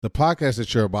The podcast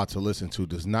that you're about to listen to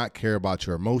does not care about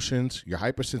your emotions, your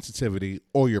hypersensitivity,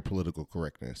 or your political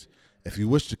correctness. If you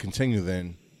wish to continue,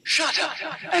 then shut up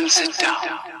and sit down.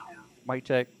 Mic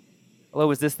check. Hello,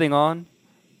 is this thing on?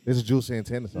 this is Jules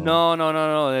Santana song. No. I'm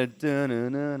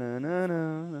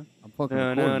fucking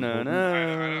recording.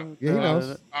 Yeah, he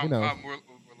knows. He knows.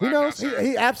 He knows.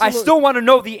 He I absolutely. still want to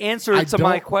know the answer I to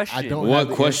my don't- question. I don't have What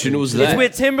the question answer. was It's that?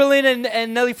 with Timberland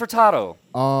and Nelly Furtado.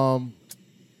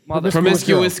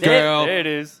 Promiscuous girl. There it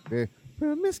is. Yeah.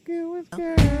 Promiscuous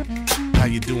girl. How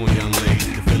you doing, young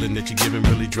lady? The feeling that you're giving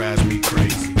really drives me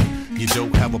crazy. You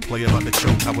don't have a play about the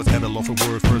choke. I was at a loss for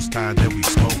word first time that we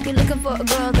spoke. You're looking for a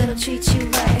girl that'll treat you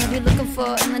right. You're looking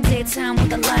for in the daytime with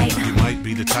the light. You might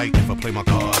be the type if I play my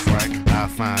cards right. I'll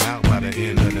find out by the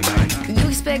end of the night. You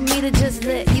expect me to just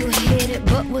let you hit it,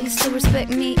 but will you still respect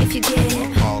me if you get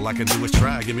it? All I can do is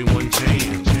try, give me one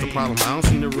chance. What's the problem? I don't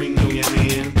see the ring on your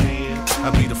hand.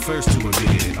 I'll be the first to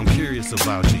admit it. I'm curious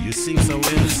about you. You seem so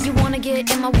innocent. You wanna get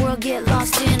in my world, get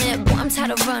lost in it. Boy, I'm tired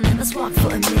of running, let's walk for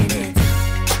a minute.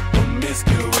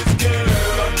 Promiscuous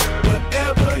girl,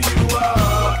 whatever you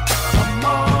are, I'm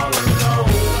all alone,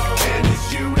 and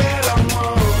it's you that I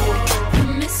want.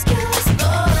 Promiscuous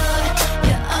boy,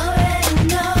 you already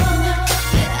know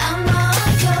that I'm all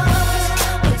yours.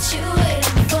 What you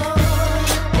waiting for?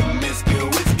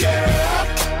 Promiscuous girl,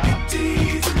 you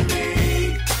teasing me.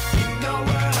 You know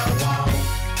what I want,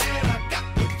 and I got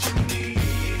what you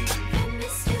need.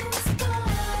 Promiscuous boy,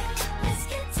 let's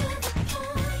get to the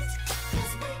point,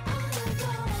 'cause we on a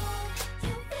roll.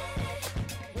 You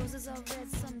ready? Roses are red,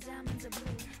 some diamonds are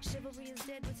blue. Chivalry is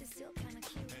dead, but you're still kinda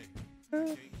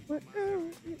cute.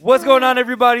 What's going on,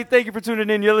 everybody? Thank you for tuning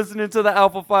in. You're listening to the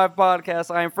Alpha 5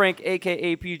 podcast. I am Frank,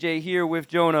 a.k.a. PJ, here with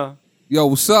Jonah, Yo,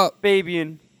 what's up?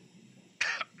 Fabian,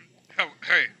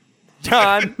 Hey,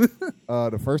 John,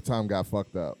 The first time got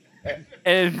fucked up.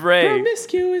 and Ray.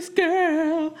 Promiscuous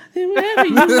girl, wherever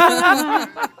you are.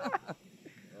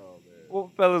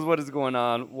 Well, fellas, what is going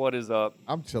on? What is up?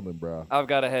 I'm chilling, bro. I've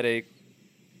got a headache.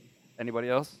 Anybody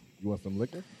else? You want some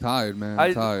liquor? Tired, man.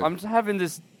 I'm Tired. just having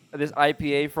this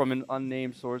IPA from an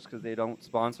unnamed source because they don't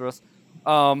sponsor us,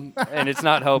 and it's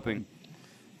not helping.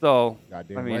 So,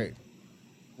 Goddamn I mean, right.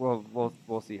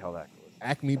 we'll see how that goes.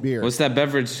 Acme beer. What's that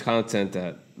beverage content?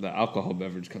 The alcohol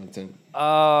beverage content.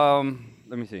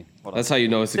 Let me see. Hold on. That's how you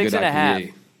know it's a 6.5. good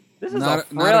IPA. This is Not-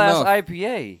 a not frail ass enough.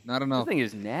 IPA. Not enough. This thing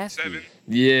is nasty. 7,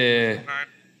 Yeah.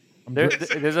 9.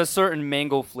 There's a certain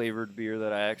mango flavored beer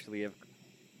that I actually have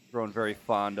grown very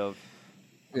fond of.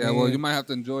 Yeah, well, you might have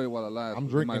to enjoy it while it lasts. I'm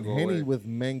It might drinking go Henny away. with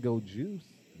mango juice.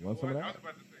 You want some of I was that?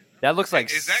 about to say. That looks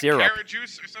like Is that syrup. carrot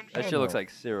juice or something? That shit looks like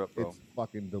syrup, bro. It's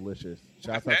fucking delicious.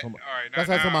 Shouts That- out to my, all right, shouts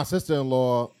now- out to now- my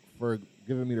sister-in-law for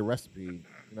giving me the recipe. You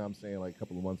know what I'm saying? Like a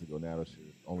couple of months ago now. That shit is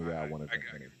the only way I want to drink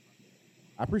I Henny.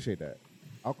 I appreciate that.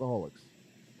 Alcoholics.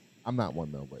 I'm not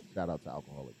one though, but shout out to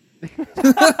alcoholics.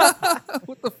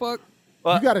 What the fuck?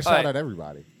 Well, You got to all shout right. out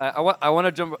everybody. I want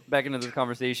to jump back into this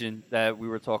conversation that we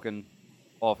were talking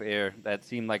off air that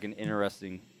seemed like an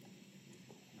interesting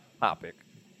topic.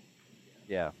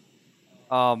 Yeah.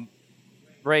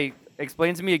 Ray,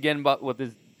 explain to me again about what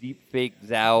this deep fake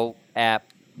Zao app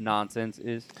nonsense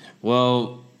is.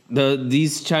 Well,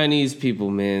 these Chinese people,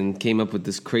 man, came up with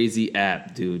this crazy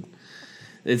app, dude.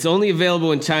 It's only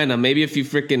available in China. Maybe if you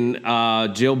freaking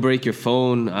jailbreak your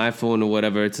phone, iPhone or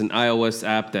whatever, it's an iOS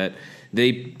app that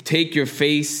they take your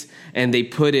face and they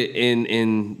put it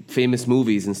in famous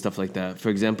movies and stuff like that. For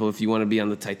example, if you want to be on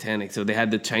the Titanic. So they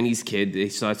had the Chinese kid. I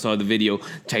saw the video.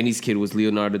 Chinese kid was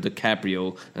Leonardo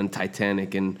DiCaprio on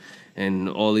Titanic and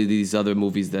all of these other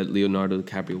movies that Leonardo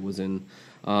DiCaprio was in.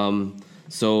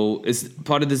 So it's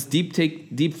part of this deep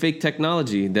fake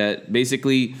technology that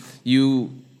basically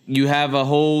you have a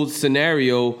whole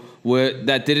scenario where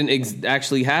that didn't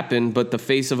actually happen, but the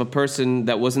face of a person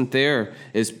that wasn't there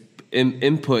is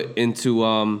input into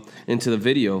the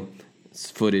video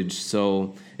footage.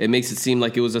 So it makes it seem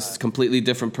like it was a completely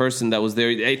different person that was there.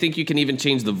 I think you can even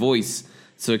change the voice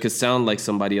so it could sound like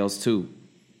somebody else too.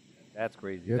 That's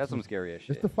crazy. Yeah, That's some scary ass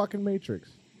shit. It's the fucking Matrix.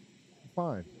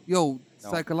 Fine. Yo,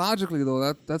 psychologically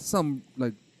though, that's some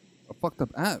like a fucked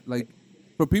up app. Like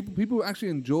for people actually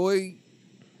enjoy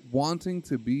wanting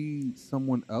to be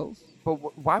someone else. But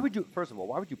why would you? First of all,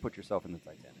 why would you put yourself in the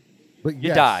Titanic? But You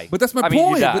yes. die. But that's my I mean,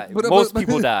 point. you die. But- Most but-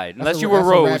 people died. That's Unless a- you were that's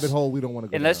a Rose. rabbit hole we don't want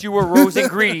to go Unless down. you were Rose and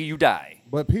Greedy, you die.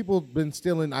 But people have been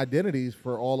stealing identities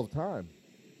for all of time.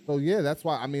 So yeah, that's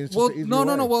why. I mean, it's just Well, an easier no.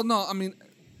 way. Well, no. I mean,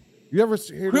 You ever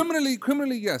hear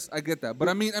criminally, yes, I get that. But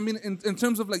I mean, in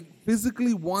terms of like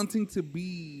physically wanting to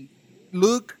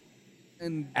look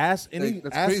and ask any Like,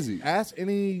 that's ask, crazy. ask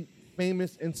any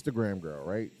famous Instagram girl,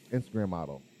 right? Instagram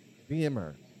model. DM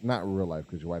her, not in real life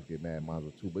because your wife get mad, mine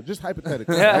will too, but just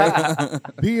hypothetically, right?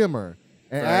 DM her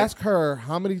and ask her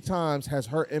how many times has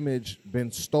her image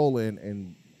been stolen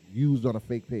and used on a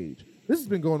fake page. This has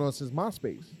been going on since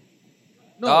MySpace.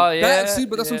 No, Oh, yeah, see,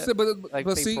 but that's what I'm saying. But, like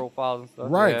but fake see, profiles and stuff.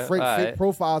 Right, Yeah, fake alright.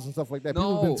 profiles and stuff like that. No.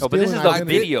 People have been No, but this is stealing a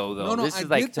identity. video though. No, this I is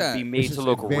like get to that. be It's made just to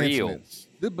look real. advancements.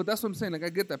 but that's what I'm saying. Like, I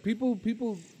get that.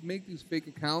 People make these fake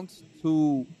accounts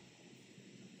to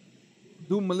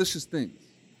do malicious things,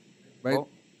 right? Oh.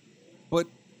 But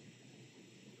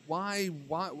why?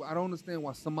 I don't understand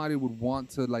why somebody would want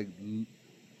to like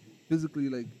physically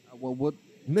like. Well, what?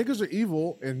 Niggas are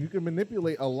evil, and you can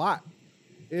manipulate a lot.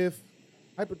 If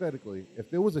hypothetically, if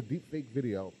there was a deep fake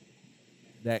video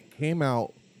that came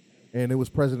out and it was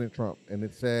President Trump, and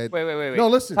it said, Wait. No,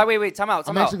 listen. Wait. Time out.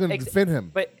 I'm actually going to defend him.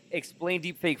 But explain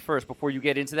deepfake first before you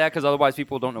get into that, because otherwise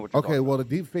people don't know what you're Okay, talking well, the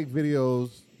deep fake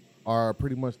videos are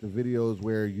pretty much the videos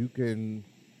where you can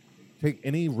take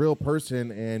any real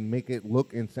person and make it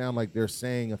look and sound like they're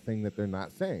saying a thing that they're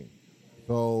not saying.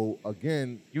 So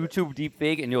again, YouTube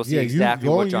deepfake, and you'll see yeah, exactly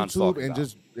you go what on John's YouTube talking and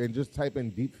about. just type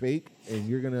in deep fake, and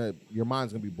your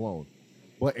mind's gonna be blown.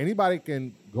 But anybody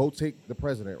can go take the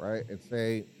president, right,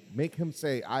 and make him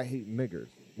say I hate niggers,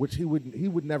 which he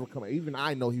would never come. Even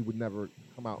I know he would never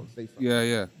come out and say something. Yeah.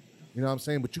 You know what I'm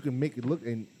saying? But you can make it look,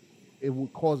 and it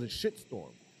would cause a shitstorm.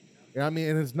 You know what I mean?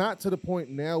 And it's not to the point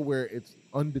now where it's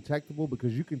undetectable,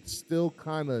 because you can still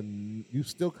kind of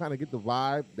get the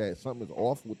vibe that something is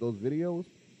off with those videos.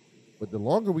 But the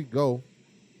longer we go,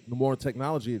 the more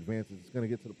technology advances, it's going to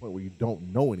get to the point where you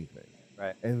don't know anything.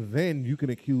 Right. And then you can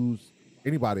accuse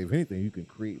anybody of anything. You can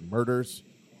create murders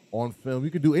on film.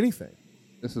 You can do anything.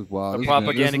 This is wild. The This is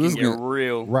propaganda getting- this can is get getting-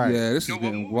 real. Right. Yeah, this You is know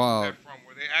what getting movie was wild. that from?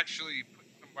 Where they actually put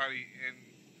somebody in.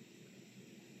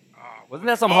 Wasn't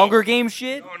that some Hunger Games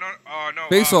shit? No.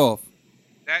 Face Off.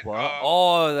 That,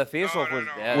 Oh, the face off no, was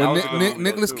no. yeah, With that was With a good movie,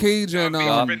 Nicolas too. Cage and V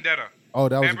for Vendetta. Oh,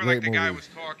 that was Remember, a great like, the guy movie. was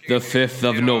talking. The and- 5th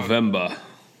of and, November.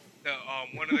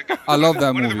 One of the guys, I love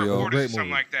that one movie, of the yo. reporters Great or something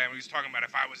movie. like that. And he was talking about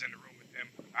if I was in the room with him,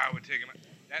 I would take him.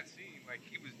 That scene, like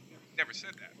he never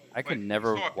said that. I could But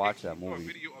never he saw a watch picture- that he saw a movie.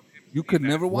 video of him You saying could that.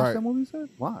 never watch Right. that movie, you said?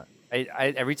 Why?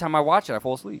 I every time I watch it, I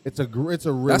fall asleep. It's a really That's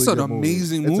an good movie.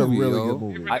 amazing It's a movie, really yo. good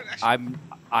movie.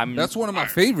 I'm That's one of my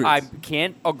favorites. I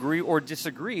can't agree or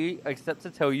disagree, except to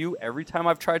tell you every time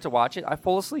I've tried to watch it, I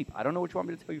fall asleep. I don't know what you want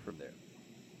me to tell you from there.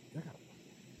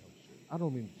 I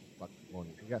don't mean to fucking on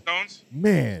you. You got- Stones.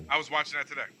 Man. I was watching that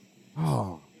today.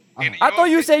 Oh. And I thought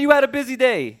you said you had a busy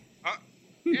day.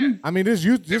 Yeah, I mean, there's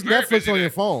very Netflix busy on day. your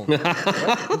phone. There's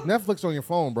Netflix on your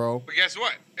phone, bro. but guess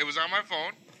what? It was on my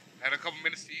phone. I had a couple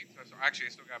minutes to eat. So actually, I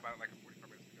still got about like 45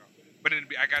 minutes to go. But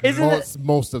I got. Isn't it-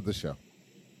 Most of the show.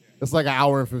 It's like an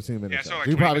hour and 15 minutes. Yeah, I saw like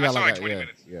you 20, probably I got saw like, like 20 yeah,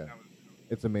 minutes. yeah. That was-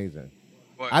 It's amazing.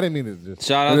 But, I didn't mean to just.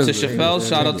 Shout out It to is good. Chappelle. It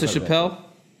Shout out is to good. Chappelle.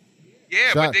 yeah,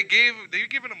 Shut- but they're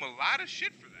giving him a lot of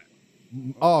shit for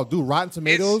that. Oh, dude, Rotten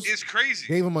Tomatoes It's crazy.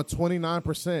 gave him a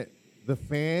 29%. The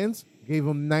fans gave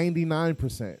him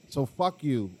 99%. So fuck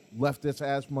you, leftist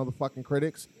ass motherfucking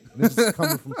critics. This is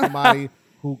coming from somebody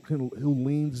who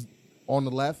leans on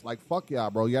the left. Like fuck y'all,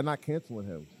 bro. Y'all not canceling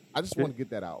him. I just want to get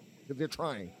that out because they're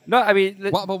trying. No, I mean,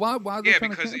 Why are they Yeah,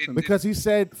 trying to because cancel him? Because he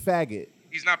said faggot.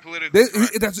 He's not politically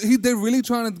correct. They're really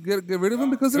trying to get rid of him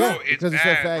because of No, that? it's Because he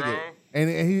bad, said faggot. bro.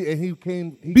 And he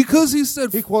came Because he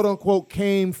said he quote unquote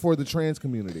came for the trans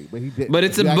community, but he didn't. But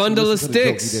it's If a you actually bundle of listen to the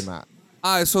joke, sticks. He did not.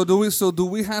 all right, so do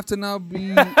we have to now be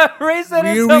Ray said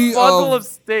it's Weary a bundle of- of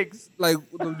sticks. like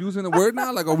using the word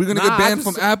now? Like, are we gonna Nah, get banned I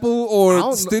from just- Apple I or don't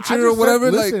know. I Stitcher just or said-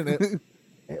 whatever? listen,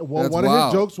 like, Well, That's one of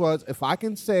wild. his jokes was, if I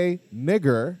can say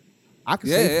nigger, I can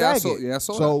Yeah, say yeah, I faggot.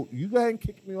 saw so you go ahead and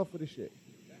kick me off of this shit.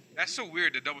 That's so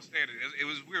weird, the double standard. It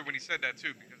was weird when he said that,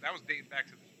 too, because that was dating back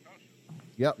to the Chappelle show.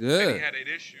 Yep. Said he yeah. had an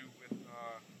issue with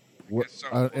What- some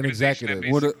an organization that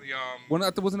executive. What a-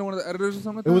 basically, Wasn't it one of the editors or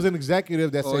something like It that? was an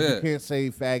executive that Oh, said yeah. you can't say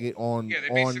faggot on yeah, they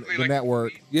on basically the like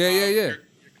network. police, Yeah, yeah, yeah. your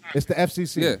It's the content.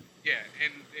 FCC. Yeah. Yeah,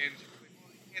 and she was like,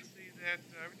 well, you can't say that.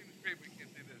 Everything was great, but you can't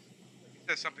say this. He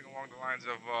said something along the lines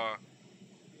of,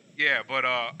 yeah, but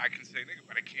I can say nigga,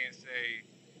 but I can't say.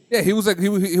 Yeah, he was like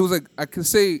I can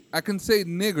say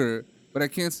nigger, but I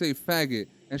can't say faggot.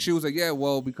 And she was like, yeah,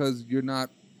 well, because you're not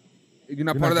You're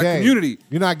part not of that gay. community.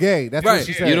 You're not gay. That's Right. what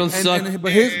she Yeah. said. You don't suck.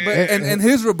 And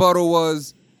his rebuttal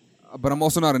was, but I'm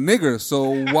also not a nigger,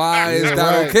 so why is Yeah,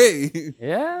 that right. okay?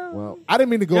 Yeah. Well, I didn't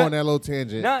mean to go Yeah. on that little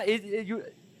tangent. No,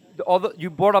 although you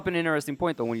brought up an interesting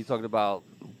point though when you talked about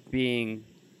being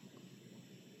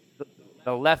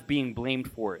the left being blamed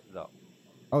for it though,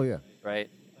 Oh yeah. right?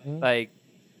 Mhm. Like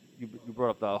you brought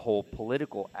up the whole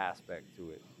political aspect to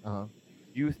it. Uh huh.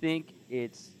 Do you think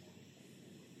it's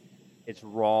it's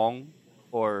wrong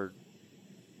or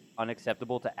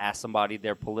unacceptable to ask somebody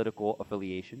their political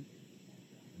affiliation?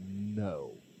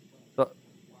 No. So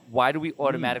why do we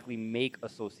automatically make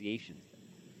associations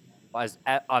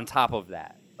on top of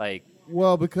that? Like,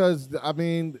 Well, because I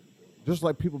mean, just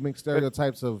like people make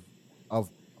stereotypes of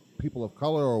people of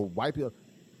color or white people,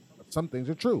 some things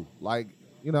are true. Like,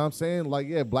 you know what I'm saying? Like,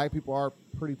 yeah, black people are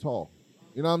pretty tall.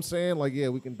 You know what I'm saying? Like, yeah,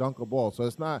 we can dunk a ball. So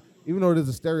it's not, even though it is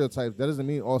a stereotype, that doesn't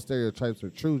mean all stereotypes are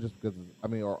true just because,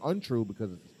 or untrue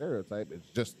because it's a stereotype. It's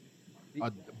just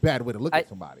a bad way to look at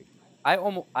somebody. I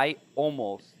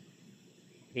almost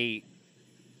hate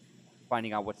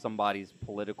finding out what somebody's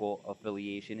political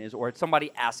affiliation is, or it's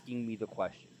somebody asking me the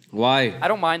question. Why? I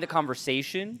don't mind the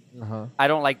conversation. Uh-huh. I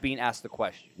don't like being asked the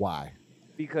question Why?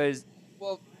 because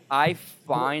Well, I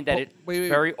find that it wait.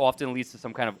 very often leads to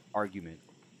some kind of argument.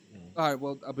 all right.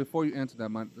 Well, before you answer that,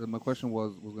 my question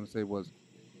was going to say was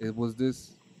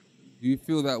this? Do you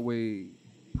feel that way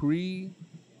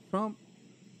pre-Trump?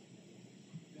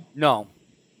 No,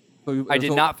 So I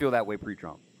did not feel that way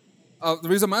pre-Trump. The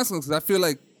reason I'm asking is because I feel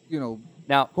like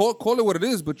Now, call it what it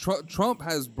is, but Trump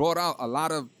has brought out a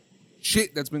lot of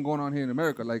shit that's been going on here in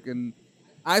America. Like, and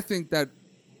I think that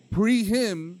pre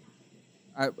him,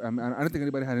 I don't think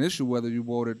anybody had an issue whether you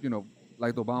voted,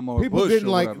 like Obama or People Bush didn't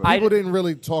or like. whatever. People didn't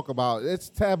really talk about. It's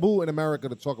taboo in America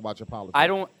to talk about your politics.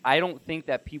 I don't think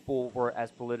that people were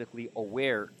as politically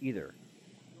aware either.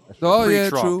 Oh yeah,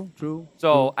 pre-Trump. true.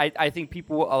 So I think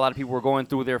a lot of people were going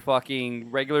through their fucking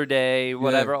regular day,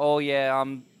 whatever. Yeah. Oh yeah,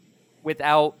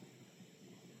 without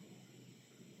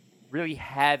really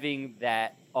having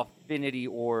that affinity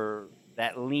or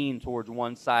that lean towards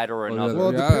one side or yeah. another. Well,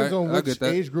 it Yeah, depends I on which get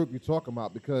that. age group you're talking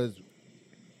about because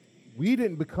we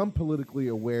didn't become politically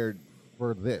aware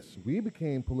for this. We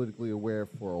became politically aware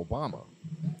for Obama.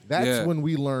 That's Yeah. when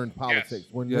we learned politics.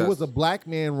 When there Yes. was a black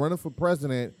man running for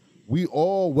president, we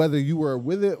all, whether you were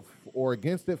with it or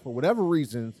against it for whatever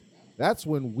reasons, that's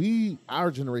when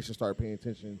our generation started paying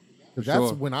attention. Because that's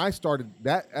Sure. when I started.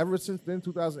 That ever since then,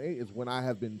 2008 is when I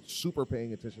have been super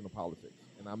paying attention to politics,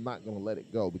 and I'm not going to let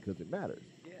it go because it matters.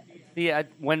 See,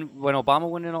 when Obama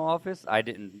went into office, I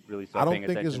didn't really I start don't paying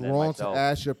think attention it's to wrong myself. to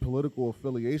ask your political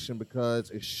affiliation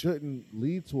because it shouldn't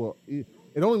lead to it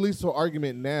only leads to an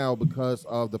argument now because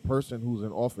of the person who's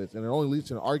in office, and it only leads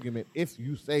to an argument if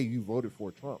you say you voted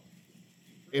for Trump.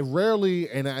 It rarely,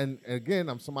 and again,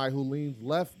 I'm somebody who leans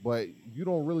left, but you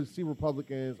don't really see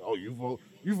Republicans. Oh, you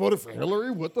voted for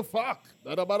Hillary? What the fuck?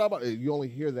 Da, da, ba, da, ba. You only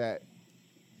hear that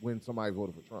when somebody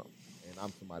voted for Trump, and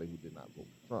I'm somebody who did not vote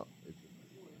for Trump. It's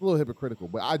a little hypocritical,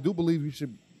 but I do believe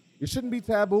it shouldn't be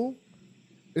taboo.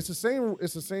 It's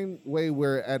the same way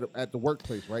where at the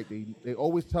workplace, right? They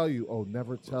always tell you, oh,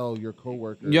 never tell your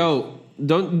coworker. Yo,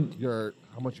 don't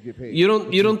how much you get paid. you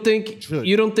don't should.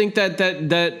 think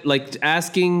that like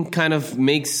asking kind of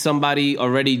makes somebody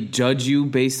already judge you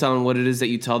based on what it is that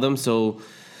you tell them. So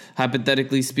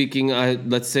hypothetically speaking,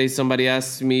 let's say somebody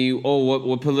asks me, oh,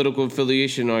 what political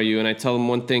affiliation are you? And I tell them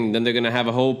one thing, then they're going to have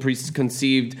a whole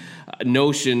preconceived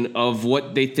notion of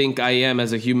what they think I am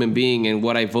as a human being and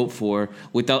what I vote for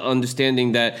without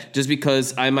understanding that just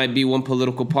because I might be one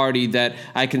political party that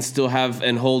I can still have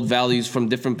and hold values from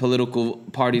different political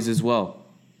parties as well.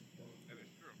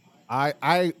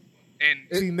 I And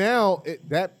see now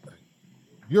that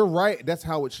you're right. That's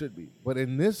how it should be. But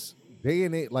in this day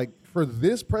and age, like for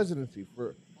this presidency,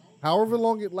 for however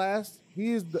long it lasts,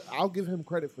 I'll give him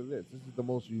credit for this. This is the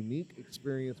most unique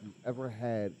experience we've ever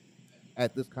had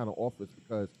at this kind of office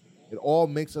because it all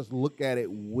makes us look at it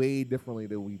way differently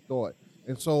than we thought.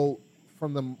 And so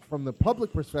from the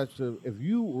public perspective, if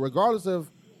you, regardless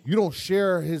of you don't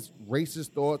share his racist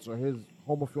thoughts or his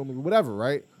homophobic, whatever,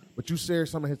 right? But you share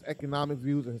some of his economic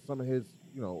views and some of his,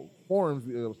 foreign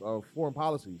views, foreign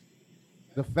policies.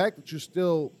 The fact that you're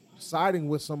still siding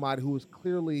with somebody who is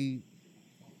clearly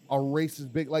a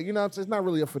racist big, like, it's not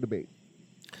really up for debate.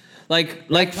 Like Kind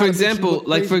for of makes you example, look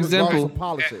like for crazy regardless example, of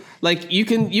politics. like you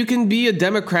can be a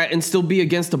Democrat and still be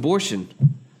against abortion,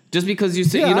 just because you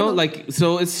say Yeah, I know. like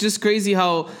so it's just crazy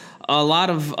how a lot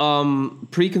of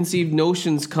preconceived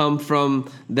notions come from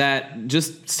that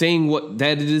just saying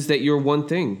that it is that you're one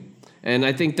thing, and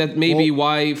I think that may be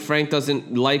why Frank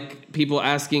doesn't like people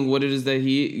asking what it is that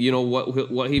he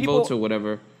what he People- votes or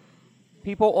whatever.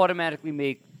 People automatically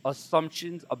make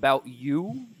assumptions about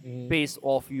you based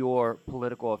off your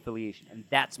political affiliation, and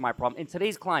that's my problem in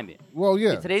today's climate. Well,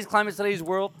 yeah. In today's climate, today's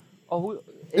world,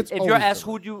 It's if you're always asked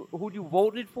been who you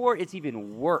voted for, it's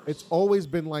even worse. It's always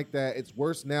been like that. It's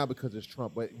worse now because it's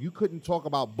Trump. But you couldn't talk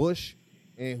about Bush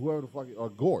and whoever the fuck, or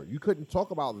Gore. You couldn't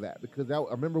talk about that because I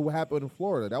remember what happened in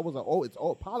Florida. That was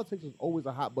politics is always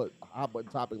a hot button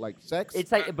topic like sex.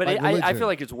 It's like, but like I religion. feel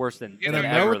like it's worse than In In than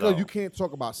America, ever, though. you can't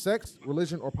talk about sex,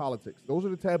 religion, or politics. Those are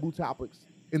the taboo topics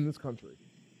in this country,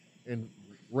 and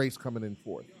race coming in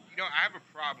fourth. You know, I have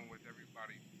a problem with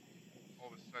everybody all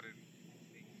of a sudden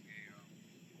making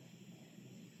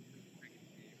a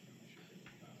preconceived notion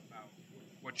about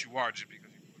what you are just because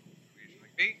you put affiliation.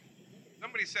 Like me,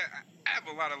 somebody said I have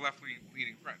a lot of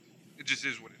left-leaning friends. It just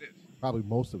is what it is. Probably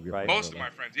most of your Right. friends Most are of my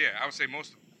like- friends, yeah, I would say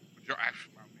most of them.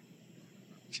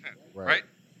 Actually, Right. right?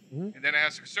 Mhm. And then I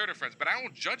have conservative friends, but I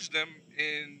don't judge them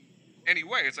in any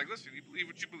way. It's like, listen, you believe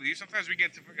what you believe. Sometimes we get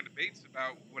into fucking debates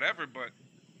about whatever, but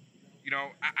you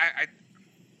know, I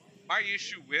my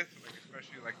issue with, like,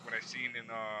 especially like what I've seen in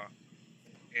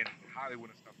Hollywood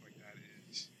and stuff like that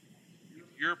is if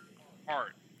you're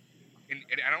part, and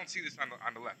I don't see this on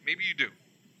the left. Maybe you do.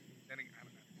 Then I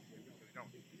really don't.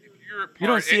 If you're a part, You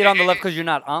don't see it on the left because you're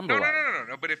not on the no, left.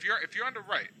 no. But if you're on the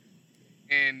right,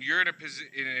 and you're in a position,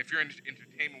 if you're in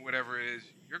entertainment, whatever it is,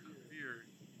 your career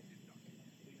is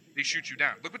done. They shoot you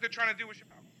down. Look what they're trying to do with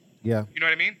Chappelle. Yeah. You know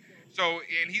what I mean? So,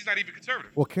 and he's not even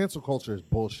conservative. Well, cancel culture is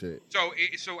bullshit. So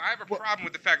I have a problem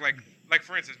with the fact, like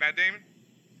for instance, Matt Damon,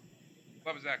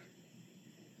 love his acting.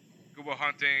 Good Will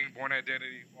Hunting, Born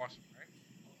Identity, awesome, right?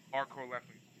 Hardcore left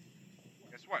wing.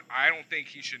 Guess what? I don't think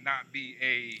he should not be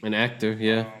An actor,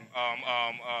 yeah.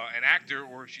 an actor,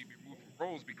 or she be removed from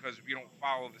roles because we don't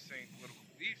follow the same political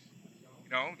beliefs. You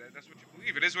know, that's what you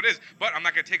believe. It is what it is. But I'm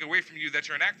not going to take away from you that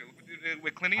you're an actor. Look what they did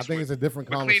with Clint I Eastwood. think it's a different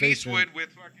with Clint conversation. Eastwood, with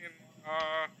fucking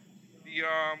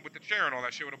with the chair and all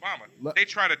that shit with Obama. Let- They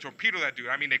tried to torpedo that dude.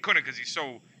 I mean, they couldn't because he's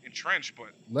so entrenched. But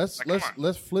Let's like, come on.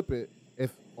 let's flip it.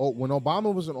 When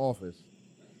Obama was in office,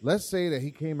 let's say that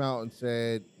he came out and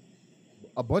said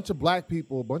a bunch of black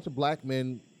people, a bunch of black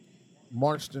men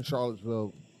marched in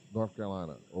Charlottesville, North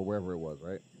Carolina, or wherever it was,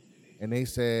 right? And they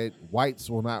said whites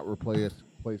will not replace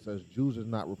us, Jews will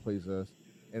not replace us.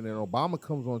 And then Obama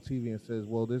comes on TV and says,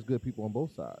 well, there's good people on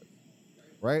both sides,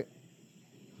 right?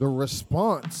 The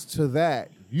response to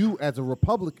that, you as a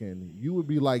Republican, you would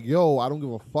be like, yo, I don't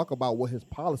give a fuck about what his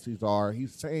policies are.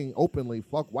 He's saying openly,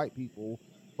 fuck white people,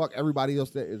 fuck everybody else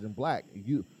that isn't black.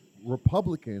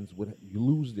 Republicans would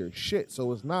lose their shit.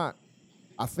 So it's not.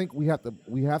 I think we have to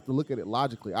look at it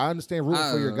logically. I understand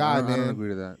rooting for your guy, man. I don't agree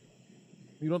to that.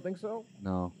 You don't think so?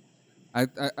 No,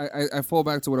 I fall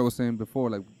back to what I was saying before.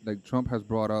 Like Trump has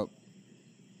brought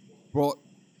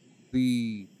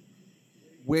the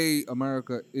way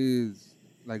America is,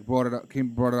 like, brought it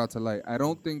out to light. I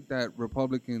don't think that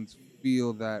Republicans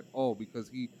feel that, oh, because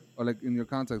or like in your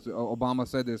context, Obama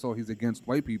said this, oh, he's against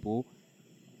white people.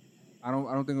 I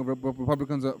don't think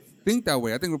Republicans think that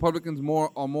way. I think Republicans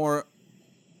are more.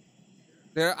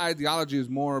 Their ideology is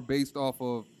more based off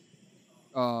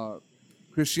of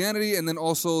Christianity, and then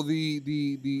also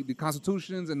the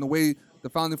constitutions and the way the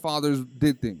founding fathers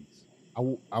did things.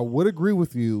 I would agree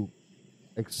with you,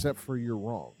 except for you're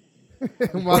wrong.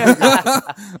 All Now,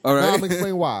 right. I'm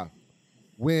explain why.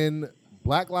 When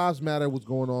Black Lives Matter was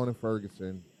going on in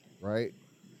Ferguson, right?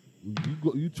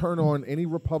 You turn on any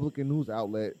Republican news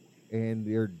outlet and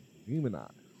they're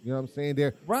demonized. You know what I'm saying?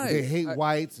 They Right. hate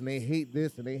whites and they hate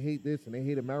this and they hate this and they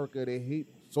hate America. They hate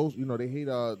social. You know, they hate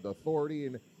the authority,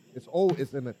 and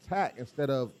it's an attack instead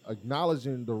of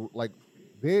acknowledging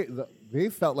they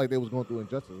felt like they was going through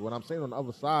injustice. What I'm saying on the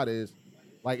other side is,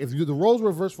 like, if the roles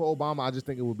reversed for Obama, I just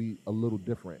think it would be a little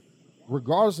different.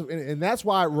 Regardless of, and that's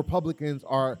why Republicans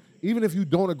are, even if you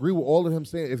don't agree with all of him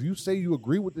saying, if you say you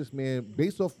agree with this man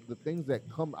based off the things that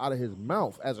come out of his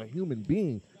mouth as a human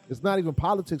being, it's not even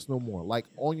politics no more. Like,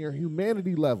 on your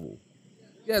humanity level,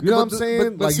 Yeah, you know what I'm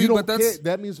saying? But Like, see, you don't but that's care.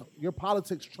 That means your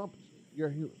politics trumps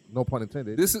your no pun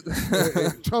intended. this is.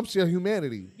 It trumps your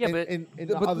humanity. Yeah, in, but- in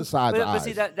the but- other side's But eyes.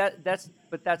 see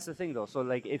that's the thing though. So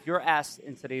like if you're asked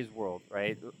in today's world,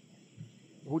 right,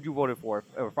 who'd you voted for?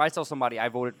 If I tell somebody I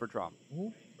voted for Trump,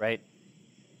 right,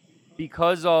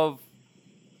 because of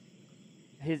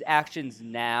his actions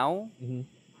now, Mhm.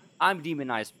 I'm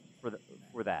demonized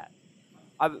for that.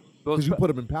 Because you put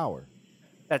him in power.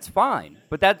 That's fine,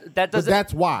 but that But doesn't.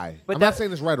 that's why. but I'm that- not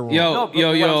saying it's right or wrong. Yo, no, but what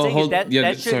I'm saying is hold. that Yeah,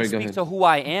 that sorry, shouldn't go speak ahead. to who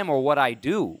I am or what I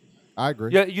do. I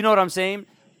agree. You know what I'm saying?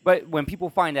 But when people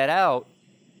find that out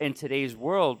in today's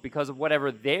world, because of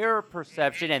whatever their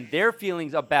perception and their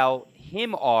feelings about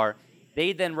him are,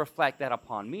 they then reflect that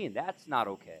upon me, and that's not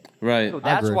okay. Right. So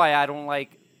that's agree. why I don't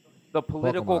like the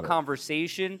political about it.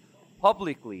 conversation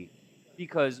publicly,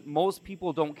 because most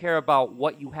people don't care about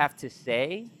what you have to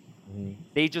say. Mm-hmm.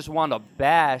 They just want to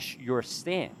bash your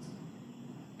stance.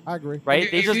 I agree. right?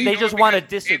 You- They you- just you they know just what, want to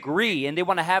because disagree and they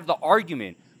want to have the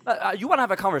argument. You want to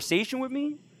have a conversation with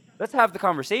me? Let's have the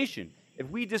conversation. If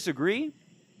we disagree,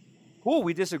 cool.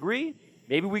 We disagree.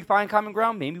 Maybe we find common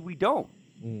ground. Maybe we don't.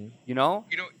 You know.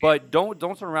 You know, But don't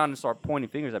turn around and start pointing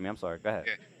fingers at me. I'm sorry. Go ahead.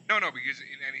 Yeah. No, because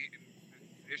in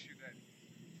the issue that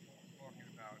we're talking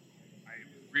about, I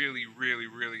really, really,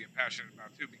 really am passionate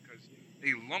about too, because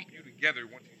they lump you together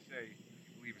once you say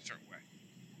you believe a certain way,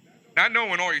 not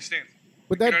knowing all your stances.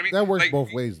 But You that know what I mean? that works Like,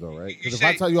 both ways, though, right? you Because if say-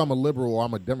 I tell you I'm a liberal or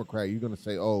I'm a Democrat, you're gonna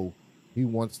say, "Oh, he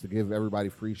wants to give everybody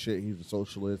free shit. He's a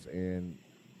socialist." And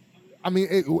I mean,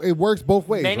 it works both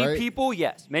ways, Many right? people,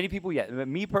 yes. Many people, yes.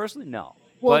 Me personally, no.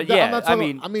 Well, but that- yeah, I'm not I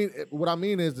talking, mean, what I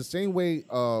mean is the same way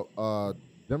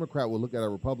Democrat would look at a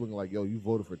Republican like, "Yo, you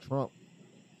voted for Trump.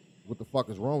 What the fuck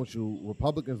is wrong with you?"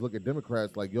 Republicans look at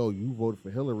Democrats like, "Yo, you voted for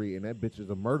Hillary, and that bitch is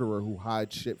a murderer who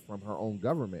hides shit from her own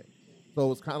government."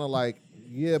 So it's kind of like,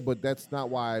 yeah, but that's not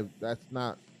why. That's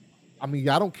not. I mean,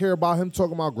 I don't care about him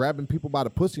talking about grabbing people by the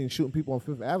pussy and shooting people on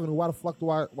Fifth Avenue. Why the fuck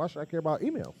why should I care about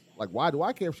emails? Like, why do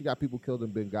I care if she got people killed in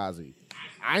Benghazi?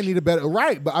 I need a better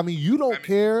right, but I mean, you don't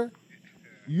care.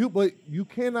 But you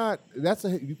cannot.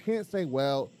 You can't say,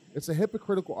 well, it's a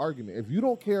hypocritical argument. If you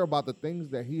don't care about the things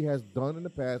that he has done in the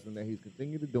past and that he's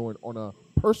continued to do on a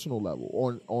personal level,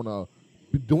 on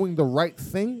a doing the right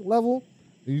thing level,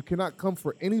 then you cannot come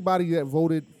for anybody that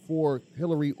voted for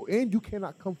Hillary, and you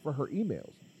cannot come for her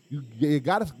emails. You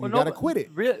gotta quit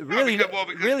it. Really,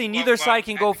 because- neither side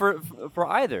can go for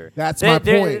either. That's my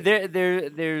point.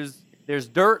 There's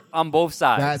dirt on both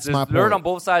sides. That's There's my dirt point. on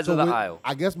both sides So of the when- aisle.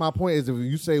 I guess my point is, if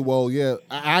you say, well, yeah,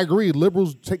 I agree,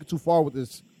 liberals take it too far with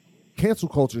this cancel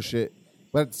culture shit,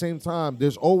 but at the same time,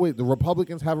 there's always the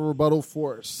Republicans have a rebuttal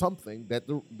for something that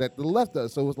the left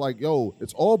does. So it's like, yo,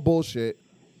 it's all bullshit.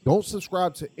 Don't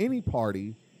subscribe to any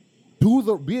party.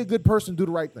 Be a good person. Do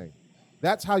the right thing.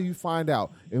 That's how you find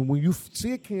out. And when you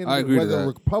see a candidate, agree to whether that.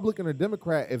 Republican or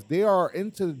Democrat, if they are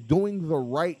into doing the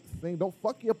right thing, don't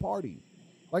fuck your party.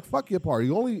 Like, fuck your party.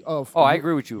 You only. I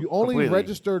agree with you You only completely.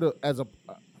 register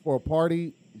for a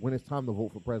party when it's time to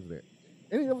vote for president.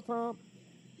 Any other time,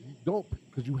 you don't,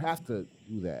 because you have to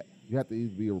do that. You have to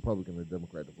either be a Republican or a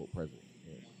Democrat to vote president.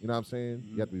 You know what I'm saying?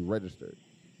 You have to be registered.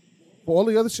 For all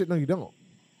the other shit, no, you don't.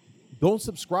 Don't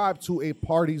subscribe to a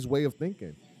party's way of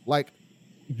thinking. Like,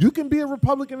 you can be a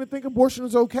Republican and think abortion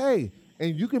is okay,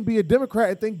 and you can be a Democrat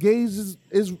and think gays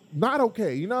is not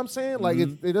okay. You know what I'm saying? Like,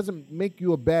 it doesn't make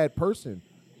you a bad person.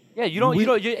 Yeah,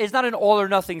 it's not an all or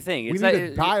nothing thing. We It's need not,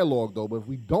 a dialogue, though. But if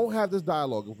we don't have this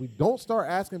dialogue, if we don't start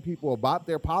asking people about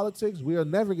their politics, we are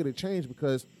never going to change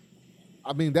because,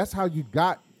 I mean, that's how you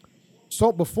got.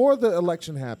 So before the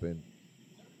election happened,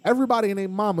 everybody and their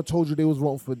mama told you they was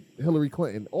voting for Hillary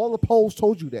Clinton. All the polls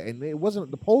told you that, and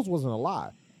the polls wasn't a lie.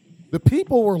 The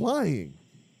people were lying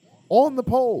on the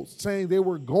polls, saying they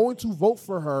were going to vote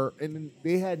for her, and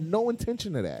they had no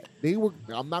intention of that. They were.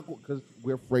 I'm not, because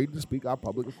we're afraid to speak our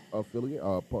political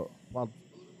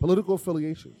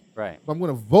affiliations. right. So I'm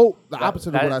going to vote the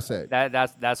opposite of what I said.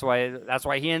 That's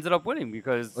why he ended up winning,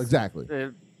 because Exactly.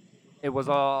 it was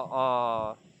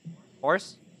a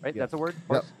horse, right? Yes. That's a word. Yep.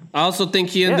 Horse? I also think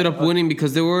he ended Yeah, up winning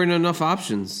because there weren't enough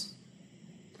options.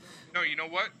 No, you know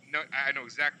what? No, I know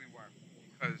exactly why.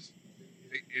 Because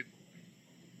the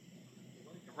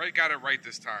right got it right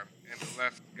this time, and the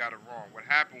left got it wrong. What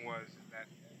happened was that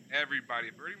if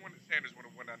Bernie Sanders would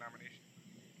have won that nomination,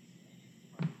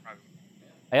 probably.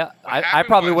 Yeah, What I happened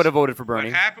probably was- would have voted for Bernie.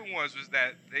 What happened was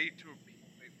that they took,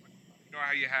 you know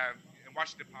how you have in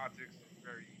Washington politics is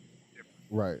very different.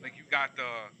 Right. Like you got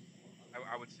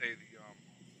I would say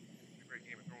the great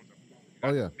Game of Thrones. You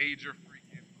got Oh, yeah. the major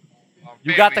freaking.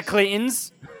 You got the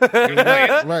families.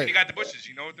 Clintons. Right. You got the Bushes.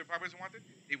 You know what the Republicans wanted?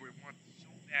 They would want so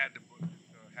bad to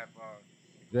have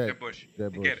Jeb Bush.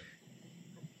 Jeb to Bush. get it.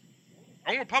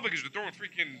 Own Republicans were throwing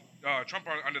freaking Trump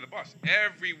under the bus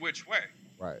every which way.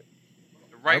 Right.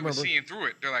 The right remember. was seeing through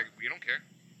it. They're like, we don't care.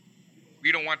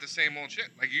 We don't want the same old shit.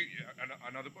 Like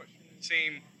another Bush.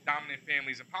 Same dominant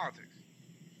families in politics.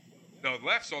 The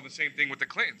left saw the same thing with the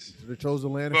Clintons. They chose the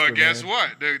Lannister. But guess man.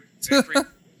 what?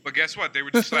 But guess what? They were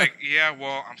just like, yeah,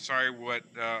 well, I'm sorry what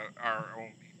our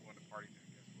own people in the party think.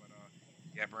 Guess what?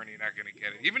 Yeah, Bernie, you're not going to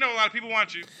get it. Even though a lot of people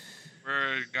want you,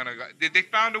 we're going to... They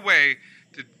found a way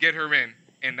to get her in,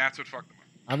 and that's what fucked them up.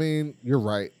 I mean, you're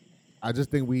right. I just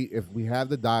think if we have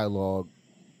the dialogue,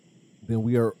 then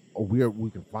we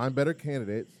can find better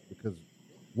candidates, because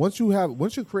once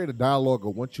you create a dialogue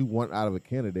of what you want out of a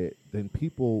candidate, then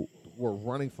people who are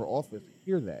running for office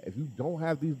hear that. If you don't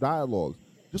have these dialogues,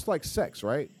 just like sex,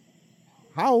 right?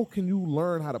 how can you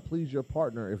learn how to please your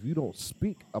partner if you don't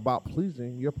speak about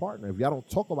pleasing your partner? If y'all don't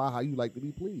talk about how you like to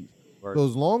be pleased. Word. So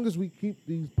as long as we keep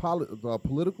these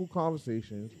political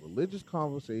conversations, religious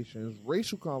conversations,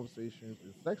 racial conversations,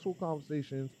 and sexual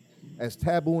conversations as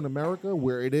taboo in America,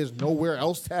 where it is nowhere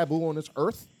else taboo on this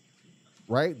earth,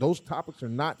 right? Those topics are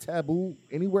not taboo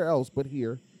anywhere else but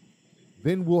here.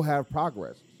 Then we'll have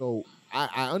progress. So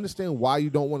I understand why you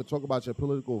don't want to talk about your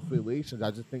political affiliations.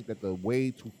 I just think that the way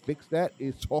to fix that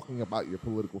is talking about your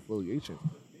political affiliations.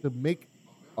 To make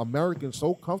Americans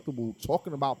so comfortable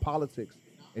talking about politics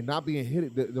and not being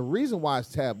hit. The reason why it's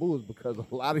taboo is because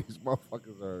a lot of these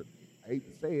motherfuckers are, I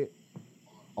hate to say it,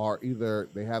 are either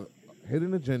they have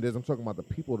hidden agendas. I'm talking about the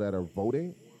people that are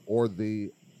voting, or they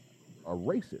are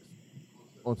racist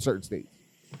on certain states.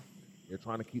 They're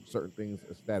trying to keep certain things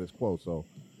as status quo. So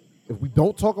if we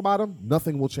don't talk about them,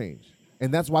 nothing will change.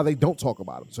 And that's why they don't talk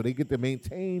about them. So they get to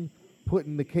maintain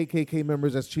putting the KKK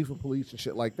members as chief of police and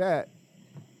shit like that,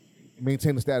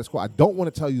 maintain the status quo. I don't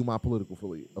want to tell you my political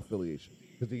affiliation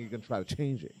because then you're going to try to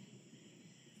change it.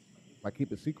 If I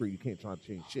keep it secret, you can't try to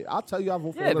change shit. I'll tell you I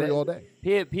vote for Hillary all day.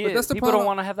 that's the People don't problem.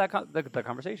 want to have that the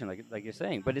conversation, like you're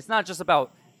saying. But it's not just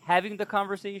about having the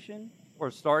conversation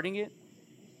or starting it.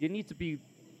 You need to be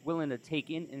willing to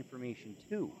take in information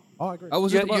too. Oh, I agree. I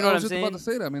was You- just, you about, know I what was I'm just about saying? to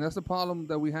say that. I mean, that's the problem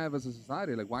that we have as a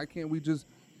society. Like, why can't we just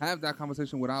have that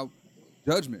conversation without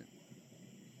judgment?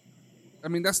 I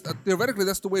mean, theoretically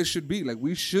that's the way it should be. Like,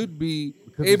 we should be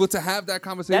able to have that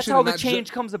conversation. That's how and the not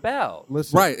change comes about.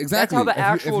 Listen, Right, exactly. That's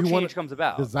how the If you actual wanna- change comes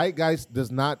about. The zeitgeist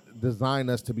does not design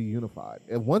us to be unified.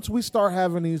 And once we start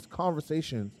having these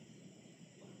conversations,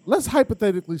 let's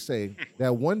hypothetically say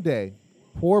that one day,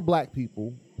 poor black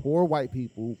people, poor white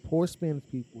people, poor Spanish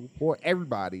people, poor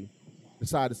everybody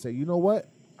decide to say, you know what?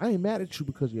 I ain't mad at you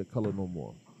because of your color no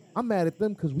more. I'm mad at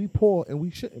them because we poor and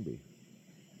we shouldn't be.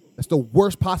 That's the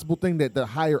worst possible thing that the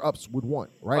higher ups would want,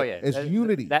 right? Oh yeah, It's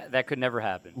unity. That could never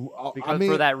happen I because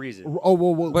mean, for that reason. Oh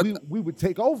well, But- we would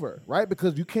take over, right?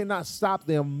 Because you cannot stop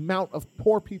the amount of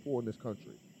poor people in this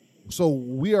country. So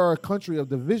we are a country of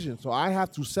division. So I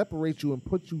have to separate you and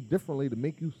put you differently to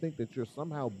make you think that you're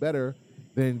somehow better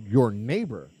than your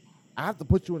neighbor. I have to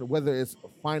put you in, whether it's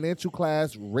financial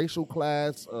class, racial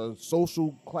class,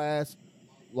 social class.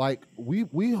 Like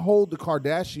we hold the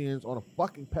Kardashians on a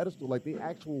fucking pedestal, like they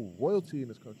actual royalty in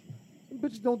this country. Them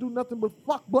bitches don't do nothing but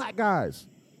fuck black guys.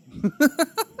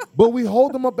 But we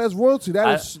hold them up as royalty.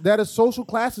 That is social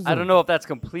classism. I don't know if that's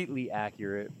completely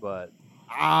accurate, but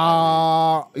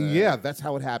Yeah, that's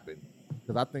how it happened.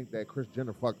 Because I think that Kris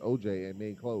Jenner fucked OJ and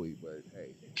made Chloe, but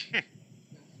hey,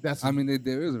 that's I mean,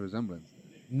 there is a resemblance.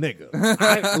 nigga.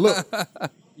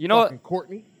 Look, you know fucking what?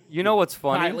 Courtney, You know what's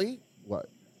funny? Kylie, what?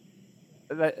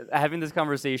 Having this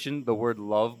conversation, the word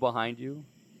love behind you,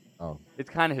 Oh, it's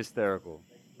kind of hysterical.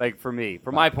 Like for me,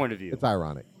 from my point of view, it's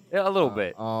ironic. Yeah, a little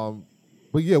bit.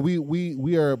 But yeah,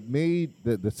 we are made.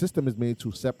 The system is made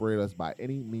to separate us by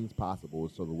any means possible.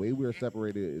 So the way we are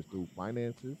separated is through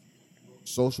finances,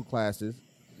 social classes,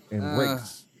 and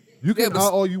race. You can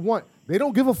all you want. They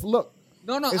don't give a look.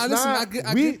 No, It's listen, not, I get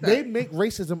that. They make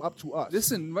racism up to us.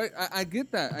 Listen, right? I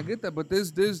get that. But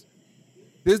there's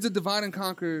the divide and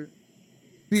conquer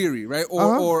theory, right?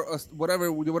 Or whatever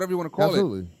you want to call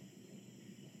Absolutely. it.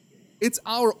 It's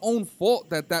our own fault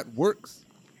that works,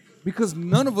 because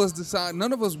none of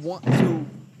us want to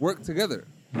work together.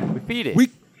 We feed it.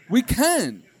 We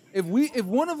can. If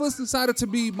one of us decided to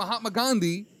be Mahatma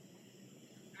Gandhi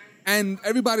and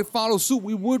everybody follows suit,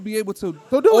 we would be able to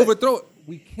So do it. overthrow it.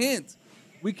 We can't.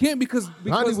 We can't because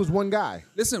Gandhi was one guy.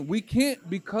 listen, we can't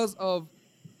because of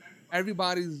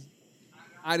everybody's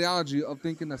ideology of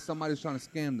thinking that somebody's trying to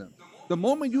scam them. The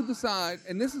moment you decide,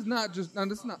 and this is not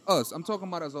us, I'm talking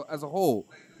about as a whole,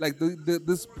 like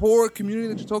this poor community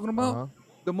that you're talking about. Uh-huh.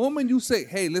 The moment you say,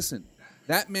 hey, listen,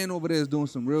 that man over there is doing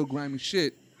some real grimy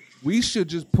shit, we should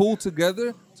just pull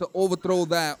together to overthrow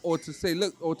that, or to say,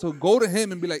 look, or to go to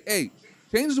him and be like, hey,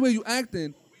 change the way you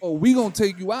acting, or we gonna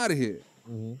take you out of here.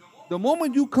 Mm-hmm. The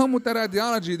moment you come with that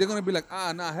ideology, they're gonna be like,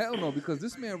 nah, hell no, because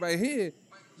this man right here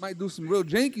might do some real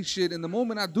janky shit, and the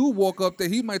moment I do walk up there,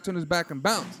 he might turn his back and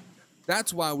bounce.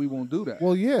 That's why we won't do that.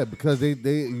 Well, yeah, because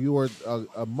you are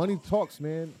money talks,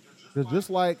 man. Because just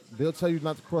like they'll tell you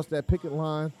not to cross that picket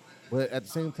line, but at the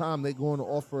same time they're going to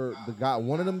offer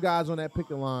one of them guys on that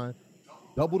picket line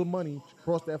double the money to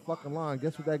cross that fucking line.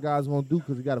 Guess what that guy's going to do?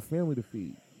 Because he got a family to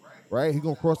feed, right? He's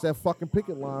going to cross that fucking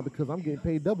picket line because I'm getting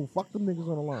paid double. Fuck them niggas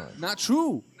on the line. Not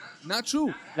true. Not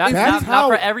That's how-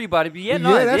 for everybody, but Yeah,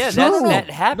 that's true. that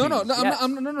happens. No,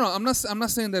 yes. I'm not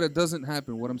saying that it doesn't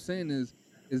happen. What I'm saying is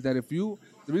that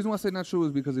the reason why I say not true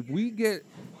is because if we get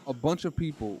a bunch of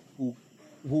people who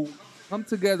who come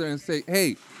together and say,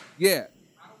 "Hey, yeah,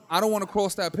 I don't want to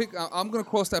cross that pick. I'm going to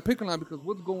cross that picket line because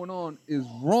what's going on is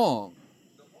wrong."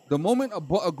 The moment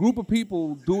a group of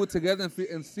people do it together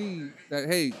and see that,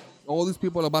 hey, all these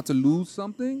people are about to lose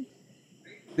something,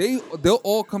 they'll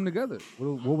all come together.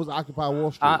 What was Occupy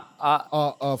Wall Street?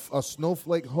 A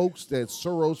snowflake hoax that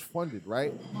Soros funded,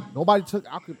 right? Nobody took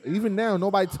even now.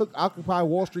 Nobody took Occupy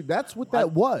Wall Street. That's what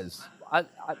that was.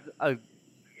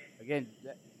 Again,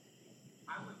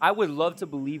 I would love to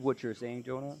believe what you're saying,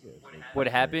 Jonah. What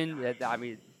happened? I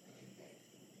mean,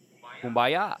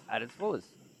 kumbaya at its fullest.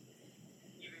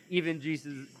 Even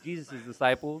Jesus'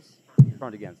 disciples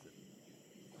turned against it.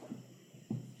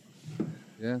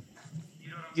 Yeah.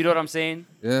 You know what I'm saying?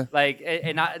 Yeah. Like,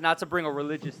 and not to bring a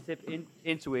religious tip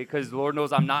into it, because Lord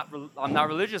knows I'm not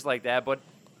religious like that. But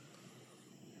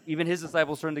even his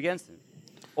disciples turned against him.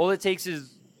 All it takes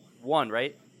is one,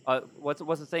 right? What's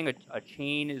the saying? A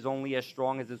chain is only as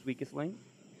strong as its weakest link.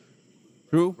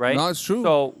 True. Right. No, it's true.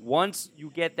 So once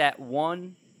you get that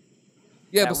one.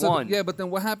 Yeah, but then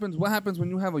what happens? What happens when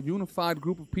you have a unified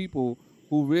group of people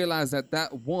who realize that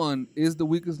one is the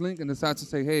weakest link and decide to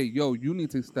say, "Hey, yo, you need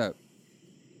to step.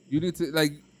 You need to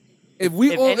like."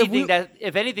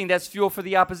 If anything, that's fuel for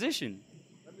the opposition.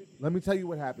 Let me tell you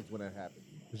what happens when that happens.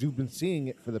 Because you've been seeing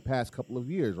it for the past couple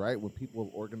of years, right? When people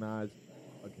have organized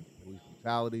against police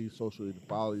brutality, social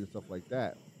inequality, and stuff like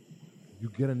that. You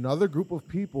get another group of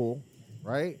people,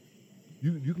 right?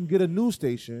 You can get a news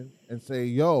station and say,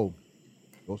 "Yo,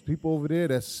 those people over there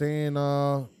that's saying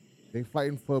they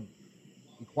fighting for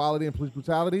equality and police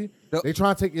brutality, they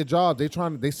trying to take your job.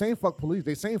 They saying fuck police.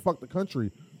 They saying fuck the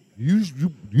country. You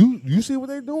see what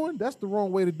they're doing? That's the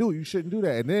wrong way to do it. You shouldn't do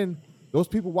that." And then those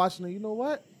people watching it, you know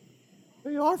what?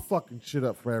 They are fucking shit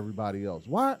up for everybody else.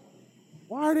 Why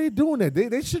are they doing that?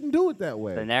 They shouldn't do it that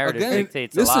way. The narrative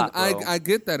dictates listen, a lot, bro. I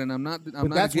get that, and I'm not. But not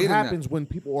that's what negating happens that. when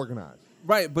people organize.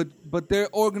 Right, but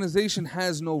their organization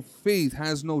has no faith,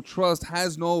 has no trust,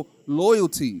 has no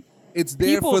loyalty. It's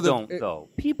there People for the don't, though.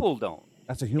 People don't.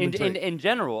 That's a human trait. In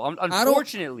general.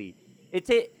 Unfortunately, it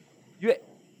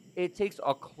takes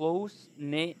a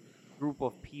close-knit group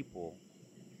of people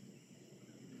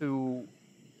to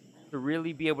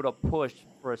really be able to push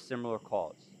for a similar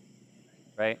cause,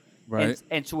 right? Right.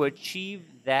 And to achieve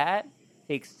that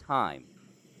takes time,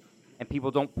 and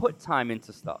people don't put time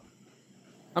into stuff.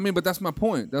 I mean, but that's my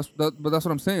point. But that's what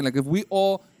I'm saying. Like, if we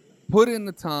all put in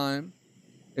the time,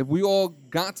 if we all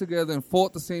got together and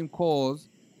fought the same cause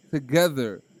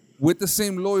together with the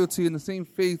same loyalty and the same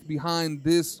faith behind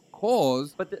this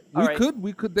cause, there could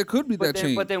be that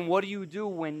change. But then, what do you do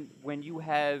when you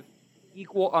have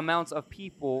equal amounts of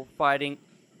people fighting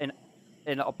an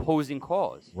opposing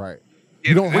cause? Right.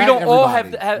 Yeah, We don't all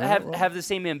have the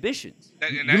same ambitions.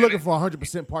 You're looking for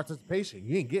 100% participation.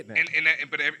 You ain't getting that.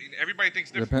 But everybody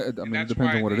thinks different. It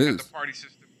depends on what it is. The party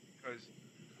system, because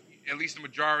at least the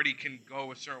majority can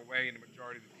go a certain way, and the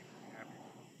majority of the people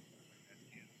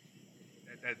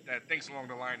are happy. That thinks along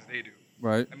the lines they do.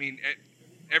 Right. I mean,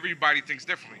 everybody thinks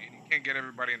differently, and you can't get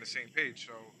everybody on the same page.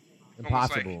 So it's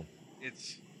Impossible. Like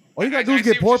it's all you gotta do is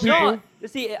get poor people. No,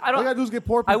 see, All you gotta do is get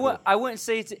poor people. I wouldn't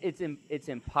say it's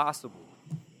impossible,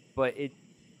 but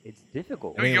it's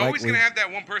difficult. I mean, you're always gonna have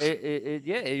that one person.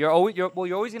 You're always gonna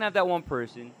have that one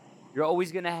person. You're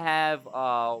always gonna have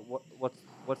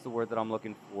what's the word that I'm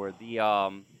looking for? The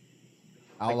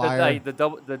outlier,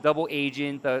 the double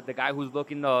agent, the guy who's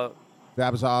looking to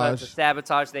sabotage. the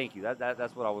sabotage. Thank you.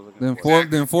 That's what I was looking for.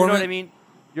 The informant. You know what I mean?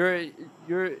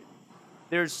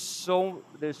 There's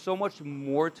so much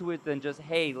more to it than just,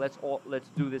 hey, let's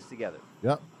do this together.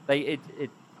 Yep. Like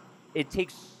it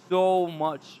takes so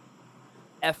much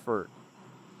effort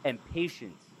and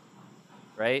patience,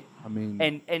 right? I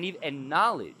mean, and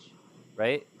knowledge,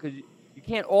 right? Because you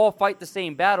can't all fight the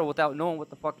same battle without knowing what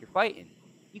the fuck you're fighting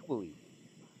equally.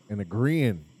 And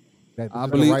agreeing that I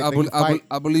this is the right thing to fight.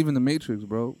 I believe in the Matrix,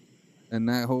 bro, and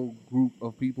that whole group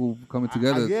of people coming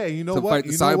together you know to what? fight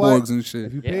the You know cyborgs what? and shit.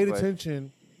 If you paid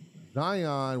attention,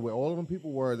 Zion, where all of them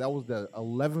people were, that was the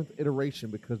 11th iteration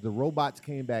because the robots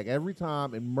came back every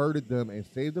time and murdered them and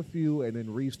saved a few and then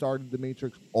restarted the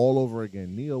Matrix all over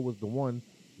again. Neo was the one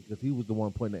because he was the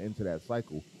one putting an end to that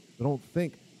cycle. So don't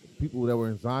think people that were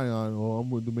in Zion, I'm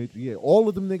with the Matrix. Yeah, all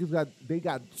of them niggas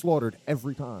got slaughtered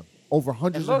every time over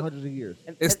hundreds and hundreds of years.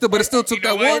 It still took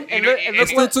that one. It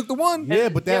still took the one. Yeah,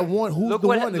 but that one, who's the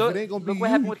one? If it ain't gonna be you,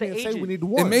 you can't say we need the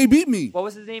one. It may beat me. What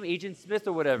was his name? Agent Smith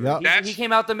or whatever. Yep. He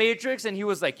came out the Matrix and he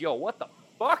was like, "Yo, what the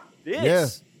fuck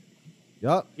this?"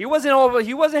 Yeah. Yup. He wasn't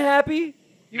happy.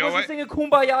 He know wasn't what? singing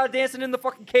 "Kumbaya," dancing in the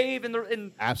fucking cave in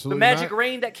the Absolutely magic not.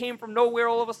 rain that came from nowhere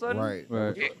all of a sudden. Right.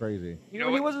 Right. That's crazy. You know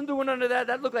know, he what? wasn't doing none of that.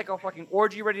 That looked like a fucking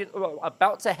orgy ready,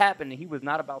 about to happen, and he was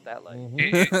not about that life.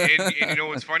 And you know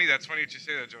what's funny? That's funny that you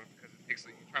say that, Joe, because it takes,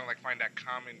 like, you're trying to like find that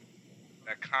common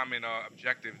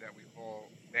objective that we all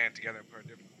band together and put our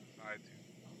different aside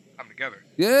to come together.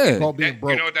 Yeah. Called being You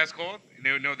broke. know what that's called?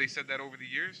 You know they said that over the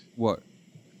years? What?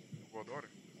 The world order.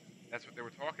 That's what they were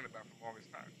talking about for the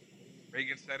longest time.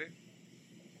 Reagan said it.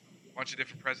 A bunch of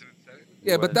different presidents said it.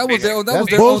 Yeah, but that was their own. That was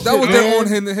That's their own. That was bullshit, their man. own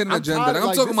hidden I'm agenda. tired, Like, I'm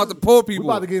like, talking this about the is- poor We people.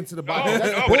 about to get into the No, Bible. That's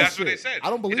but that's what they bullshit. said. I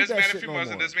don't believe it doesn't that matter shit if you're no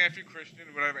Muslim, more. it doesn't matter if you're Christian,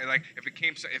 whatever. Like if it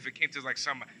came to like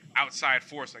some outside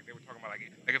force, like they were talking about,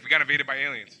 like if we got invaded by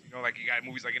aliens, you know, like you got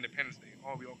movies like Independence Day.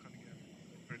 Oh, we all come together,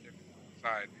 put a different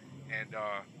side, and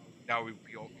now we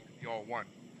all one.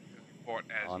 Because we fought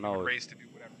as Oh, a no. race to do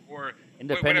whatever. Or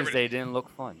Independence whatever. Day didn't look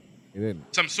fun. It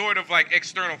didn't. Some sort of like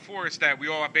external force that we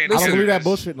all band I Listen, don't believe that together.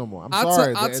 bullshit no more. I'm I'll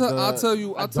sorry. I'll tell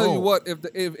you don't. what.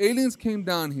 If aliens came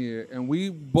down here and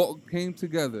we came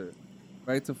together,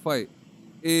 right, to fight,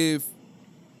 if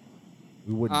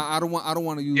We wouldn't. I don't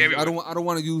want to use Yeah, we I don't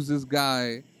want to use this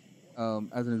guy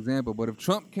as an example, but if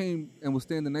Trump came and was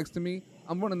standing next to me,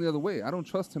 I'm running the other way. I don't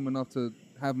trust him enough to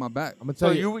have my back. I'm gonna So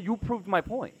tell you. you proved my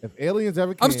point. If aliens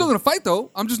ever came, I'm still gonna fight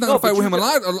though. I'm just not No, gonna fight but with you him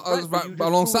just- alive right, but you just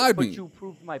alongside proved, me. But you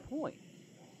proved my point.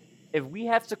 If we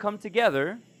have to come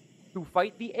together to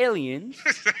fight the aliens,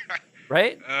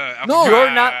 right? No.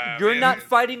 You're not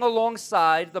fighting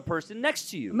alongside the person next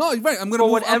to you. No, you're right. I'm For gonna move.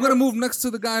 I'm whatever- gonna move next to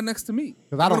the guy next to me.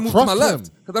 'Cause I I'm don't gonna move trust to my him.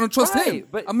 left because I don't trust him.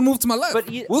 Right, but- I'm gonna move to my left.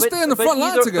 We'll stay in the front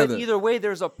line together. But either way,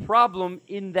 there's a problem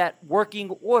in that working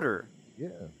order, yeah,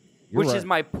 which You're is right.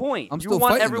 my point. I'm You still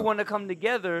want fighting, everyone to come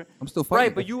together. I'm still Right,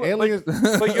 fighting. but you Aliens-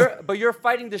 but you're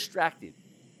fighting distracted.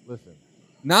 Listen.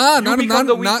 Nah, become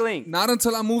the weak link. not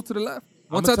until I move to the left.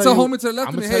 Once I'ma I tell tell you- homie to the left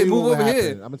of I'ma me, tell hey, you move what over would here.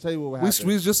 happen. I'm gonna tell you what would We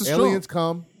happen. just as strong. Aliens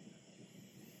come.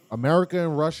 America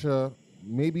and Russia,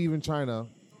 maybe even China.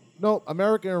 No,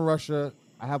 America and Russia.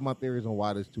 I have my theories on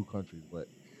why there's two countries, but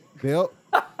they'll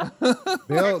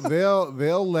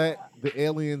they'll let the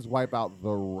aliens wipe out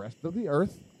the rest of the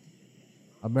Earth.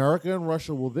 America and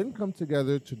Russia will then come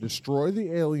together to destroy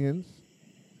the aliens,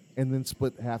 and then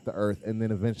split half the Earth, and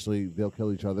then eventually they'll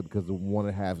kill each other because the one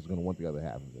half is going to want the other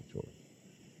half eventually.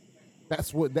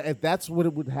 If that's what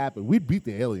it would happen, we'd beat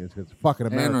the aliens because fucking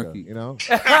America, Anarchy. you know.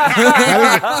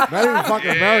 not even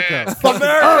fucking America, fucking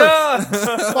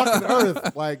Earth, fucking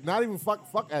Earth. Like not even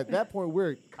fuck. At that point,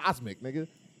 we're cosmic, nigga.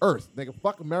 Earth, nigga.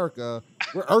 Fuck America.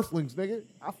 We're Earthlings, nigga.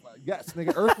 Yes,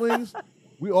 nigga. Earthlings.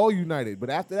 We all united, but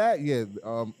after that, yeah,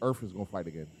 Earth is gonna fight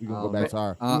again. We gonna go back to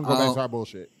our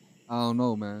bullshit. I don't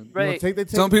know, man. Right.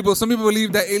 Some people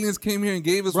believe that aliens came here and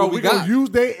gave us Bro, what we we gonna got. use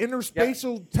their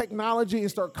interspatial technology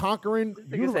and start conquering.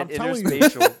 Nigga said I'm telling you,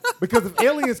 interspatial. because if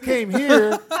aliens came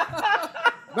here,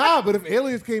 but if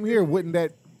aliens came here, wouldn't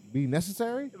that be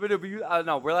necessary?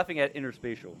 No, we're laughing at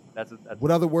interspatial. That's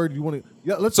What other word you want to?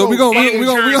 Yeah, let's So go. we gonna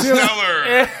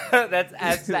Interstellar.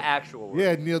 that's the actual word.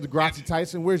 Yeah, Neil deGrasse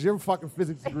Tyson. Where's your fucking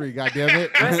physics degree? Goddamn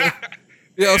it!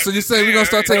 Yo, so you saying we're gonna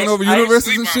start taking over I-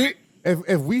 universes and sleep on shit?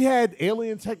 If we had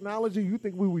alien technology, you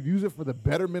think we would use it for the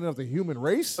betterment of the human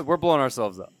race? We're blowing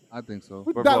ourselves up. I think so.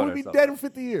 We're We'd blowing be ourselves dead up. in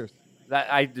 50 years.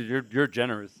 You're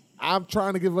generous. I'm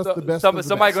trying to give us the best. of the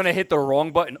Somebody best. gonna hit the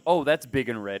wrong button. Oh, that's big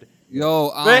and red.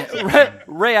 Yo,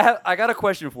 Ray, I got a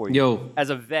question for you. Yo. As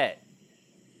a vet,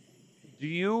 do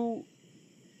you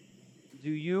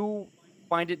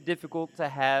find it difficult to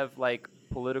have like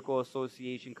political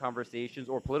association conversations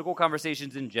or political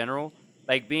conversations in general?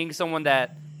 Like being someone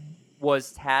that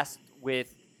was tasked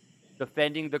with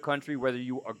defending the country, whether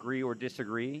you agree or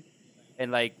disagree,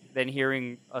 and like then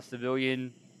hearing a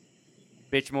civilian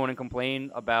bitch moan and complain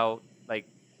about like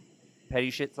petty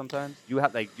shit sometimes? Do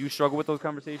you struggle with those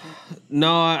conversations?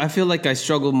 No, I feel like I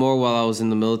struggled more while I was in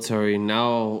the military.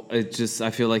 Now I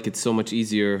feel like it's so much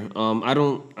easier. I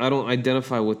don't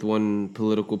identify with one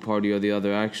political party or the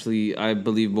other. Actually, I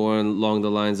believe more along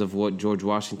the lines of what George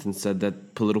Washington said,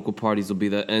 that political parties will be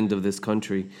the end of this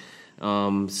country.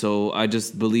 So I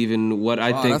just believe in what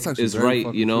I that's think actually is very right,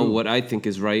 fucking true. what I think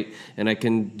is right, and I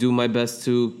can do my best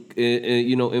to,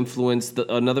 influence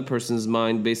another person's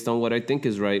mind based on what I think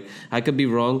is right. I could be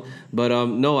wrong, but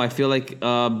no, I feel like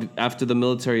after the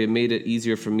military, it made it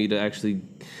easier for me to actually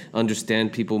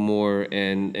understand people more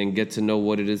and get to know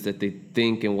what it is that they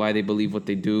think and why they believe what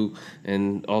they do,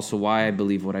 and also why I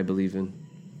believe what I believe in.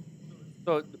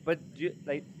 So, but do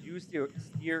you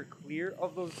steer clear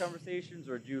of those conversations,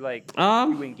 or do you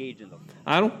you engage in them?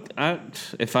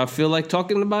 If I feel like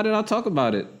talking about it, I'll talk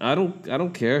about it. I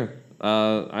don't care.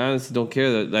 I honestly don't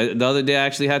care. The other day, I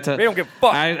actually had to. They don't give a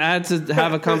fuck. I had to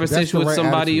have a conversation the with right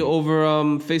somebody attitude. over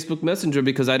Facebook Messenger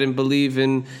because I didn't believe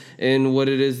in what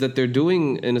it is that they're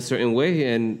doing in a certain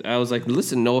way, and I was like,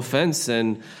 "Listen, no offense,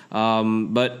 and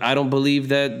but I don't believe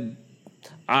that.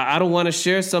 I don't want to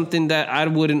share something that I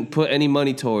wouldn't put any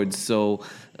money towards." So,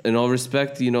 in all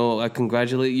respect, I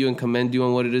congratulate you and commend you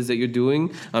on what it is that you're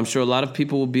doing. I'm sure a lot of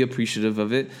people will be appreciative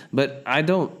of it, but I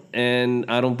don't. And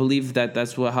I don't believe that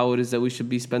that's how it is that we should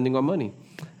be spending our money.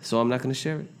 So I'm not going to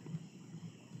share it.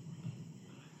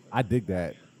 I dig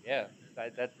that. Yeah,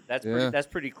 that's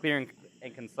pretty clear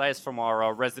and concise from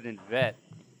our resident vet.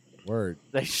 Word.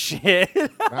 Like shit. Nah,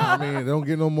 I mean, it don't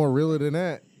get no more realer than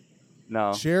that.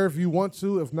 No. Share if you want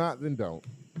to. If not, then don't.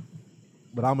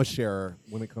 But I'm a sharer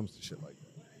when it comes to shit like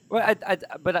that.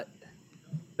 Well,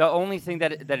 the only thing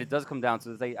that it does come down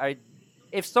to is like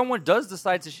if someone does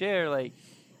decide to share, like,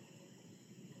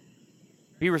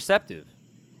 be receptive.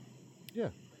 Yeah.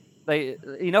 Like,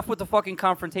 enough with the fucking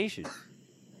confrontation.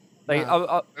 Like,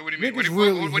 What do you mean? Niggas What do really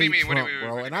you mean? hate What do you Trump, mean? bro.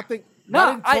 What do And you I think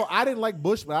No, I didn't like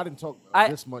Bush, but I didn't talk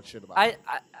this much shit about him.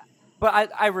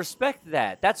 But I respect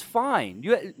that. That's fine.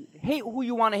 You hate who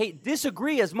you want to hate.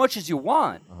 Disagree as much as you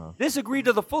want. Disagree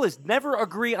to the fullest. Never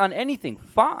agree on anything.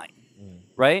 Fine.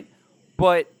 Right?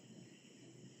 But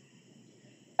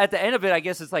at the end of it, I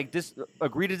guess it's like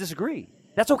agree to disagree.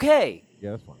 That's okay.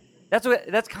 Yeah, that's fine.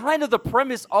 That's kind of the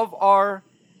premise of our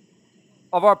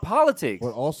politics.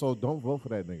 But also, don't vote for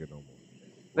that nigga no more.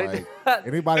 Like, Like,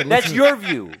 anybody that's listening- your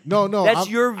view. No, That's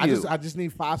your view. I just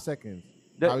need 5 seconds,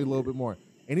 The- probably a little bit more.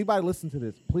 Anybody listen to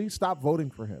this, please stop voting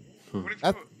for him. What did you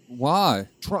That's Why?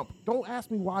 Trump. Don't ask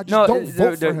me why. Just No, don't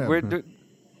vote for him.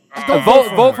 Don't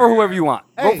vote for whoever you want.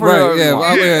 Hey, Vote for right, whoever yeah, you want.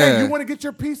 well, Hey, yeah. you want to get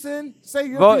your piece in? Say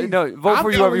your Vote- piece. no, vote I'm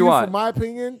for whoever telling you want. For my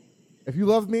opinion, if you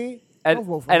love me, And, don't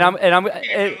vote for and me. I'm and I'm That's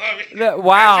wow your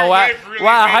wow life really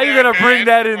wow been how you that gonna bring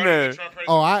bad? that in Or is there? the Trump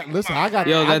Oh, president? listen. Come I on. got.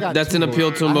 Yo, I got that's two an votes. appeal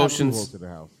to I have two emotions. votes in the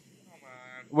House.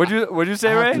 What'd you say,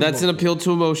 I have Ray? to- That's an appeal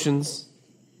to emotions.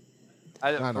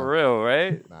 Nah. For real,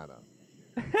 right? Nah.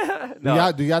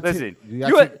 No. do y'all listen. do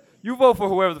y'all You vote for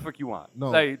whoever the fuck you want. No.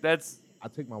 Like that's I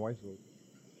take my wife's vote.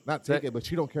 Not take it, but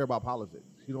she don't care about politics.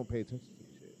 She don't pay attention to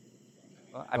the shit.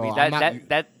 I No, mean I'm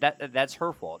not- that's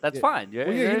her fault. That's Yeah. fine.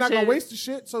 Well, you're not gonna waste the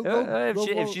shit. So go, if go vote.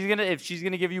 if she's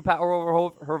gonna give you power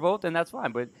over her vote, then that's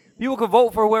fine. But people can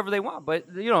vote for whoever they want. But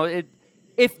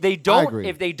if they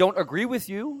agree. don't agree with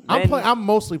you, then I'm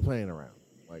mostly playing around.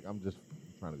 Like I'm just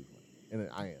trying to be funny, and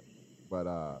I am.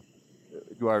 But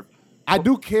you are. I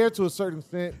do care to a certain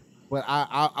extent. But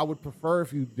I would prefer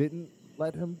if you didn't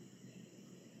let him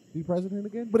be president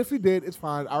again. But if he did, it's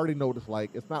fine. I already know what it's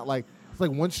like. It's not like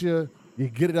once you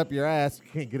get it up your ass, you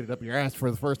can't get it up your ass for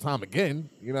the first time again.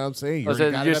 You know what I'm saying? Oh, so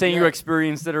already got it you're up saying your you ass.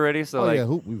 experienced it already. So Oh like, yeah,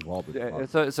 we've all been. yeah,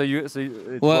 fucked. so you. It's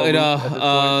Well, over at this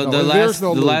point? No, there's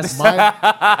no lose.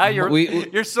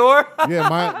 You're sore.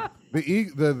 Yeah,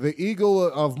 the eagle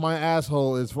of my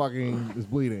asshole is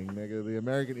bleeding, nigga. The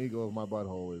American eagle of my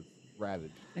butthole is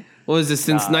ravaged. What is this?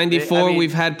 Since Nah, '94, I mean-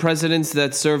 we've had presidents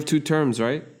that served 2 terms,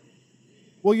 right?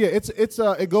 Well, yeah,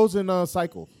 it goes in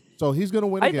cycles. So he's gonna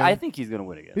win again. I think he's gonna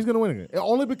win again. He's gonna win again,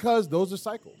 only because those are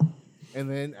cycles. And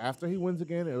then after he wins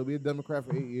again, it'll be a Democrat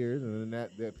for 8 years, and then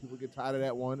that people get tired of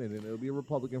that one, and then it'll be a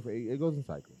Republican for 8 years. It goes in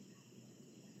cycles.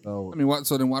 So I mean, why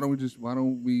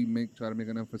don't we try to make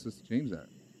an emphasis to change that?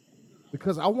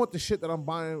 because I want the shit that I'm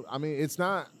buying. I mean, it's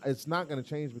not gonna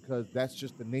change because that's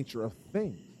just the nature of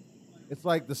things. It's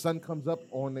like the sun comes up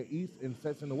on the east and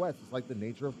sets in the west. It's like the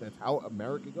nature of that's how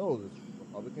America goes. It's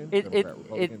Republican, Democrat,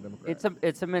 Republican, Democrat.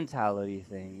 It's a mentality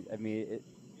thing. I mean,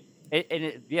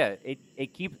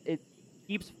 it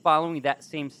keeps following that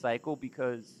same cycle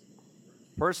because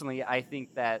personally, I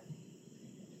think that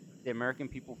the American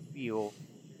people feel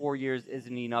 4 years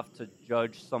isn't enough to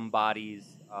judge somebody's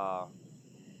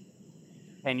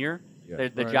tenure, Yeah.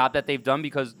 the Right. job that they've done,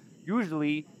 because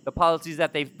usually the policies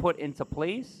that they've put into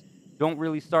place don't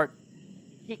really start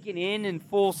kicking in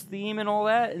full steam and all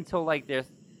that until like their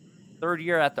third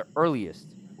year at the earliest,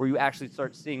 where you actually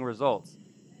start seeing results.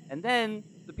 And then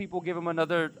the people give them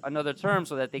another term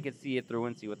so that they can see it through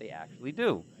and see what they actually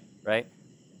do, right?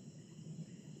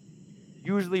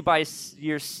 Usually by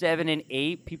year 7 and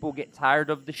 8, people get tired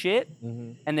of the shit,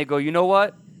 and they go, you know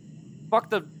what?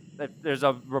 Fuck there's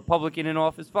a Republican in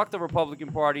office. Fuck the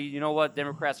Republican Party. You know what?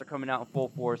 Democrats are coming out in full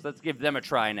force. Let's give them a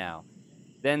try now.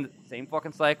 Then same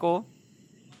fucking cycle.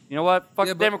 You know what? Fuck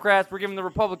Yeah, the but- Democrats. We're giving the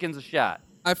Republicans a shot.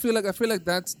 I feel like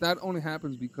that only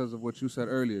happens because of what you said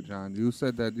earlier, John. You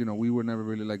said that we were never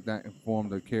really like that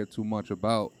informed or cared too much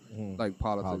about like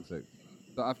politics.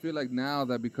 So I feel like now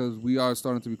that because we are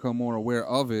starting to become more aware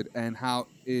of it and how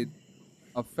it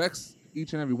affects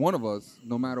each and every one of us,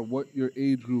 no matter what your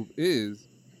age group is.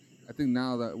 I think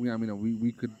now that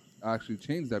we could actually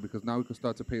change that, because now we could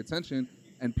start to pay attention,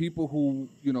 and people who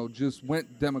just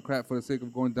went Democrat for the sake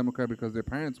of going Democrat because their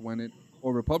parents went it,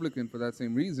 or Republican for that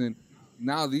same reason.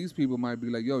 Now these people might be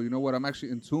like, yo, you know what? I'm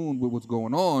actually in tune with what's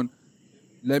going on.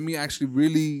 Let me actually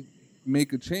really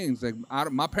make a change. Like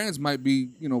my parents might be,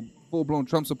 full-blown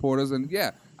Trump supporters, and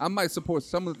yeah, I might support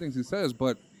some of the things he says,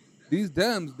 but these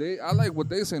Dems, I like what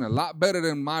they're saying a lot better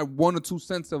than my 1 or 2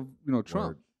 cents of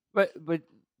Trump. But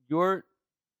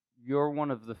you're one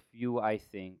of the few, I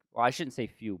think. Well, I shouldn't say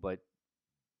few, but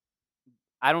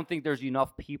I don't think there's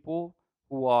enough people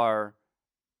who are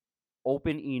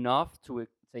open enough to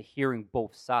hearing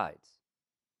both sides.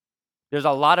 There's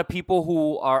a lot of people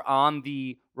who are on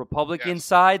the Republican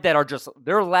side that are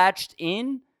they're latched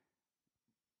in,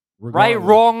 right,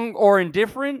 wrong, or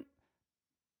indifferent.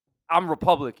 I'm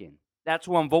Republican. That's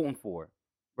who I'm voting for,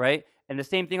 right? And the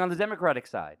same thing on the Democratic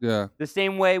side. Yeah. The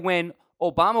same way when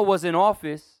Obama was in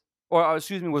office,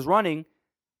 was running,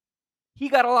 he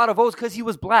got a lot of votes because he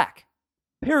was black.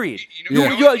 Period.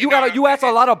 You ask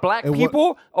a lot of black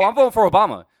people, I'm voting for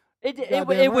Obama.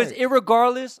 It was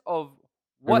irregardless of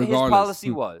what his policy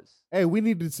was. Hey,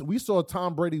 we saw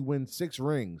Tom Brady win 6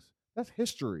 rings. That's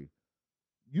history.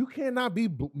 You cannot be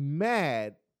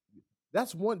mad.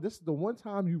 This is the one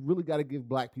time you really got to give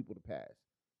black people the pass.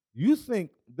 You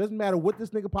think, doesn't matter what this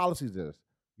nigga policies is,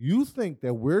 you think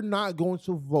that we're not going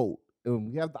to vote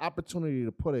and we have the opportunity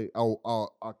to put a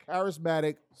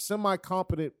charismatic,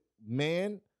 semi-competent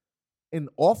man in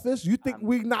office? You think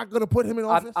we're not going to put him in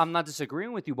office? I'm not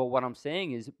disagreeing with you, but what I'm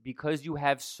saying is because you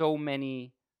have so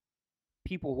many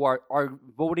people who are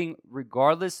voting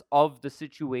regardless of the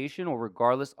situation or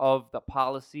regardless of the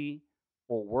policy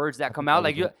or words that come out,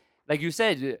 like you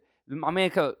said, my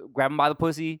man could grab him by the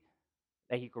pussy,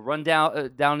 that he could run down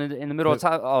in the middle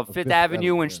of Fifth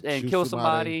Avenue and kill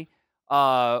somebody.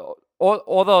 All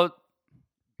the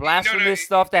blasphemous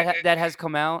stuff that has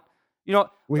come out.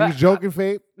 When he's joking,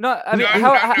 Fabe? No, I mean,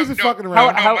 he's just fucking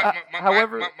around.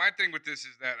 However, my thing with this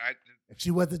is that if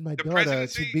she wasn't my daughter,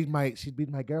 she'd be my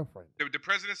girlfriend. The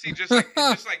presidency, just like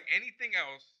anything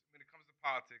else, when it comes to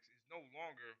politics, is no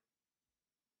longer.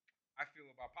 I feel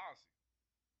about policy.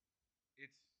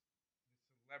 It's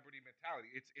celebrity mentality.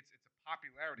 It's a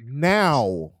popularity.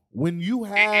 Now, when you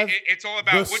have it's all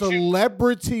about the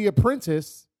Celebrity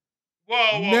Apprentice.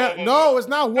 Whoa. No, it's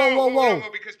not. Whoa.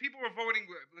 Because people were voting.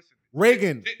 Listen,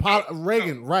 Reagan,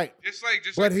 right? Just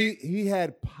like he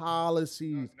had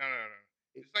policies. No.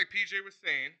 Just like PJ was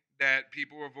saying that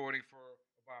people were voting for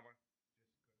Obama.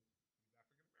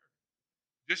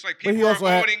 Just like people were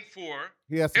voting for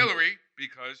Hillary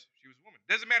because she was a woman.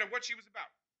 Doesn't matter what she was about.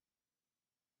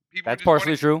 That's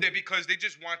partially true. Because they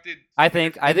just wanted. I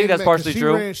think that's partially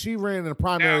true. She ran in a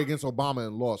primary against Obama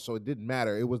and lost, so it didn't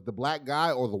matter. It was the black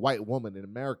guy or the white woman. And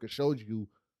America showed you,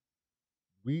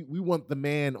 we want the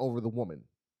man over the woman.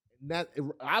 And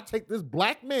I'll take this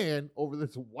black man over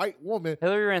this white woman.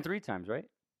 Hillary ran 3 times, right?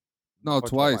 No,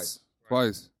 twice.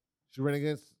 She ran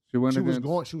against. She was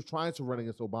trying to run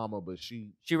against Obama, but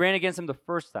she ran against him the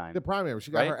first time. The primary,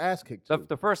 she got her ass kicked.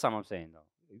 The first time, I'm saying though.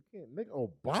 You can't, nigga,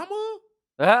 Obama.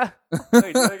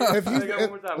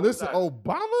 Listen,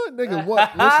 Obama, nigga,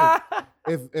 what?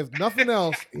 Listen, if nothing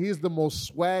else, he's the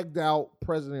most swagged out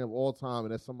president of all time,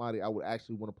 and that's somebody I would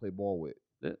actually want to play ball with.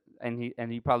 And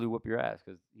he probably whoop your ass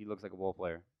because he looks like a ball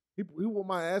player. He whoop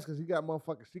my ass because he got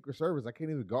motherfucking Secret Service. I can't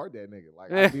even guard that nigga.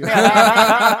 Like,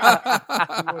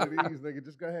 one of these, nigga.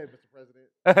 Just go ahead, Mr. President.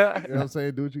 You know what I'm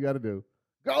saying? Do what you got to do.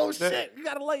 Go shit. You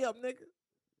got to lay up, nigga.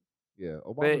 Yeah,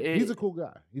 Obama, he's a cool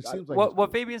guy. He seems like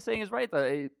what Fabian's saying is right.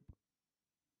 Though.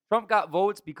 Trump got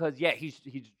votes because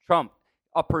he's Trump,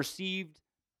 a perceived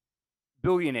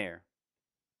billionaire,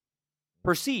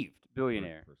 right?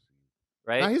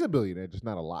 Nah, he's a billionaire, just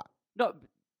not a lot. No,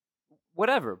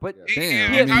 whatever. But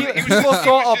damn, he was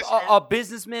also a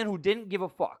businessman who didn't give a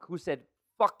fuck, who said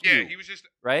fuck you. Yeah, he was just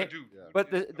right. a dude. Yeah. But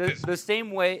the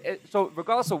same way. So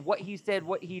regardless of what he said,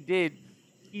 what he did,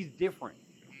 he's different.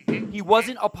 He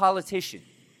wasn't a politician,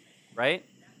 right?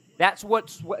 That's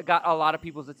what got a lot of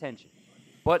people's attention.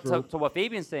 But to what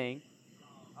Fabian's saying,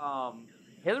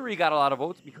 Hillary got a lot of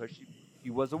votes because she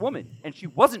was a woman, and she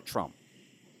wasn't Trump.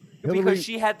 Because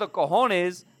she had the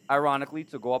cojones, ironically,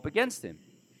 to go up against him.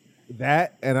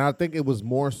 That, and I think it was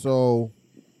more so,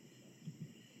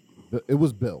 it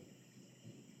was Bill.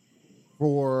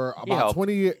 For about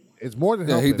 20 years, it's more than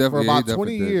helping. For about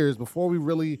 20 years before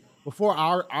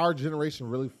our generation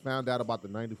really found out about the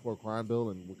 94 crime bill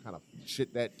and what kind of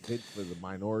shit that did for the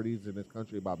minorities in this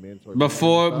country about mandatory.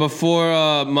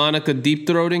 Before Monica deep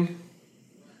throating.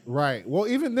 Right. Well,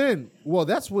 even then,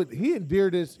 that's what he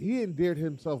endeared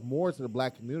himself more to the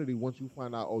black community once you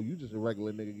find out, you just a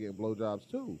regular nigga getting blowjobs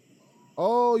too.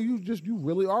 Oh, you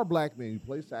really are black man. You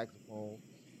play saxophone.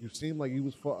 You seem like you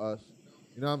was for us.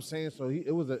 You know what I'm saying? So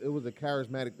it was a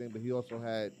charismatic thing, but he also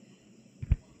had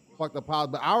fucked up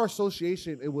politics. But our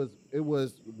association, it was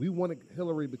we wanted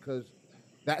Hillary because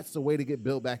that's the way to get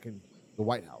Bill back in the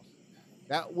White House.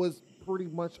 That was pretty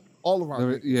much all of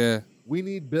our Yeah. We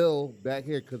need Bill back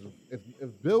here because if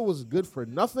Bill was good for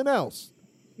nothing else,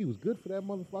 he was good for that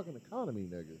motherfucking economy,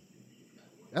 nigga.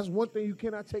 That's one thing you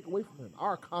cannot take away from him.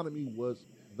 Our economy was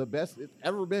the best it's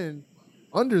ever been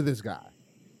under this guy.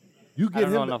 You I get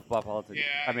don't know him. enough about politics.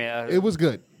 Yeah, I mean, It was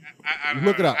good. I don't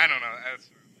Look know. it up. I don't know.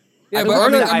 Yeah, I but heard I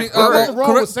mean, that- I mean, I've heard Nothing wrong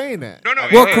correct- with saying that. No,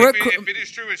 Well, hey, correct- if it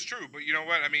is true, it's true. But you know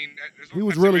what? I mean, there's He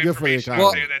was some really good for the information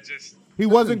economy. out there that just He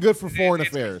wasn't good for it- foreign it's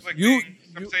affairs. conflicting.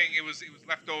 I'm saying it was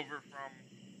left over from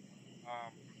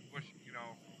Bush. You know,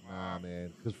 Nah,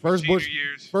 man. Because senior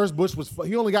years. first Bush was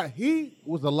he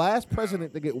was the last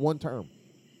president to get one term.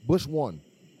 Bush won.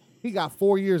 He got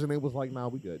 4 years, and they was like, nah,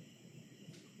 we good.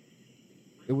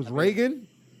 It was Reagan,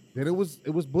 then it was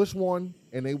Bush one,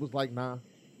 and they was like, nah,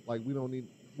 like we don't need.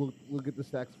 We'll get the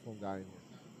saxophone guy in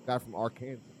here. Guy from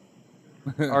Arkansas.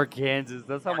 Arkansas.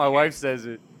 That's how my wife says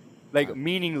it. Like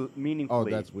meaningfully. Oh,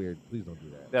 that's weird. Please don't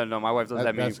do that. No, my wife does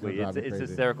that That's gonna meaningfully. drive me It's crazy.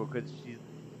 hysterical because it's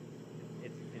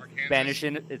Arkansas? Spanish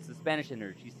in it's the Spanish in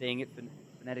her. She's saying it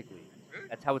phonetically. Really?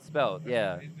 That's how it's spelled.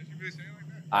 Yeah. Did you really say it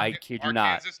like that? I kid you not.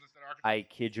 Arkansas instead of Arkansas? I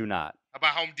kid you not. How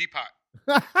about Home Depot?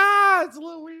 It's a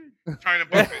little weird. Trying to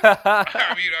book it.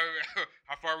 I mean,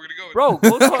 how far are we gonna go?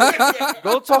 Bro,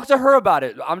 go talk to her about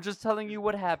it. I'm just telling you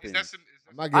what Is happened. that some,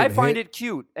 I'm not I getting find hit. it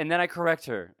cute, and then I correct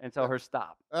her and tell her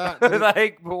stop. It's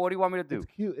Like, but what do you want me to do?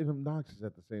 cute and obnoxious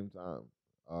at the same time.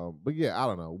 But yeah, I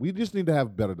don't know. We just need to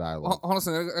have better dialogue. Hold on a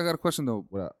second. I got a question though,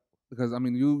 What up? because I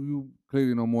mean, you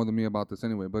clearly know more than me about this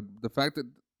anyway. But the fact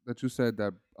that you said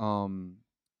that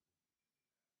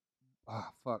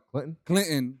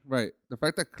Clinton, right? The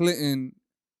fact that Clinton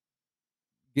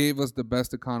gave us the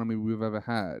best economy we've ever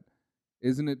had,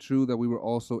 isn't it true that we were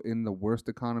also in the worst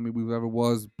economy we've ever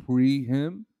was pre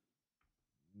him?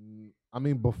 I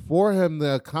mean, before him,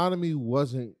 the economy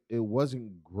wasn't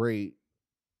great.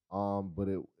 But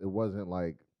it wasn't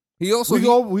like He also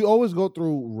we always go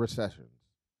through recessions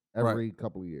every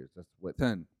couple of years. That's what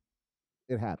 10.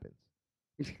 it happens.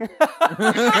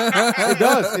 It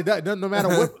does. It does. No matter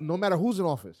what. No matter who's in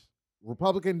office,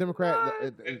 Republican, Democrat.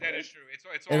 that is true.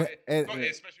 It's And- all, and-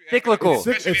 especially Cyclical.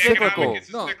 especially It's economic, cyclical.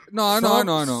 it's No, cyclical. no, I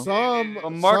know. The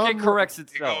market corrects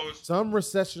It itself. goes. Some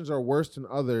recessions are worse than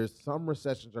others. Some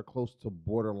recessions are close to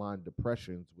borderline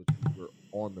depressions, which we were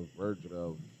on the verge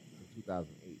of in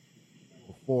 2008,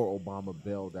 before Obama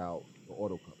bailed out the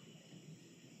auto company.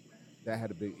 That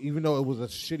had a big, even though it was a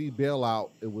shitty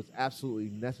bailout, it was absolutely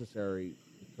necessary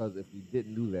because if we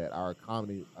didn't do that, our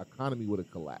economy would have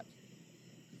collapsed.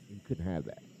 You couldn't have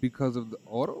that. Because of the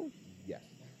auto? Yes,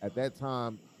 at that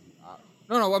time,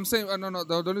 No, I'm saying no.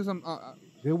 The reason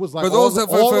it was like For all, those the, that-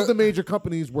 for- all for- of the major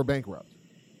companies were bankrupt.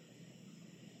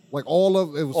 Like all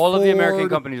of the American Ford,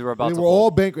 companies were about They to were all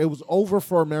fold. bankrupt. It was over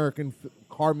for American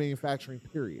car manufacturing.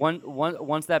 Period.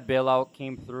 Once that bailout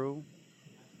came through,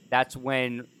 that's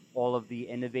when all of the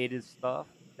innovative stuff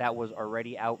that was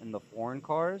already out in the foreign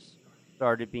cars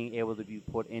started being able to be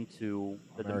put into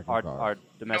the American our cars.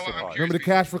 domestic I'm cars. Remember the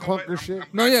curious cash for because- clunker shit?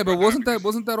 No, yeah, but wasn't because-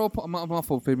 that all? My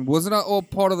fault, Fabian. Wasn't that all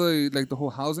part of the whole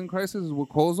housing crisis? What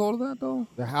caused all of that though?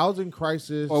 The housing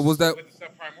crisis. Or was that? with the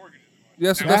subprime mortgages?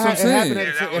 Yes, That that's what I'm it saying. happened, Yeah,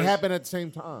 at, that it was- happened at the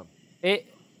same time. It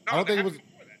I don't think it was. That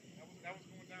was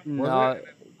going down. Was no, it?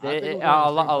 I think it was a around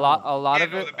the lot same a lot Yeah,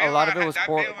 of no, it the a lot of bailout- it was that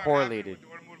bailout happened correlated. with the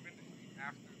automotive industry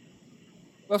after.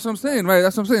 That's what I'm saying, right?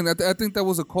 That's what I'm saying. I think that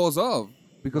was a cause of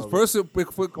because No, first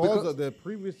Because because of the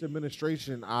previous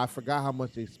administration, I forgot how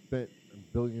much they spent in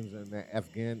billions in that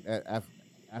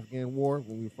Afghan war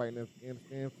when we were fighting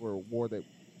Afghanistan for a war that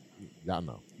y'all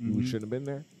know we Mhm. shouldn't have been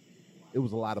there. It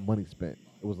was a lot of money spent.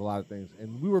 It was a lot of things,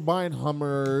 and we were buying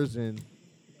Hummers, and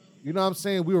you know what I'm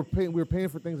saying. We were paying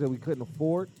for things that we couldn't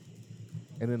afford,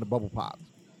 and then the bubble popped.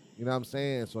 You know what I'm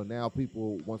saying? So now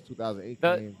people, once 2008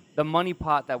 came, The money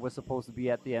pot that was supposed to be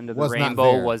at the end of the Was not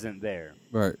rainbow there. wasn't there.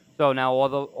 right. So now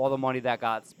all the money that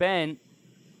got spent,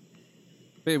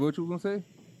 Babe, what you gonna say?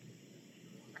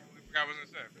 I completely forgot what I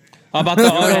was gonna say. About the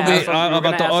gonna auto, ask something- you were about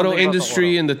gonna the ask auto something about the industry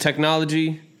auto. and the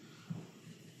technology.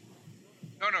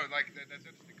 No, like that's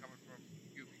interesting coming from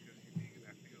you because you being in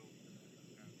that field.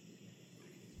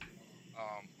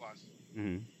 Plus,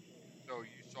 so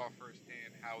you saw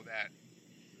firsthand how that.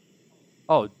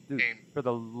 oh, dude, Game. for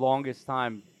the longest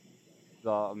time,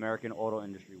 the American auto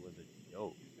industry was a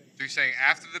joke. So you're saying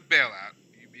after the bailout,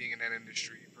 you being in that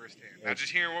industry firsthand, not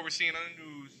just hearing what we're seeing on the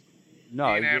news, No,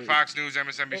 CNN, Fox News,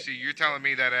 MSNBC, you're telling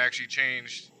me that it actually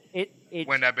changed it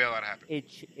when that bailout happened.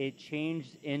 it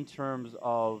changed in terms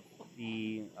of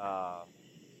the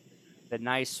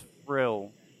nice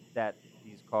frill that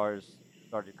these cars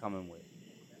started coming with.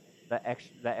 The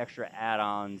extra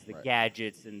add-ons, the Right.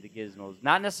 gadgets, and the gizmos.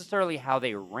 Not necessarily how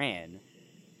they ran,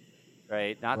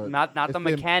 right? Not But the it's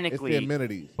mechanically, it's the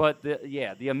amenities. but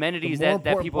the amenities The more that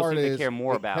important people part seem to is care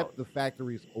more it about. kept the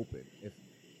factories open. If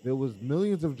there was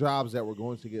millions of jobs that were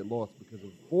going to get lost because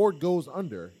if Ford goes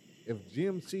under, if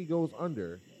GMC goes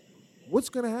under, what's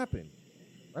going to happen,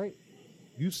 right?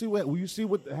 You see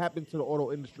what happened to the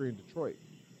auto industry in Detroit,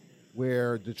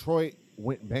 where Detroit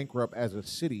went bankrupt as a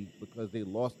city because they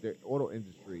lost their auto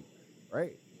industry,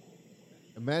 right?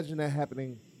 Imagine that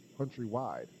happening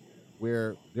countrywide,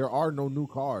 where there are no new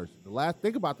cars.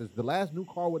 Think about this. The last new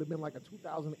car would have been like a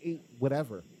 2008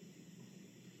 whatever.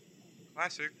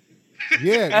 Classic.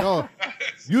 Yeah, no,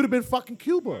 you'd have been fucking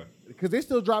Cuba because they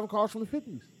still driving cars from the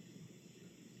 50s.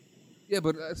 Yeah,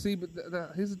 but see, but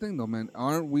here's the thing, though, man.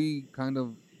 Aren't we kind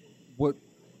of what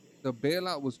the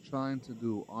bailout was trying to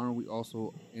do? Aren't we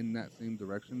also in that same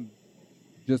direction,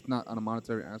 just not on a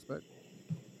monetary aspect?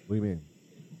 What do you mean?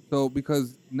 So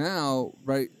because now,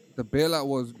 right, the bailout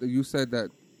was you said that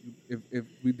if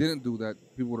we didn't do that,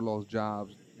 people would have lost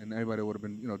jobs and everybody would have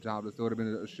been jobless. There would have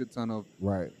been a shit ton of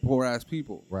Right, poor ass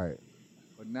people. right.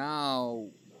 But now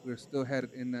we're still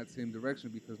headed in that same direction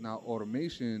because now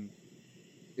automation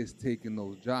is taking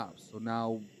those jobs. So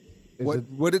now, It's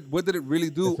what did it really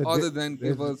do it's a other di- than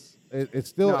give it's- us? It's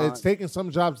still No. it's taking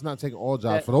some jobs, not taking all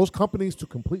jobs. That- For those companies to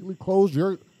completely close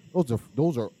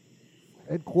those are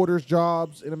headquarters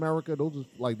jobs in America. Those are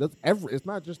like it's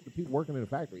not just the people working in the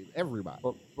factory. It's everybody.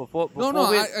 But before No,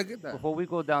 we, I get that. Before we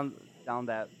go down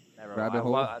that Rabbit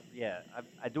hole? I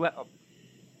do have.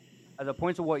 As a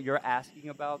point to what you're asking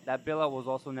about, that bailout was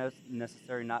also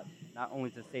necessary not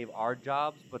only to save our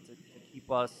jobs, but to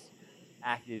keep us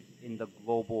active in the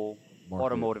global Market.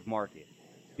 automotive market.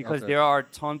 Because Okay. there are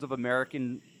tons of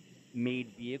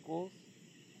American-made vehicles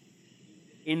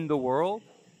in the world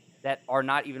that are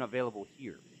not even available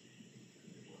here.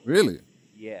 Really?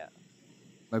 Yeah.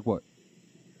 Like what?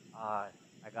 I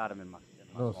got them in my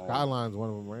No, phone. Skyline's one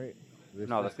of them, right?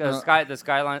 No, the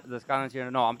Skyline's here.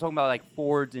 No, I'm talking about like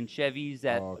Fords and Chevys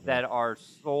that Oh, okay. that are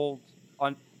sold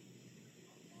on.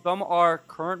 Some are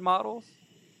current models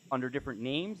under different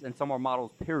names, and some are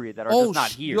models period that are just not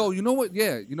here. Yo, you know what?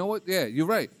 Yeah, you're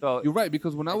right. So- You're right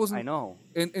because when I was I know.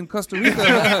 in Costa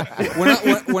Rica,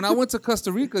 when I went to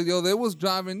Costa Rica, yo, they was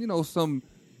driving some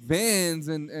vans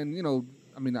and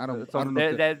I mean I don't know.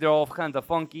 if they- They're all kinds of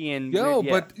funky and Yo,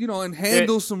 yeah. but and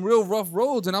handle some real rough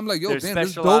roads, and I'm like, yo, They're damn,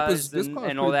 this dope is specialized this and- car is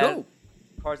and all pretty that. dope.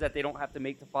 Cars that they don't have to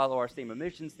make to follow our same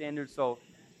emission standards. So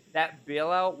that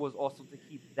bailout was also to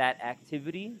keep that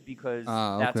activity because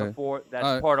that's okay. that's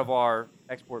All right. part of our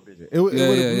export business. We would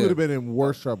yeah. have been in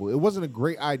worse trouble. It wasn't a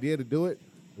great idea to do it.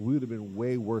 We would have been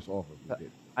way worse off if we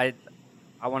did.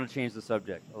 I want to change the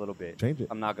subject a little bit. Change it.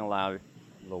 I'm not gonna lie, I'm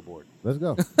a little bored. Let's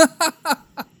go.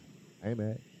 I ain't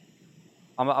mad.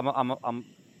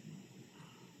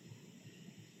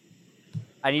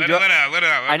 I need Let your, it out. Let it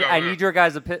out. I need your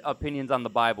guys' opinions on the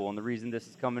Bible, and the reason this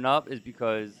is coming up is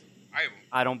because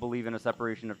I don't believe in a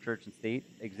separation of church and state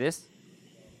exists.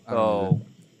 So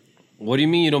What do you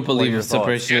mean you don't What are believe your a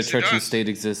separation thoughts? of Yes, it church and does. state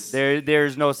exists?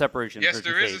 there's no separation. Yes, of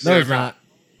church there and is a state. No, it's separate- not.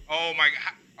 Oh my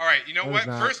god! All right, you know No, what? it's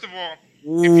not. First of all,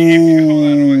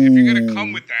 if you're gonna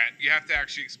come with that, you have to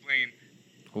actually explain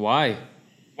Why?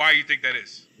 why you think that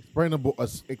is.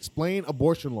 Explain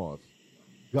abortion laws.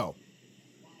 Go.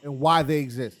 And why they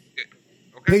exist.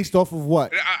 Okay. Based off of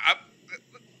what?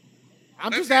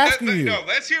 I'm just asking you. No,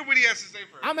 let's hear what he has to say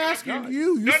first. I'm asking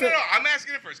you. You No, said I'm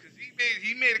asking it first because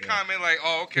he made a comment like,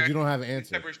 "Oh, okay." 'cause you don't have an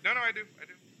answer. Separation. No, I do.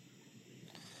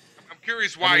 I'm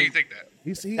curious why you think that.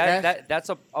 He asked, That's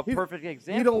a he- perfect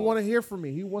example. He don't want to hear from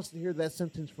me. He wants to hear that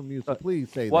sentence from you. So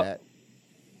please say what- that.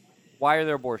 Why are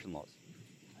there abortion laws?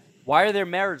 Why are there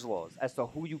marriage laws as to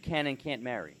who you can and can't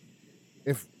marry?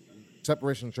 If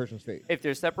separation of church and state. If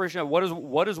there's separation,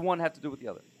 what does one have to do with the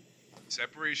other?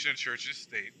 Separation of church and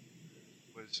state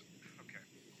was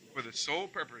for the sole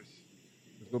purpose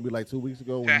It's gonna be like 2 weeks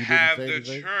ago when to you have didn't say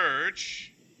the anything.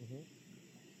 church Mhm.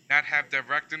 not have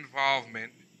direct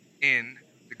involvement in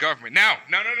the government. Now,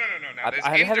 no. There's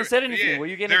I haven't said anything. Were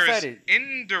you getting there's excited?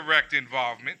 Indirect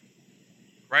involvement,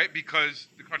 right? Because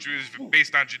the country is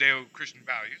based on Judeo-Christian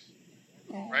values,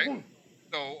 right?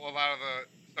 So a lot of the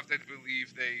stuff they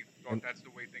believe, they thought that's the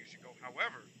way things should go.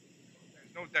 However,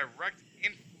 there's no direct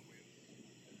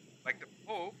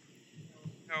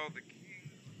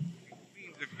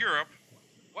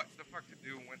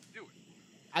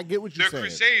I get what you're Their saying.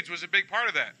 crusades was a big part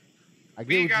of that. I get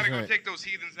We what gotta you're go saying. take those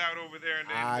heathens out over there in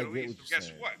the I Middle get East. what So you're guess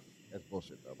saying. what? That's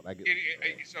bullshit though, but I get. What you're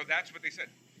saying. So that's what they said.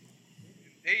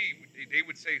 They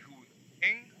would say who was the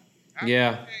king. after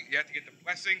Yeah. the king. You had to get the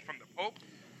blessing from the Pope.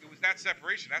 It was that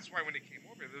separation. That's why when they came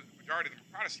over, the majority of them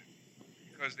were Protestant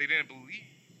because they didn't believe.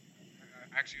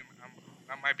 Actually,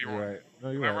 I might be You're wrong. right.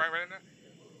 No, you're Am I right. right in that?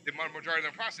 The majority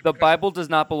of them Protestant. The because- Bible does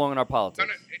not belong in our No, politics.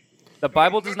 no, The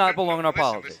Bible does not belong in our listen,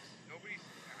 politics. listen.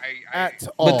 Nobody. At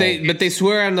all. But they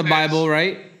swear on the Bible,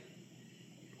 right?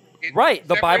 Right,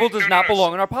 the Bible separation- does not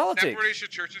belong in our politics. Separation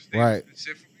of church and state Right.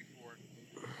 specifically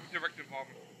for direct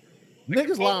involvement.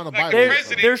 Niggas lie on the Like Bible. the There-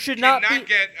 president there should not cannot be-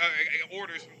 get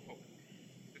orders from the Pope.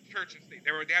 The church and state.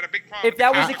 They had a big problem. If that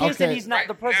was I- the case, then okay. he's not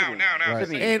the president. Now, Right.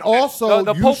 to me. And also,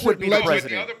 the you Pope shouldn't would be the legis-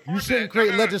 president. You shouldn't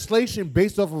create legislation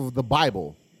based off of the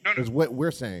Bible. No, no. Is what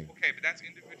we're saying. Okay, but that's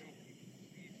individual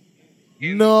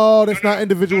people. No, that's not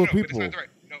individual but it's people. not right.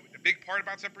 No, the big part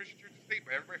about separation of church and state,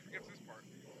 but everybody forgets this part.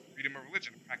 Freedom of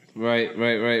religion. Practice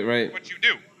Right. what you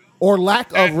do. Or lack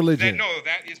That- of religion.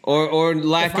 that is Or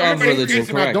lack If I'm of a religion, Christian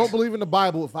and I correct. don't believe in the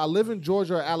Bible. If I live in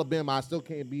Georgia or Alabama, I still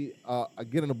can't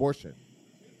get an abortion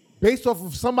based off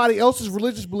of somebody else's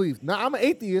religious beliefs. Now I'm an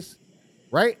atheist,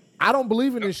 right? I don't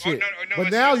believe in this shit. no, but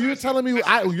listen, now listen, you're listen, telling me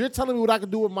listen. you're telling me what I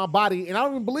can do with my body, and I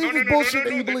don't even believe this bullshit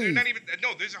that you they're believe. not even,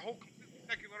 no, there's a whole completely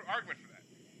secular argument for that.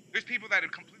 There's people that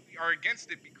completely are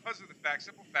against it because of the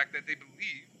simple fact that they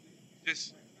believe,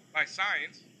 just by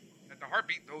science, that the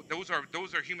heartbeat,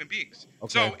 those are human beings.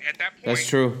 Okay. So at that point, That's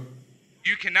true.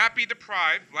 you cannot be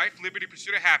deprived life, liberty,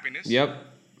 pursuit of happiness. Yep.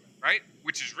 Right,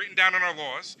 which is written down in our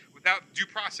laws without due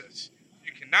process.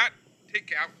 You cannot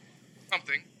take out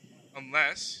something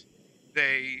unless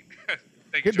they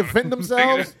thank you, Can defend Jonathan.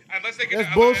 themselves? Unless they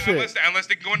That's bullshit. Unless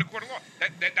they go into court of law.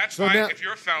 That's So fine. now- If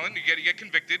you're a felon, you get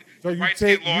convicted. So Your you rights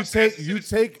take get lost as a you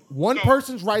citizen. take one So-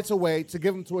 person's rights away to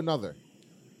give them to another.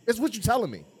 It's what you're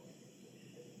telling me.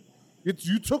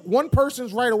 You took one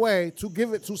person's right away to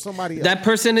give it to somebody else. That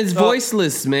person is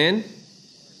voiceless, man.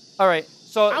 All right,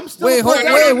 so I'm still Wait, hold,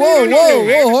 putting wait, that- whoa, no, whoa, I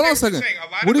whoa, hold on a understand second. what you're saying.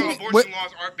 A lot What of do the you mean? abortion Wait,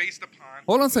 laws are based upon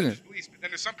Hold on a second. religious beliefs, but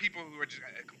then there's some people who are just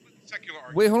completely secular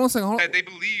wait, arguments hold on a second. Hold on. that they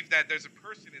believe that there's a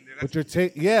person in there. But That's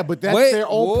you're but that's Wait, their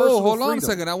own whoa, personal hold on a freedom.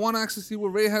 second. I want to actually see what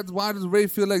Ray has. Why does Ray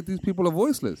feel like these people are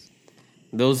voiceless?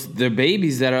 They're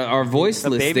babies that are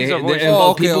voiceless. babies They, are voiceless.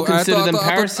 Oh, okay, people okay. I consider thought- them I thought-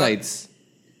 parasites.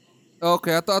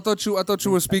 Okay, I thought you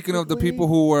were speaking of the people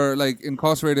who were like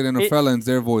incarcerated and are felons.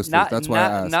 They're voiceless. That's why I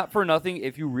asked. Not for nothing.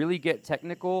 If you really get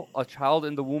technical, a child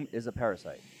in the womb is a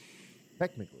parasite.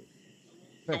 Technically,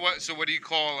 so what do you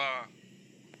call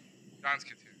John's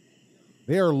kids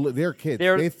here? they're kids.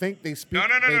 They're- They think they speak. No.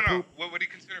 they No. poop. What do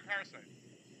you consider a parasite?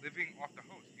 Living off the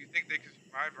host. Do you think they could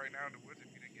survive right now in the woods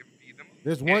if you didn't feed them?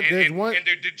 There's one. And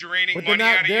they're draining But they're money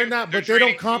not. out of They're you. not. They're But they don't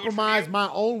draining food from compromise you. my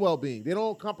own well-being. They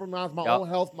don't compromise my Yup. own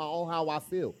health, my own how I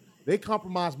feel. They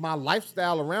compromise my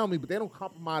lifestyle around me, but they don't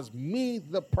compromise me,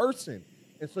 the person.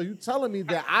 And so you telling me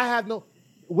that I have no.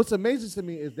 What's amazing to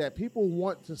me is that people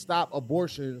want to stop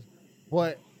abortions,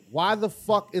 but why the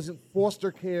fuck isn't foster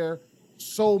care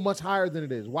so much higher than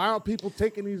it is? Why aren't people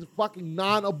taking these fucking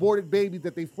non-aborted babies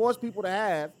that they force people to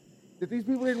have that these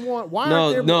people didn't want? Why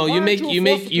aren't there, No, why you aren't make a you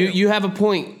make foster you care? you have a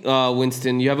point,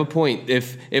 Winston. You have a point.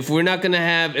 If we're not gonna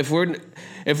have if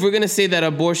we're gonna say that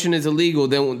abortion is illegal,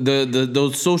 then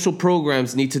those social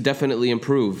programs need to definitely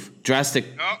improve.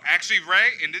 Drastic. No, actually, Ray,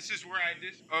 and this is where I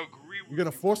disagree with You're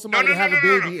gonna force you. somebody to have a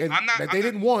baby and I'm not- that I'm they not-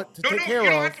 didn't want to no, take no, care you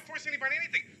don't of. have to force anybody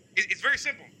anything. It's very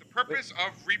simple. The purpose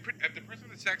of the person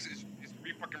of the sex is to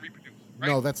fucking reproduce. Right?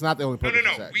 No, that's not the only purpose.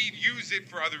 No. of sex. We use it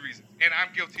for other reasons, and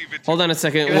I'm guilty of it. Too. Hold on a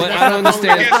second. Yeah, What, that's I don't not the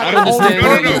only- understand. I don't that's understand the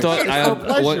what only you purpose. thought. It's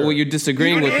for pleasure. What you're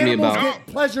disagreeing Even with me animals about. get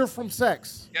pleasure from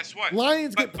sex. Guess what?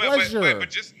 Lions get pleasure. But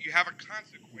just you have a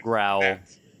consequence. Growl. to that.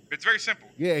 It's very simple.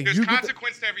 Yeah, There's you get the-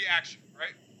 consequence to every action,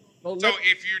 right? So So let,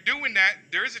 if you're doing that,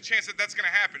 there is a chance that that's going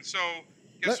to happen. So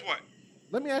guess Let- what?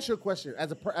 let me ask you a question.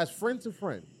 As friend to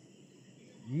friend,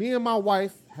 me and my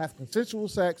wife have consensual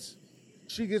sex.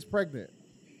 She gets pregnant.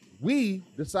 We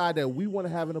decide that we want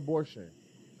to have an abortion.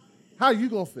 How you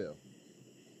gonna feel?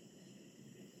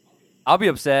 I'll be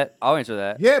upset. I'll answer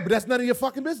that. Yeah, but that's none of your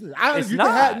fucking business. It's you not.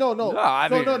 Can have, no. No, I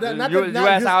So, mean, not you that- not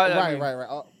asked just- how- I right, mean-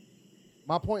 right.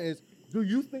 My point is, do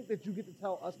you think that you get to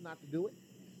tell us not to do it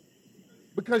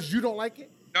because you don't like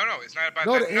it? No, it's not about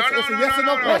No, that. the No, answer- no, it's a no, yes or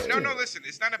no no, question. no, listen.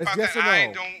 It's not It's about yes that. or I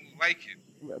no. don't like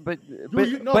it. But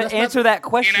No, that's answer not- that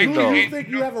question And Do though. you think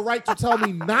you have a right to tell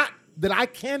me not that I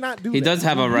cannot do He that? does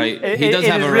have a right. It- He does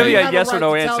it have is a really right. a have yes or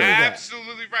no right to tell answer. me that.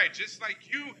 Absolutely right. Just like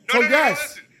you. So No, yes.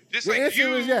 listen. Just The like answer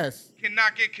you is yes.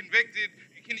 cannot get convicted.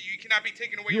 You you cannot be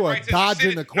taken away You your are rights as a dodging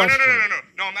citizen. the question.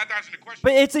 No, I'm not dodging the question.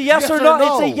 But it's a yes, or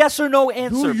no. It's a yes or no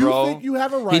answer, Do you bro. think you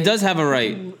have a right? He does have a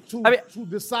right. To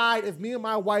decide if me and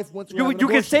my wife want to have an You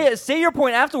can abortion. say your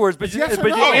point afterwards, but It's you, yes or but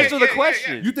no. you Oh, answer yeah, the yeah,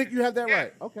 question. yeah. You think you have that Yeah.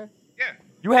 right? Okay. yeah.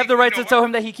 You have the right to know tell what?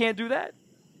 him that he can't do that.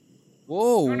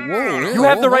 Whoa, No, no, whoa. no, no, no. yeah, You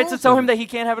have the hold right on to a tell him second. that he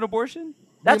can't have an abortion.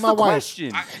 That's my the wife.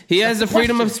 question. He has the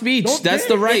freedom of speech. Don't That's dig.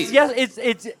 the right. Yes,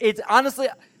 it's honestly.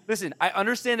 Listen, I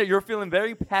understand that you're feeling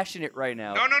very passionate right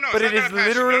now. No, But it's it not is that passionate.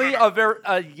 literally No, no.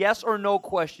 a yes or no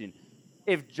question.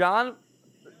 If I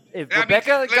mean,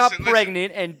 Rebecca got listen.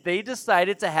 pregnant and they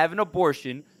decided to have an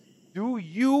abortion, do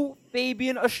you,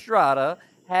 Fabian Estrada,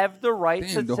 have the right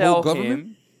Damn, to the tell whole government?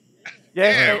 him?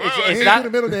 Yes, Yeah, it's, well, it's He ain't not. do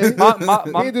the middle name.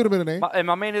 My- He ain't do the middle name. And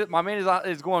my man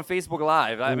is going Facebook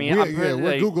Live. I mean, we're, I'm pretty,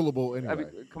 we're like, Googleable anyway. I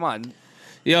mean, come on.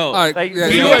 Yo, All right, Like, yeah,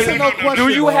 do yeah, you, yes or yeah. no do question,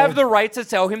 you bro. have the right to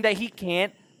tell him that he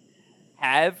can't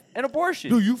have an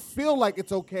abortion? Do you feel like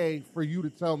it's okay for you to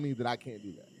tell me that I can't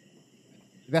do that?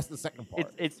 That's the second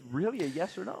part. It's really a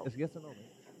yes or no. It's yes or no, man.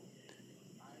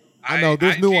 I know,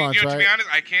 there's you know, nuance, To be right? honest,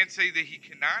 I can't say that he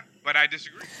cannot, but I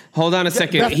disagree. hold on a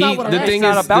second. that's not what I'm The asking. thing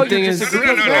It's not is, about the thing your is,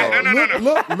 disagreement.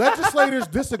 No. Look, legislators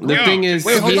disagree. the Yo, thing is,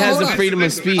 wait, hold he on, has hold the on. freedom of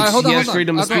Listen, speech. hold He on, has hold on.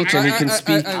 freedom of Hold on. speech, and he can I-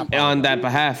 speak I- on that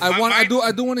behalf. I want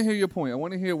My- to want to hear your point. I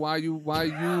want to hear why you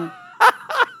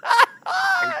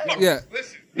yeah.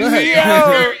 Listen, Go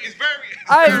ahead. it's very.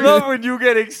 I love when you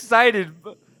get excited.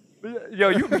 Yo,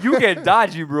 you get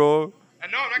dodgy, bro.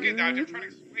 No, I'm not getting dodgy. I'm trying to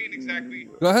explain exactly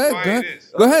Go ahead. why Go it ahead.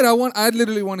 is. Go ahead. I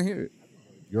literally want to hear it.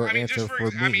 Your I mean, answer just for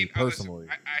me I mean, personally.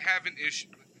 listen, I have an issue.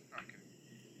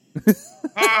 Okay.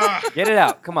 Get it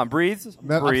out. Come on, breathe. I'm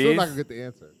still Breathe. not gonna get the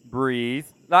answer. Breathe.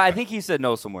 No, I think he said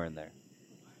no somewhere in there.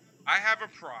 I have a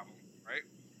problem, right?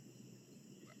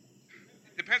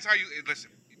 It depends how you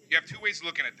listen. You have two ways of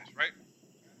looking at this, right?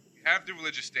 You have the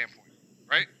religious standpoint,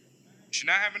 right? You should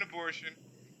not have an abortion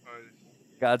because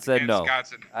God said no. God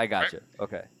said no. I got right? you.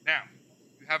 Okay. Now,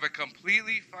 you have a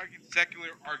completely fucking secular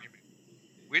argument,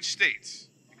 which states,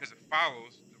 because it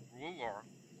follows the rule of law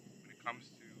when it comes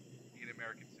to being an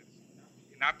American citizen,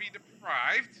 you cannot be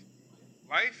deprived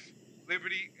life,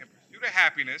 liberty, and pursuit of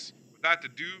happiness without the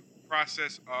due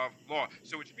process of law.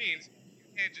 So, which means you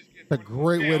can't just get It's a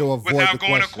great way to avoid without the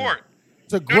going to question. court.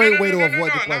 It's a great way to No,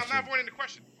 avoid the I'm question. not avoiding the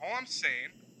question. All I'm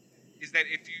saying is that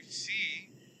if you see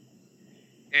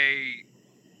a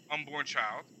unborn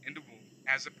child in the womb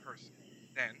as a person,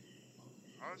 then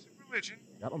as a religion,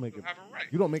 I don't make you it. have a right.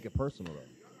 You don't make it personal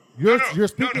though. You're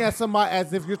speaking no. as somebody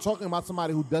as if you're talking about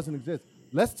somebody who doesn't exist.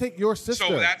 Let's take your sister.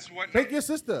 So that's what. Take your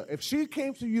sister. If she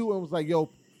came to you and was like, "Yo,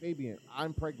 Fabian,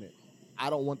 I'm pregnant. I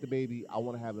don't want the baby. I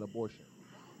want to have an abortion."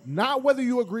 Not whether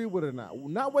you agree with it or not.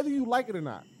 Not whether you like it or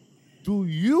not. Do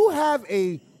you have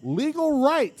a legal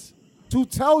right to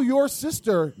tell your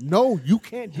sister, "No, you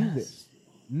can't do this"?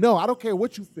 No, I don't care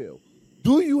what you feel.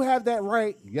 Do you have that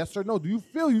right? Yes or no? Do you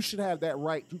feel you should have that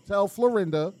right to tell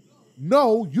Florinda,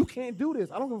 "No, you can't do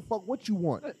this. I don't give a fuck what you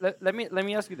want"? Let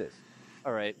me ask you this.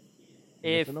 All right.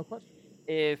 Yes If or no question.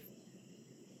 if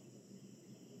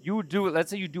you do, let's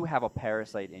say you do have a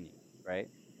parasite in you, right?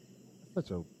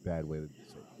 Such a bad way to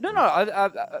say it. No.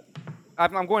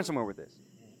 I'm going somewhere with this.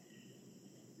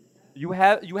 You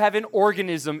have an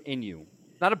organism in you,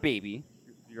 not a baby.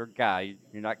 You're a guy.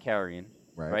 You're not carrying,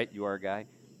 Right. You are a guy.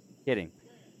 Kidding.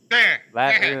 Damn. All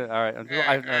right. I'm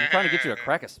trying to get you to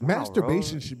crack a smile.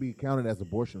 Masturbation bro. should be counted as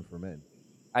abortion for men.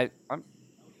 I'm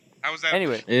How was that?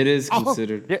 anyway. It is Oh.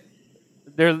 considered.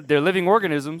 They're living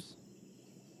organisms.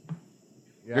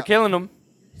 Yeah. You're killing them.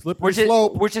 Slippery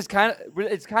slope. Which is kind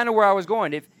of where I was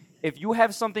going. If you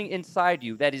have something inside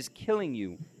you that is killing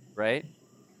you, right?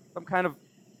 Some kind of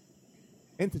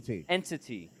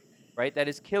entity, right? That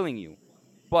is killing you.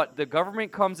 But the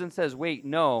government comes and says, "Wait,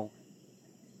 no.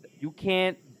 You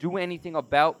can't do anything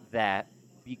about that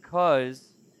because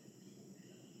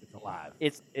It's alive.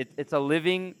 it's a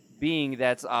living being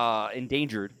that's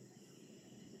endangered.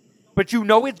 But you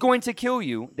know it's going to kill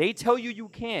you. They tell you you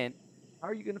can't. How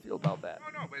are you going to feel about that?"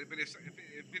 No, but if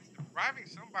it's depriving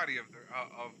somebody of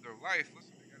their life,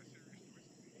 listen, they got a serious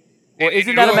choice. Well, And isn't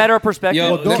you that know- a matter of perspective?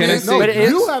 Yo, Well, don't can I make- no, But it is-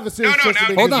 you have a serious No, choice to now,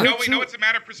 make Hold because on. no, we know it's a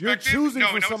matter of You're perspective. choosing no,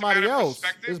 for we know it's a somebody matter of else,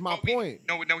 perspective, is my but we- point.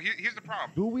 No, here's the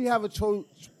problem. Do we have a place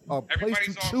to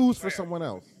Everybody's all- choose for yeah. someone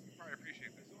else? Probably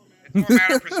appreciate this. It's all a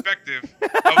matter of perspective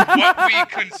of what we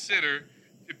consider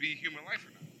to be human life or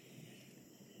not.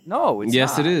 No, it's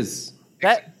Yes, not. it is.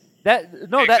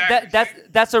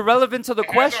 That's irrelevant to the It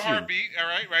has a question. heartbeat, all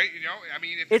right. You know, I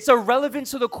mean, if It's irrelevant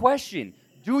to the question.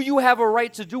 Do you have a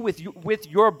right to do with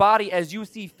your body as you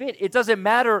see fit? It doesn't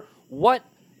matter what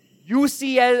you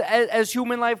see as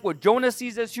human life, what Jonah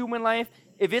sees as human life.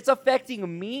 If it's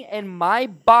affecting me and my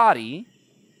body,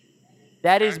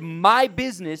 that is my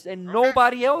business and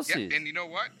nobody else's. Yeah, and you know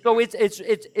what? So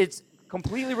it's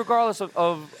completely regardless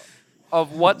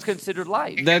of what's considered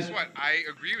life. And That- guess what? I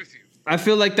agree with you. I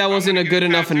feel like that wasn't a wanna good get a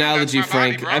enough tattoo, that's analogy, my body,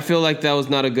 Frank. bro. I feel like that was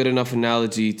not a good enough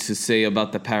analogy to say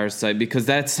about the parasite because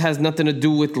that has nothing to do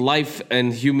with life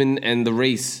and human and the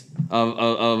race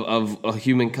of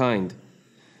humankind.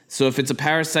 So if it's a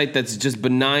parasite that's just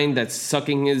benign, that's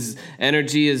sucking his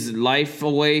energy, his life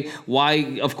away,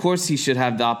 why? Of course he should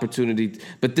have the opportunity.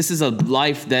 But this is a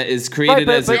life that is created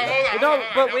as a.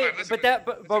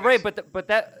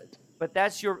 But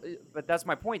that's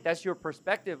my point. That's your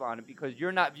perspective on it because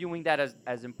you're not viewing that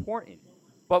as important.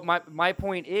 But my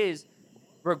point is,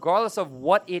 regardless of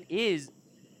what it is,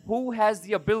 who has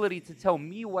the ability to tell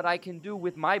me what I can do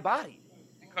with my body?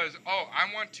 Because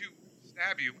I want to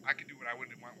stab you, I can do what I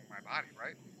wouldn't want with my body,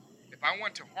 right? If I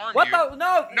want to harm What you, the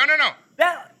no? no.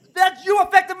 That's you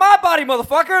affecting my body,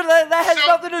 motherfucker. That has So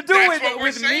nothing to do that's what we're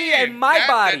with me saying. and my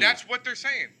body. That's what they're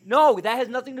saying. No, that has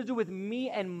nothing to do with me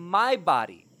and my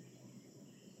body.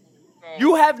 So,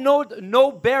 You have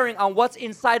no bearing on what's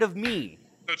inside of me.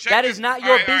 so check That this- is not all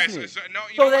your right, all right, business. no,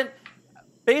 you So know then, what?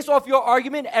 based off your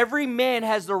argument, every man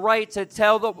has the right to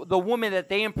tell the woman that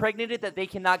they impregnated that they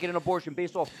cannot get an abortion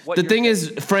based off what The you're thing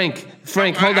saying. is, Frank,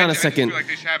 I hold on a just second. feel like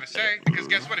they should have a say because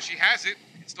guess what? If she has it,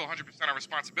 it's still 100% our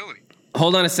responsibility.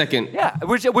 Hold on a second. Yeah,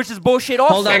 which is bullshit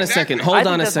also. Hold on a Exactly. second. I Hold think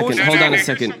on a that's second. bullshit. Hold on a Here's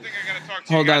second. something I gotta talk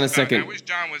to Hold you on a guys about. second. I wish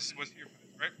John was here for this,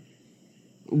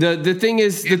 right? The thing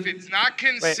is, If it's not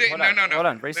consistent, hold on, no. hold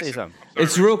on, Ray, say Listen, something. I'm sorry,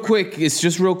 it's Ray. real quick. It's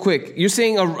just real quick. You're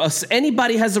saying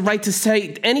anybody has the right to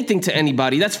say anything to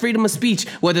anybody. That's freedom of speech.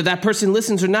 Whether that person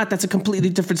listens or not, that's a completely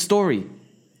different story.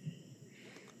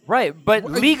 Right, but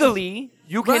legally,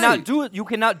 you Right. cannot do it. You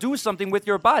cannot do something with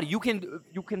your body. You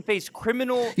can face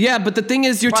criminal. Yeah, but the thing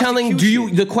is, you're telling. Do you?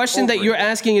 The question that over you're it.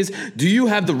 asking is, do you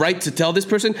have the right to tell this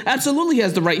person? Absolutely, he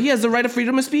has the right. He has the right of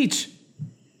freedom of speech.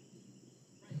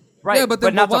 Right, Yeah, but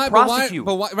then not why, to prosecute.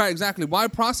 But why? Right, exactly. Why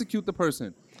prosecute the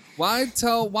person? Why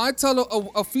tell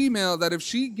a female that if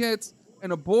she gets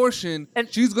an abortion,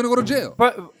 And- she's gonna go to jail?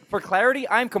 But for clarity,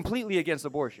 I'm completely against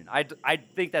abortion. I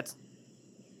think that's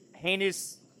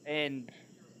heinous and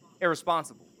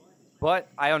irresponsible. But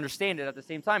I understand it at the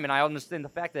same time, and I understand the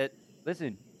fact that,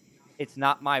 listen, it's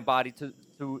not my body to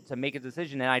make a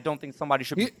decision, and I don't think somebody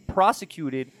should be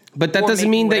prosecuted. But that for doesn't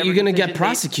making mean that whatever you're going to get decision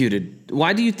prosecuted.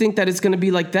 Why do you think that it's going to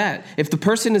be like that? If the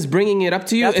person is bringing it up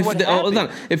to you, That's what hold on,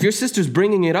 happened. if your sister's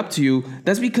bringing it up to you,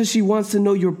 that's because she wants to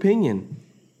know your opinion.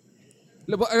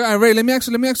 All right, Ray, let me ask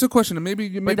you a question, and maybe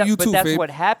But, you too, but that's Fabe. what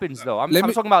happens, though. I'm Let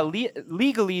me- talking about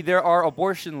legally, there are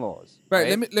abortion laws.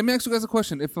 Right. Let me ask you guys a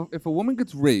question. If a woman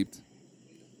gets raped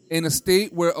in a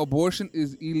state where abortion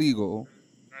is illegal,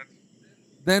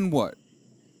 then what?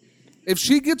 If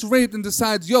she gets raped and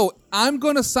decides, yo, I'm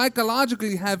gonna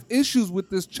psychologically have issues with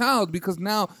this child because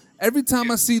now every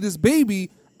time I see this baby,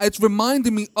 it's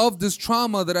reminding me of this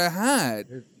trauma that I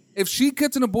had. If she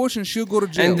gets an abortion, she'll go to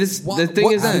jail. And this, What the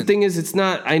then? thing is, it's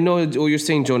not. I know what you're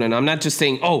saying, Jonah. And I'm not just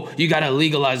saying, oh, you gotta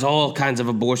legalize all kinds of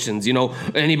abortions. You know,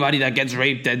 anybody that gets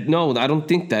raped. No, I don't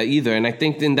think that either. And I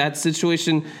think in that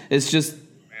situation, it's just.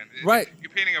 Right. You're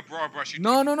painting a broad brush.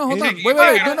 No, hold on. taking- Wait.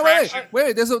 you're taking a fraction.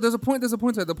 Wait. There's a point. There's a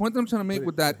point. The point that I'm trying to make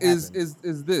with that is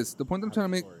this. The point that I'm trying to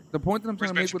make. The point that I'm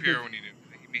trying Where's to Ben make with this. Shapiro when you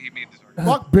did? He made this argument.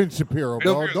 Fuck Ben Shapiro,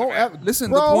 bro. Shapiro's Don't a man. ever,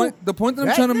 Listen, bro, the point that I'm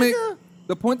that trying to make. nigga?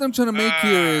 The point that I'm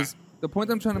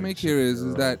trying to make here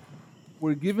is that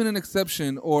we're given an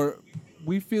exception, or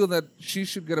we feel that she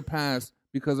should get a pass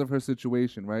because of her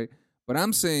situation, right? But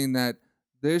I'm saying that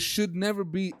there should never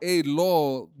be a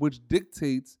law which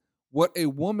dictates what a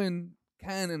woman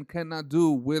can and cannot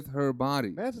do with her body.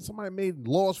 Imagine somebody made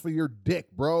laws for your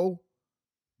dick, bro.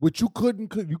 Which you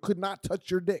could not touch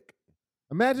your dick.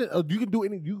 Imagine you can do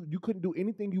you couldn't do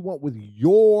anything you want with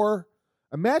your.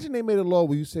 Imagine they made a law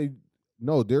where you say,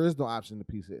 no, there is no option to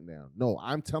pee sitting down. No,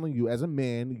 I'm telling you, as a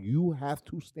man, you have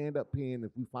to stand up peeing.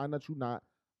 If we find out you're not,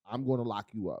 I'm going to lock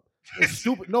you up. It's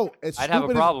stupid. No, it's I'd stupid. have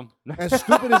a problem. As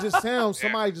stupid as it sounds,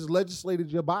 somebody just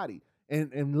legislated your body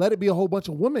and let it be a whole bunch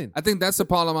of women. I think that's the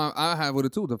problem I have with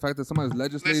it too. The fact that somebody's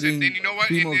legislating Listen, then you know what?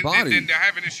 females' And bodies. I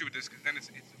have an issue with this because then it's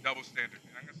a double standard.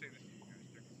 And I'm gonna say this to you guys.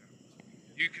 Check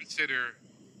this out. You consider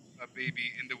a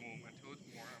baby in the womb until it's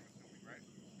born. I'm assuming, right?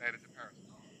 That is a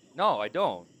parasite. No, I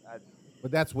don't. But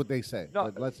that's what they say. No.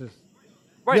 But let's just.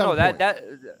 Right? You No, have a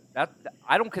that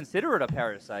I don't consider it a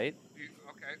parasite.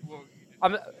 Okay, well,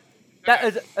 I'm, that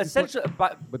is essentially,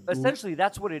 but essentially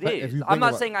that's what it But if is. you I'm think not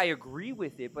about- saying I agree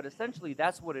with it, but essentially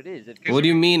that's what it is. What do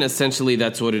you mean? Essentially,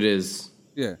 that's what it is.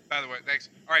 Yeah. by the way, thanks.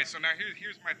 All right, so now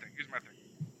here's my thing.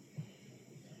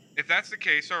 if that's the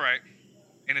case, all right,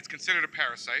 and it's considered a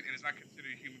parasite and it's not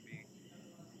considered a human being,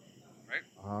 right?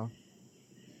 Uh-huh.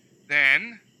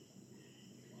 Then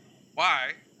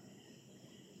why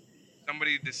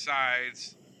somebody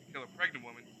decides to kill a pregnant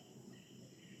woman,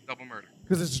 double murder?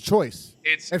 Because it's a choice.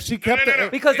 It's If she kept no.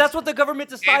 it, Because It's- that's what the government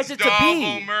decides it's it to be.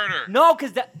 double murder. No,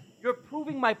 because that you're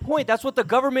proving my point. That's what the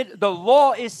government, the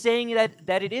law is saying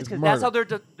that it is, It's because that's how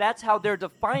murder. that's how they're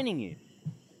defining it.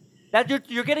 That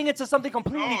you're getting into something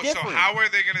completely Oh, different. so how are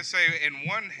they going to say in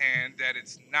one hand that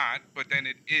it's not, but then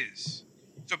it is?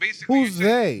 So basically, who's you're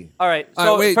saying- they? All right. All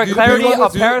So right, wait, for do you clarity, want- a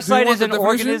do you parasite want is the an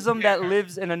definition? organism Yeah. that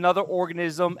lives in another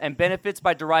organism and benefits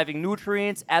by deriving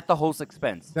nutrients at the host's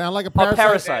expense. Sound like a A parasite?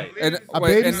 parasite. And, A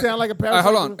wait, baby and- sound like a all right,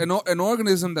 parasite? hold on. An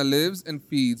organism that lives and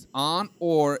feeds on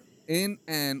or in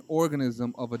an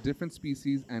organism of a different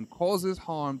species and causes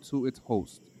harm to its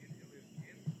host.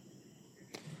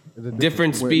 Is it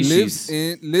Different Where species.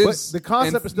 lives But the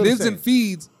concept and, is still the lives same. and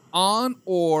feeds on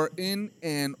or in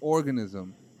an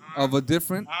organism of a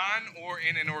different. on or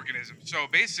in an organism. So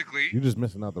basically, You're just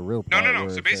missing out the real no, part. no, no. where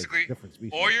So it says basically, different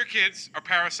species. all your kids are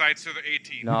parasites till they're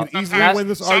 18. No. You could easily Sometimes, win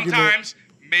this argument. sometimes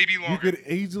maybe You longer. could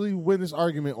easily win this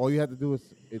argument. All you have to do is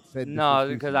it said No,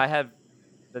 different because species. I have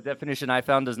the definition I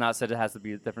found does not say it has to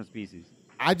be a different species.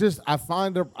 I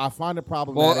find it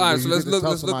problematic. Well, all right, when so you let's get to look- tell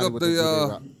let's look somebody up what the, they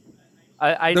do. I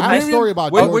The I have a Merriam- story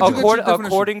about Wait, George. where'd you get your definition?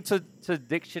 According to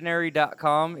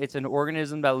dictionary.com, it's an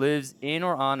organism that lives in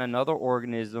or on another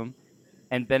organism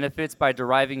and benefits by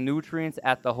deriving nutrients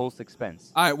at the host's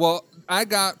expense. All right. Well, I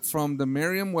got from the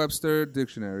Merriam-Webster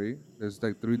dictionary. There's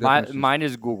like three My, definitions. mine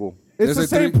is Google. It's There's the like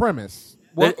same three- premise.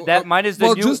 Mine is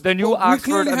the new we Oxford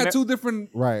clearly had Amer- two different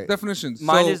Right. definitions.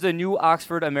 Mine So- is the new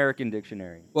Oxford American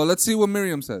Dictionary. Well, let's see what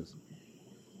Miriam says.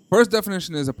 First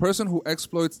definition is a person who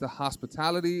exploits the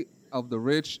hospitality of the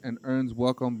rich and earns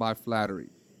welcome by flattery.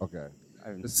 Okay.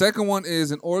 The second one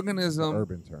is an The organism,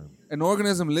 urban term. an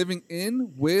organism living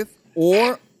in, with,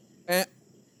 or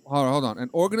hold on, an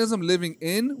organism living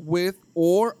in, with,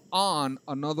 or on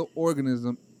another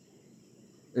organism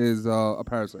is a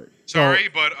parasite. Sorry,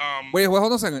 but Wait, hold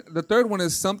on a second. The third one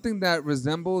is something that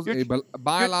resembles You're- a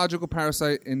biological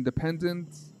parasite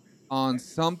independent on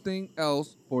something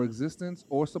else for existence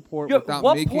or support without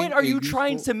What making point are a you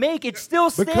trying useful- to make? It still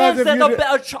Because stands if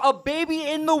that you a baby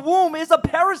in the womb is a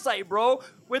parasite, bro.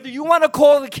 Whether you want to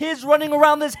call the kids running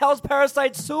around this house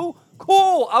parasites too,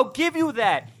 cool. I'll give you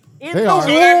that. In They the are. so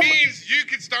womb, that means you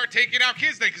can start taking out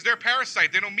kids then because they're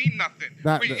parasite. They don't mean nothing.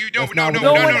 That- But you that's don't. not No, what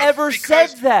no, that no, means. no. No one ever because,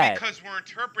 said that. Because we're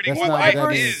interpreting That's what not life what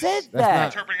that Whoever is. said That's that? not-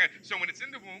 Interpreting it. So when it's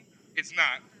in the womb, it's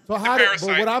not. So It's how a do- parasite.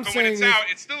 but what I'm when saying it's is- out,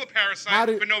 it's still a how parasite.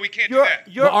 do- But no, we can't do You're, that.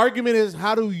 you're, The argument is,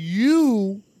 how do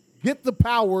you get the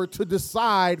power to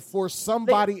decide for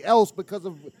somebody else because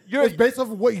of You're- it's based off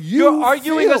of what you you're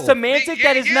arguing feel. a semantic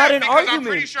that is not an because I'm argument.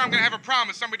 pretty sure I'm gonna have a problem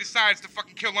if somebody decides to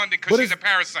fucking kill London But because she's a it's-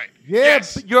 parasite. Yeah,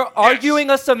 Yes. but You're Yes. arguing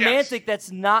a Yes. semantic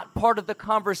that's not part of the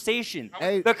conversation.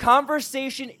 Hey. The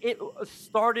conversation it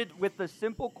started with the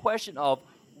simple question of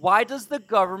why does the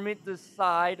government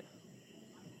decide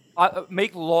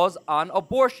make laws on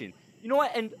abortion? You know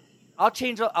what? And I'll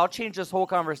change this whole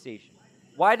conversation.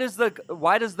 Why does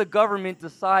the government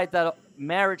decide that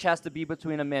marriage has to be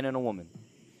between a man and a woman?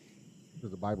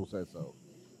 Because the Bible says so.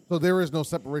 So there is no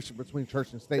separation between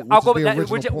church and state. Which I'll is go the with that,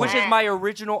 original which point. is my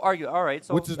original argument. All right,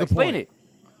 so Which is the explain point. it.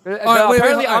 right, wait,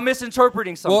 Apparently, hold on. I'm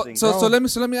misinterpreting something. Well, so No.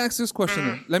 let me ask this question.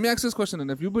 Then. Let me ask this question.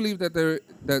 And if you believe that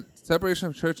that separation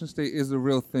of church and state is a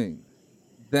real thing,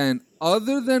 then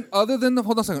other than hold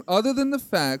on a second, other than the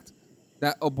fact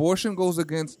that abortion goes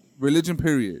against religion,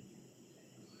 period,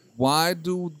 why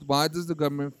does the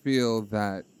government feel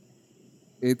that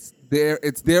it's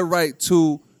their right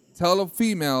to tell a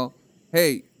female,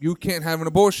 hey, you can't have an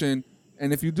abortion,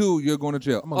 and if you do, you're going to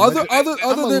jail. I'm a Other I'm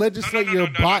a than legislate No, your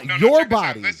check this out.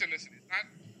 body. Listen. It's not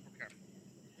okay.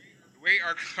 The way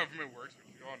our government works,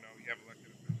 which you all know, you have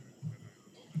elected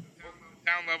officials.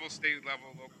 Town level, state level,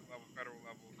 local level, federal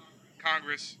level,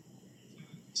 Congress,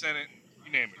 Senate,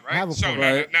 you name it, right? I have a so point.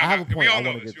 now- Right. now- I have a we point all I know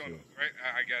wanna this. get You all to. know this,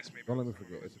 right? I guess maybe. Don't let me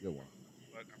forget. It's a good one.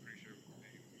 But I'm pretty sure.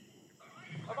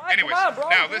 All right, Anyways, come on, bro.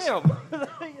 now listen.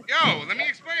 Damn. Yo, let me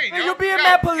explain. Man, yo. you're being Yo,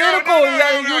 mad yo, political. No,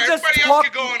 Yeah, you just Everybody else talk-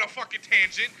 can go on a fucking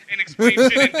tangent and explain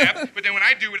shit in depth, but then when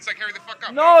I do it, it's like hurry the fuck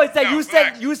up. No, it's that you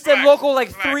said relax, local like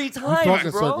relax. 3 We're times,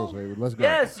 talking bro. circles, baby. Let's go.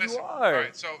 Yes, you Listen, are. All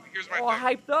right, so here's my All thing.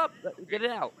 hyped up. Get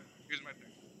it out. Here's my thing.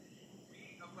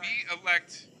 We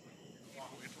elect people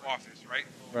into office, right?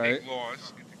 Right. Make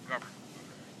laws into government.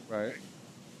 right.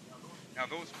 Now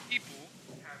those people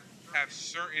have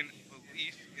certain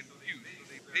beliefs and views,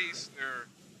 so they base their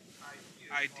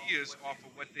ideas off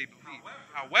of what they believe.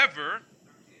 However,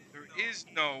 there is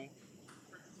no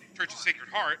Church of Sacred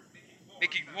Heart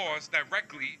making laws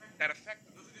directly that affect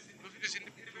them. Those are just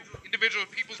individual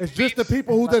people's It's just the beliefs.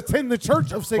 people who attend the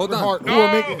Church of Sacred Hold on. Heart who No,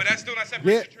 are making. but that's still not Yeah.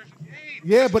 separation of church and state.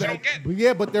 Yeah, That's but what you don't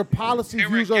get. but their policy They were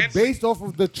views are against based off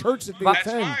of the church that they That's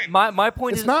attend. fine. My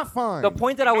point It's is not fine. The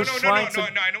point that I was no, trying no,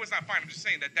 to. no, I know it's not fine. I'm just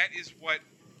saying that is what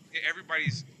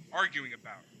everybody's arguing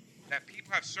about. That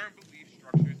people have certain belief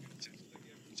structures.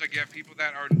 It's like you have people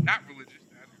that are not religious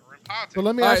that are in politics. So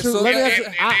let me All ask right, you. so- Let me and- ask you.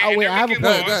 and I they're have a making question.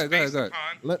 laws Go ahead, based go ahead.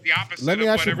 upon the opposite Let me of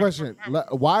ask you a what question. everyone's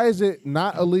talking Why is it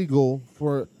not illegal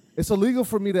for? It's illegal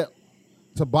for me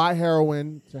to buy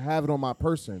heroin to have it on my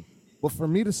person, but for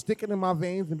me to stick it in my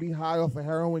veins and be high off of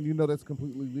heroin, you know that's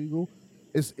completely legal.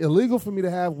 It's illegal for me to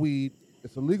have weed.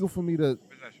 It's illegal for me to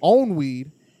own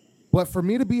weed, but for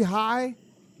me to be high,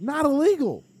 not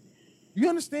illegal. You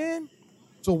understand?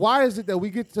 So why is it that we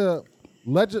get to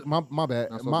my bad.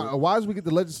 That's all good. Why is we get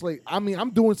to legislate? I mean,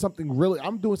 I'm doing something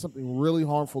really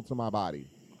harmful to my body.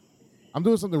 I'm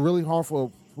doing something really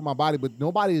harmful for my body, but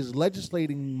nobody is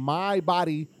legislating my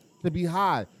body to be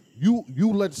high. You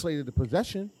legislated the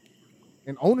possession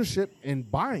and ownership and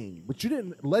buying, but you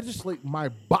didn't legislate my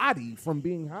body from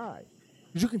being high.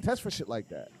 Because you can test for shit like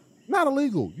that. Not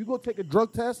illegal. You go take a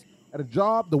drug test at a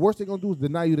job, the worst they're going to do is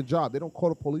deny you the job. They don't call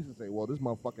the police and say, well, this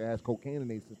motherfucker has cocaine in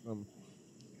their system.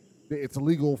 It's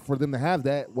illegal for them to have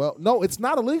that. Well, no, it's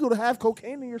not illegal to have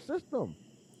cocaine in your system.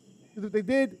 Because if they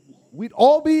did, we'd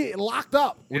all be locked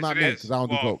up. Well, Yes, not it me, is. because I don't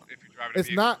do Well, coke. if you're driving a It's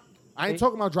vehicle. not. I ain't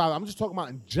talking about driving. I'm just talking about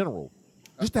in general.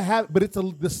 Just to have, but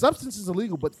the substance is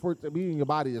illegal, but for it to be in your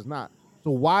body is not.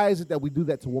 So why is it that we do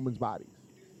that to women's bodies,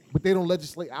 but they don't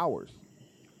legislate ours?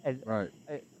 And Right.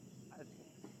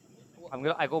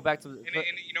 I go back to And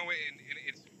you know what? And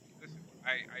it's listen.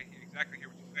 I exactly hear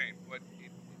what you're saying, but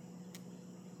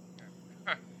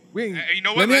We ain't, you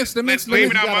know Let what? me Let's ask- let me- blame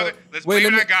let it me- on gotta- mother. Let's wait, blame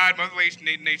let it me- on God,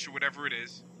 Mother Nature, whatever it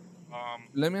is.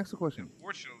 Let me ask a question.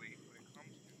 Unfortunately, when it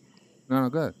comes to No,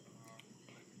 go ahead.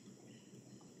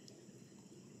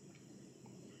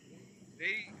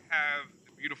 they have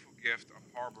the beautiful gift of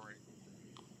harboring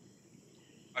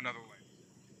another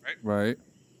life, right? Right.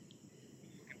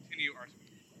 Continue our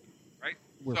species, right?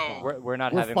 We're so fine. we're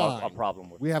not We're having fine. a problem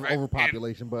with we have Right,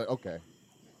 overpopulation, but okay,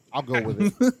 I'll go with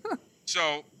it.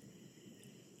 So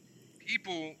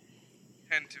people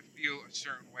tend to feel a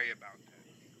certain way about that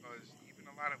because even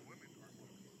a lot of women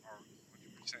are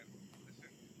 100% listen.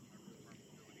 My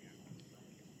responsibility is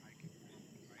I can,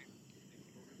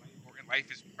 right? And life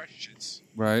is precious.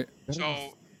 Right. So,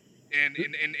 and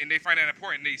they find that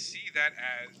important. They see that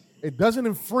as It doesn't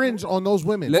infringe on those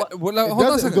women. Well, It hold on a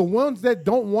doesn't- second. The ones that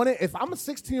don't want it. If I'm a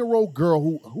 16-year-old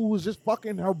girl who was just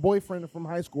fucking her boyfriend from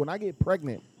high school, and I get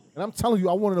pregnant, and I'm telling you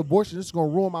I want an abortion, this is gonna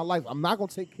ruin my life. I'm not gonna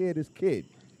take care of this kid,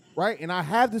 right? And I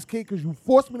have this kid because you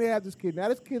forced me to have this kid. Now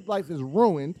this kid's life is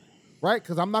ruined, right?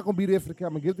 Because I'm not gonna be there for the kid.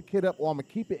 I'm gonna give the kid up, or I'm gonna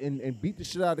keep it and beat the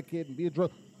shit out of the kid and be a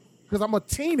drug. Because I'm a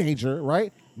teenager,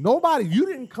 right? You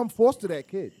didn't come force to that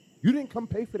kid. You didn't come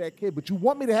pay for that kid, but you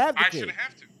want me to have the I kid. shouldn't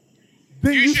have to.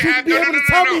 Then you should shouldn't have be able to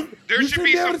tell me. There You should shouldn't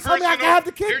be be some able to tell me I personal. can have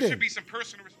the kid. There then. should be some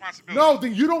personal responsibility. No,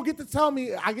 then you don't get to tell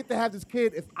me I get to have this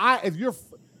kid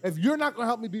if you're not gonna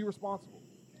help me be responsible.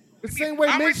 It's the same way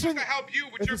How am I men supposed shouldn't. to help you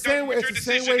with It's your, the same way. with your It's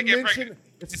the same decision way to get men pregnant? shouldn't.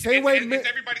 It's the same way men. It's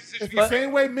everybody's decision It's to the get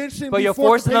same pregnant. way men shouldn't But be you're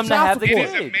forced to forcing pay them to child have the It support.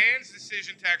 is a kid. man's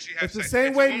decision to actually have It's the sex. same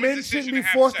It's a way woman's men decision shouldn't be to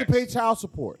have forced to sex. pay child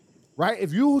support, right?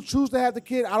 If you choose to have the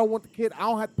kid, I don't want the kid. I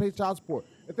don't have to pay child support.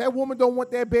 If that woman don't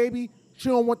want that baby, she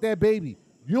don't want that baby.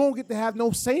 You don't get to have no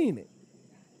say in it.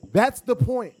 That's the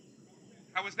point.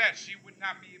 How is that? She would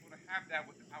not be able to have that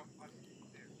without us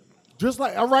there. Just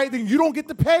like, all right, then you don't get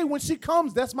to pay when she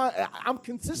comes. I'm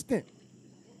consistent.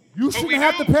 You But shouldn't we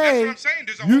have do. to pay. That's what I'm saying.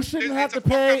 There's a You whole- shouldn't it's have a to fucked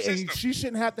up pay, and system. she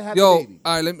shouldn't have to have Yo, the baby.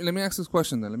 all right. Let me ask this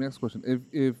question then. Let me ask this question.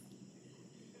 If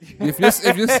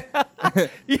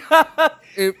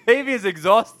you're Baby is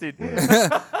exhausted.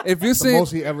 if you're the saying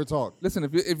most he ever talked. listen,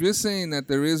 if you're saying that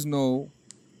there is no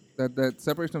that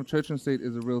separation of church and state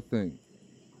is a real thing,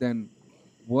 then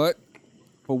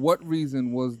for what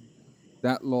reason was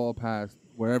that law passed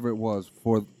wherever it was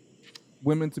for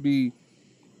women to be,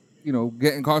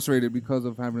 get incarcerated because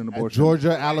of having an abortion?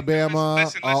 Georgia, Alabama,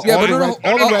 Listen, listen. Yeah, all but the no, red-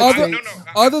 all the red other,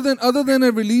 states. other than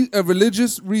a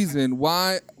religious reason,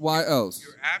 why else?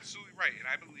 You're absolutely right, and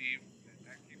I believe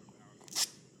that came about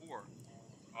before,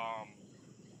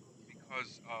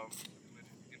 because of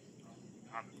religious influence.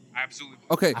 I absolutely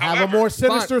believe. Okay. I have a However- more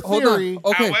sinister Fine, hold on. theory.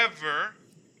 Okay. However,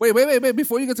 Wait.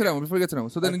 Before you get to that one.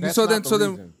 So then, That's so not then, the so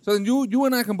then, reason. so then, you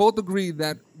and I can both agree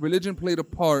that religion played a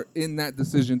part in that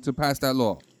decision to pass that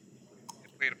law.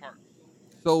 it played a part.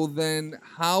 So then,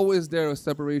 how is there a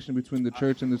separation between the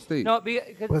church and the state? No,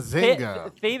 because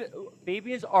Bazinga.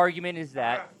 Fabian's argument is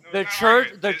that No, the it's not church,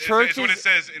 argument. the It's church what it is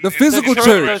says in The in physical the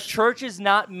church. The church is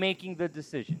not making the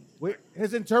decisions. Wait,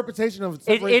 his interpretation of It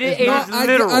separation is is not.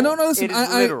 literal. I don't know. Listen, It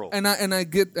is literal. and I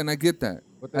get that.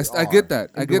 But they I get that.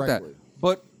 are, I get that. indirectly.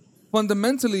 But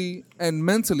fundamentally and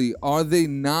mentally, are they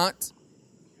not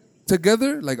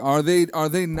together? Like, are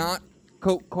they not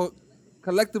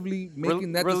collectively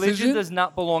making that Religion decision? does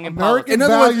not belong in American politics. In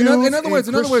other words- in values other words-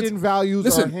 and in other words, Christian values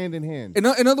listen. are hand in hand. In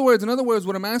other words,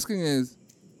 what I'm asking is,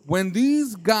 when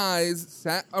these guys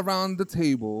sat around the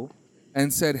table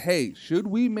and said, "Hey, should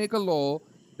we make a law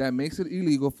that makes it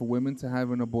illegal for women to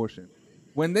have an abortion?"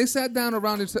 When they sat down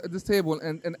around this table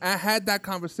and I had that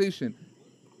conversation,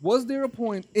 was there a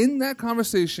point in that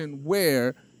conversation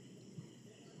where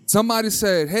somebody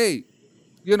said, "Hey,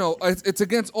 you know, it's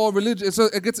against all religion. It's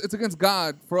against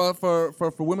God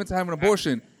for women to have an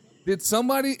abortion"? Did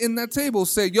somebody in that table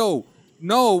say, "Yo,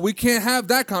 no, we can't have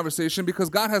that conversation because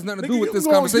God has nothing to do Nigga, with you this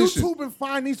can go on conversation"? YouTube and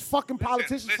find these fucking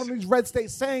politicians listen. from these red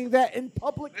states saying that in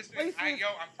public Listen, places I'm at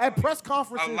telling press you,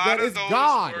 conferences a lot that of it's those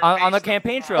God. were On the based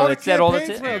campaign upon- trail, On the it said all the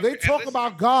campaign time. trail, they And talk listen,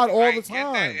 about God all I the get that,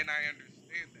 time. and I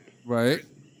understand that. Right. There's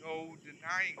no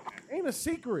denying that. Ain't a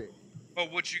secret.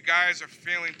 But what you guys are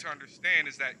failing to understand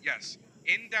is that, yes,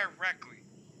 indirectly,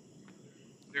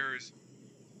 there's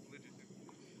religious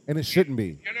influence. And it shouldn't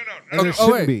be. No, no, no. And no, it no.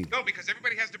 shouldn't wait. be. No, because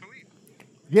everybody has to believe.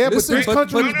 Yeah, Listen, but this but-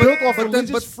 country but- was built off but-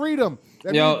 religious but- freedom.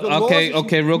 That Yo, means the laws okay, that you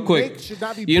okay, real quick. make should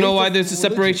not be You know based why off there's a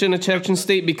religion. separation of church and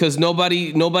state? Because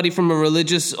nobody from a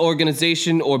religious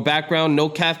organization or background, no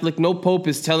Catholic, no Pope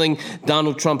is telling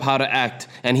Donald Trump how to act,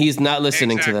 and he's not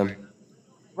listening to them.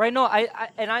 Right? No, I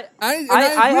I agree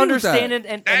with understand that. it,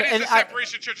 and That is and the I,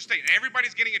 separation of church and state. And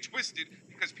everybody's getting it twisted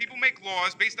because people make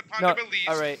laws based upon No, their beliefs.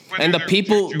 all right. whether And the they're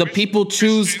people Jewish,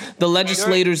 choose Christian, the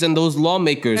legislators and those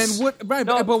lawmakers. And what right,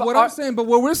 No, but but what I'm saying, but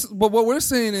what we're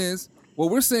saying is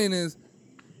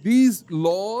these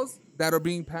laws that are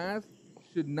being passed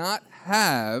should not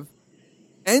have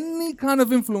any kind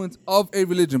of influence of a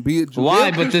religion, be it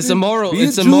Why? Judeo-Christian, But it's immoral. be it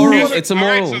It's immoral. Jew, It's a All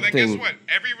right, moral so then thing. guess what?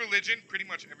 Every religion, pretty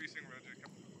much every single religion,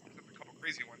 except a couple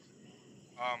crazy ones,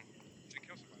 should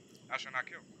kill somebody. Thou shalt not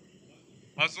kill.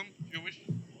 Muslim, Jewish,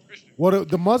 Christian. Well,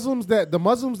 the Muslims that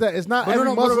it's not But no, every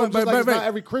no, but- Muslim, but- just like it's right. not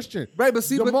every Christian. Right, but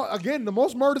see, again, the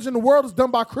most murders in the world is done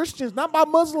by Christians, not by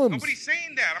Muslims. Nobody's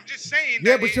saying that. I'm just saying.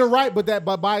 Yeah, that but you're right. But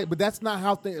that's not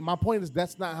how things. My point is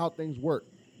that's not how things work.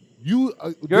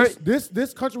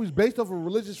 This country was based off of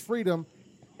religious freedom,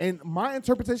 and my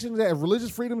interpretation is that if religious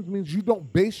freedom means you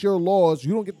don't base your laws,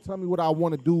 you don't get to tell me what I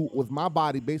want to do with my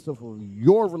body based off of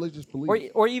your religious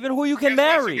beliefs. or even who you can Guess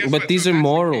what? So marry. guess But what? these So are that's the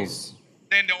morals. case.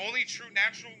 Then the only true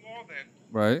natural law, then,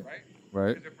 right, right?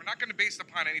 right. Is if we're not going to base it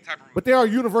upon any type of. But there are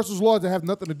universal laws that have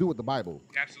nothing to do with the Bible.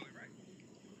 You're absolutely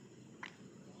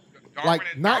right. Like,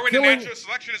 not Darwin killing- and natural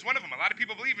selection is one of them. A lot of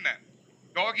people believe in that.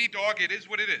 Dog eat dog. It is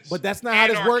what it is. But that's not how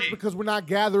this works Anarchy. because we're not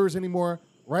gatherers anymore,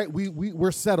 right?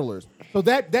 We're settlers. So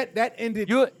that ended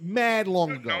You- mad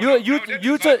long ago. No, You- there's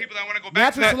you a lot of took- people that wanna go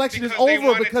back to Natural that selection is because they over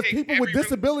wanna because take people with every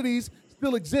disabilities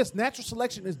still exist. Natural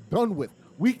selection is done with.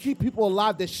 We keep people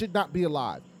alive that should not be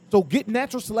alive. So get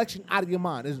natural selection out of your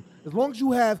mind. As long as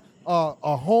you have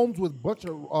homes with a bunch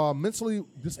of mentally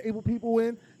disabled people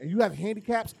in and you have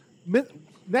handicaps,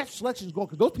 natural selection is gone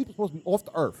because those people are supposed to be off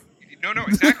the earth. No,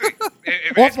 exactly. Off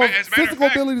of As a matter of physical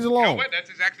fact, abilities You know alone. what? That's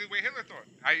exactly the way Hitler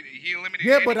thought. He eliminated.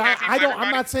 Yeah, but handicapping I for don't. I'm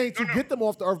everybody. not saying to No. get them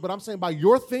off the earth, but I'm saying by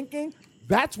your thinking,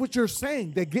 that's what you're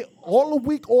saying. They get all the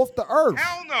weak off the earth.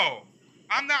 Hell no.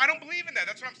 I'm not. I don't believe in that.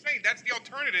 That's what I'm saying. That's the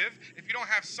alternative. If you don't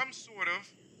have some sort of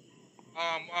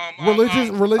Religious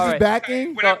All right.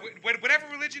 backing. whatever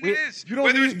religion it is, you don't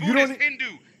whether it's need- you Buddhist, don't-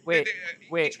 Hindu. Wait,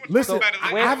 wait. Each one's Listen, better than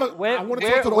I the have other. a- I want to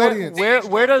talk to the where- audience.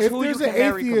 Where does If who you there's can an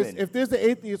marry come atheist, in? if there's an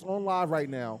atheist on live right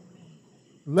now,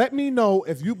 let me know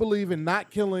if you believe in not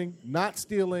killing, not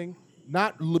stealing,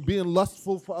 not being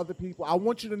lustful for other people. I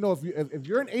want you to know if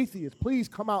you're an atheist, please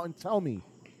come out and tell me.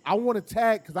 I want to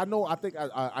tag because I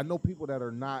know people that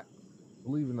are not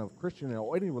believing of Christian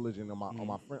or any religion on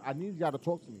my friend. I need y'all to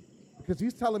talk to me because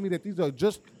he's telling me that these are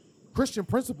just Christian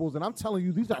principles, and I'm telling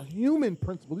you these are human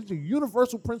principles. These are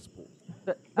universal principles,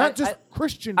 not just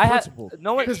Christian principles.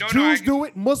 no one- Because No, Jews I- do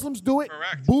it, Muslims do it,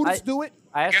 Correct. Buddhists do it.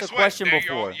 I asked Guess a what? question There you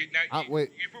go. before.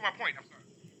 Wait. You proved my point. I'm sorry.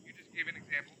 You just gave an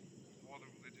example of all the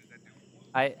religions that do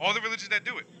it. All the religions that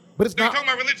do it. But it's So not. you're talking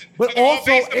about religion. But So they're all also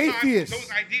based upon atheists.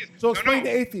 Those ideas. So No, explain no. to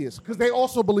atheists because they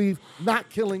also believe not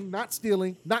killing, not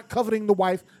stealing, not coveting the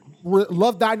wife,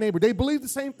 love thy neighbor. They believe the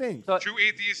same thing. So- True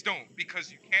atheists don't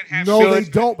because you can't have. No, should, they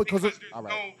don't, because there's it's- all no.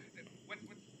 right. What,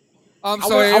 I'm I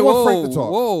sorry. want Frank to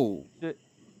talk. Whoa.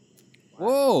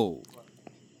 Whoa.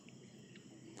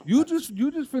 You just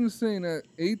finished saying that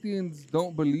atheists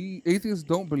don't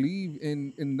believe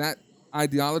in that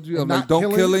ideology And of not like don't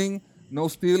killing? killing, no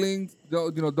stealing,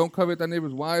 don't covet their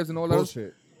neighbor's wives and all that.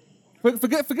 Bullshit.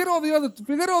 Forget all the other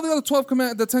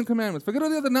 10 commandments. Forget all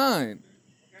the other 9.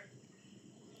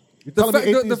 You're telling me fact- the-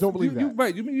 atheists the- don't believe that?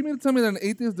 Right. You mean to tell me that an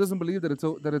atheist doesn't believe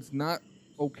that it's not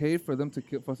okay for them to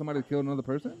kill, for somebody to kill another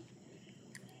person?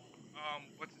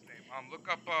 What's his name? Look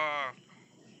up. God,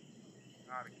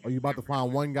 I can't Oh, you about to remember.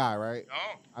 find one guy, right?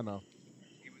 No, I know.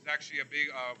 he was actually a big,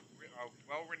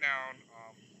 well-renowned.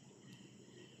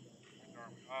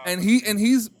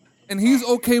 And he's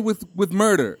okay with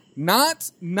murder,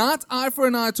 not eye for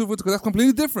an eye, tooth for tooth, because that's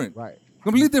completely different. Right.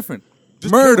 Completely different.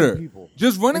 Just Murder. killing people.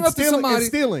 Just running And up to stealing- and somebody.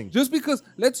 stealing. Just because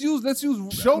let's use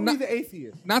Show me not, the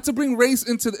atheist. not to bring race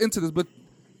into this, but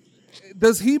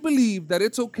does he believe that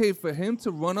it's okay for him to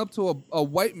run up to a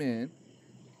white man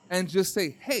and just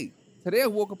say, "Hey, today I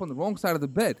woke up on the wrong side of the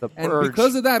bed, The and purge.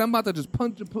 because of that, I'm about to just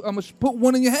I'm gonna put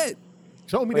one in your head."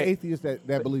 Show me Wait. the atheist that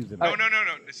believes in No, that. no.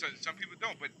 So, some people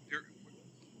don't, but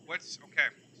what's okay?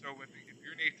 So if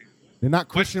you're an atheist, They're not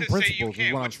What's Christian to say you principles, is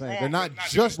can't? what I'm What's saying. wrong They're not with not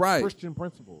just doing it? Right. Christian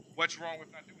principles. what's wrong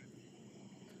with not doing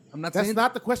it? I'm not That's saying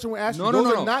not the question we're asking. No, no, Those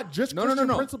no, are no. not just No, no, Christian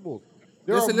no, no. principles.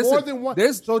 There Listen, are more listen. than one.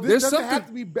 There's- So this there's doesn't something- have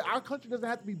to be. Our country doesn't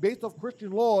have to be based off Christian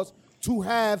laws to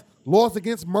have laws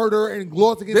against murder and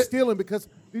laws against There- stealing, because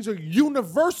these are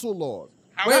universal laws.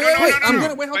 How- Wait, no, wait, no, wait, no, I'm no.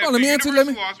 gonna- wait, hold But on, let me the answer-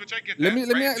 universal let me- laws, which I get let that, me- let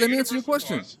me- right? let The me answer your universal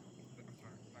question. laws-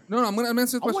 No, I'm gonna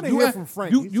answer the I want question. to You hear a- from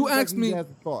Frank. You He seems like asked he me. has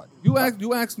a thought.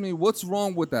 You asked me what's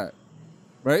wrong with that,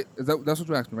 right? That's what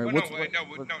you asked me, right? Well, What's, no,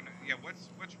 yeah. What's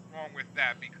wrong with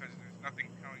that? Because there's nothing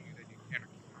telling you that you can't.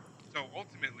 So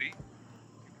ultimately,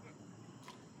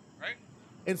 right?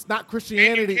 It's not And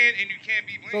Christianity. you can't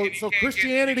be blamed. So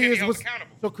Christianity is what's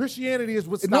accountable. so Christianity is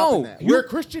what's No, stopping that. you- We're a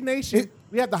Christian nation.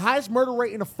 We have the highest murder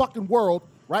rate in the fucking world,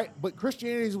 right? But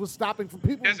Christianity is what's stopping from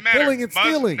people Doesn't matter. killing and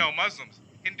stealing. No, Muslims,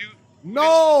 Hindu,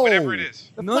 No, whatever it is.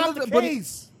 That's None not of the the- but-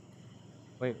 case.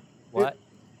 Wait, what?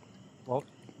 Well,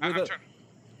 I'm the- trying,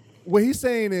 What he's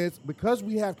saying is, because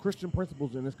we have Christian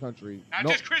principles in this country, not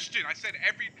no, just Christian. I said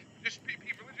just religion.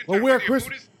 well, terms, we're whether you're Christian.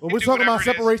 Buddhist, Well, we're Hindu, talking about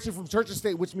whatever it is. separation from church and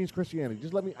state, which means Christianity.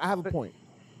 Just let me. I have a point.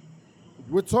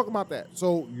 We're talking about that.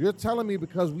 So you're telling me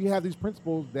because we have these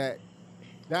principles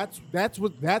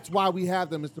that's why we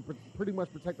have them, is to pretty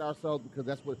much protect ourselves, because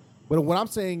that's what. But what I'm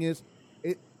saying is,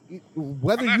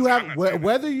 whether I'm you not have saying that.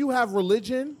 whether you have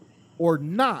religion or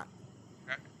not,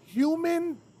 Okay.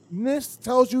 humanness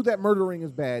tells you that murdering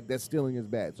is bad, that stealing is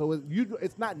bad. So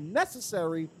it's not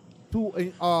necessary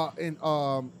to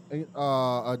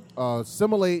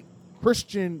assimilate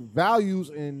Christian values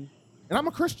and I'm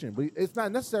a Christian, but it's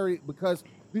not necessary because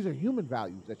these are human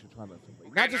values that you're trying to assimilate.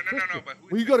 Okay, Not just no, Christian. but who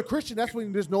When you go to Christian, that's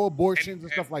when there's no abortions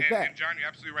and stuff like that. And John, you're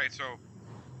absolutely right. So,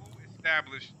 who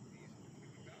established these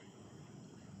human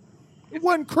values? It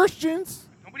wasn't Christians.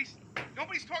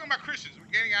 Nobody's talking about Christians.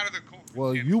 We're getting out of the cold.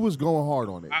 Well, you was going hard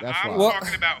on it. That's I'm why.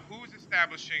 talking about who's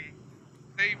establishing.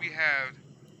 Say we have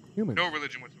Humans. no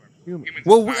religion whatsoever. Humans.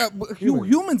 well, aside.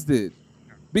 humans did,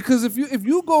 because if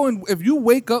you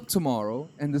wake up tomorrow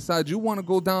and decide you want to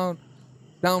go down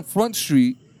Front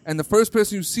Street and the first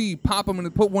person you see pop him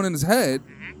and put one in his head,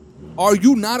 are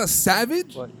you not a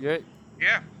savage? what, you're,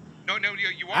 Yeah. No,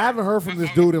 you are. I haven't heard from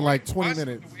this dude in like 20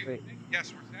 minutes. Wait.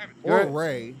 Yes, we're savage. Or You're-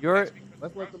 Ray. you're That's because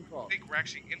Let's let them I talk. think we're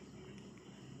actually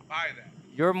influenced by that.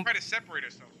 Your We try to separate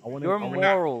ourselves. I wanna- your I wanna-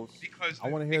 morals. Because I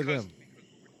wanna hear because them. Because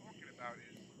what we're talking about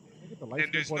is Look at the light then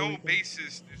skin there's Puerto no Rican.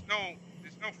 basis, there's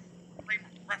no frame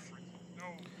of reference, there's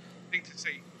no thing to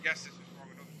say yes, this is wrong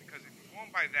or no, because if you're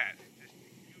going by that, it's just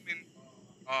a human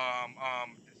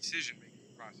decision making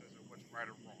process of what's right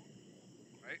or wrong,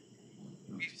 right?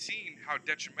 We've seen how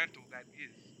detrimental that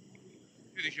is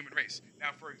to the human race.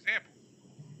 Now, for example,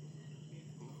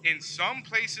 in some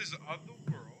places of the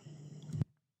world,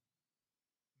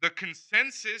 the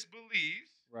consensus believes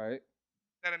Right.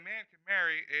 that a man can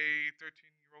marry a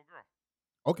 13-year-old girl.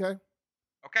 Okay.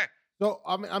 Okay. So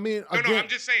I mean, No, again, I'm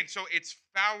just saying. So it's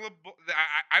fallible.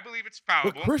 I believe it's but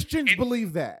fallible. Christians And-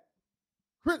 believe that.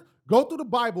 Go through the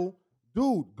Bible,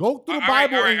 dude. Go through the All right,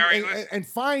 Bible all right, all right, and, listen. and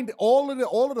find all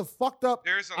of the fucked up.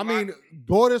 There's a I mean, lot-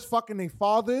 daughters fucking their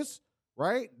fathers,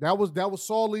 right? That was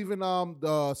Saul leaving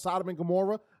the Sodom and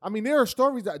Gomorrah. I mean, there are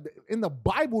stories in the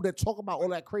Bible that talk about all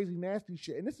that crazy nasty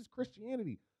shit, and this is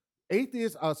Christianity.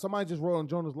 Atheists, somebody just wrote on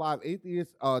Jonah's Live,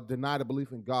 atheists deny the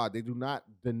belief in God. They do not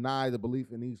deny the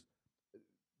belief in these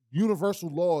universal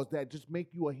laws that just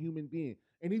make you a human being.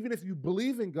 And even if you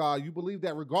believe in God, you believe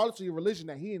that regardless of your religion,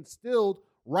 that he instilled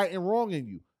right and wrong in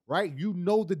you. right? You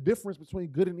know the difference between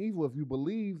good and evil. If you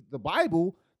believe the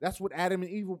Bible, that's what Adam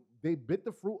and Eve, they bit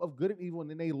the fruit of good and evil, and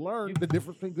then they learned the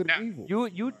difference between good and evil.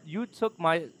 You took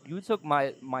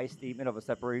my statement of a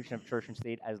separation of church and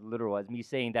state as literal, as me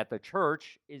saying that the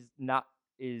church is not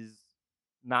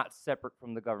separate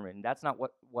from the government, and that's not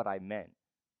what I meant.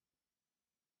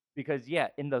 Because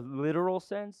in the literal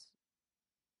sense,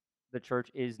 the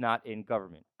church is not in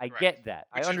government. I Correct. get that.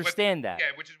 Which is I what- understand that. Yeah,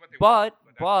 which is what they But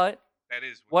want. That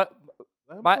is what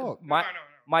Let 'em my talk. my No.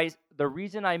 my the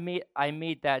reason I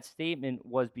made that statement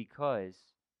was because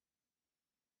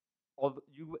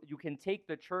you can take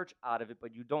the church out of it,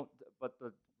 but you don't. But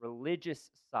the religious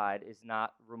side is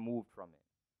not removed from it.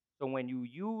 So when you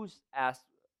use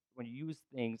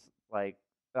things like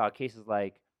cases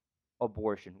like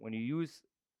abortion, when you use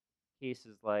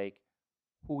cases like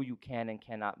who you can and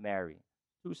cannot marry,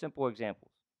 two simple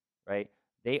examples, right?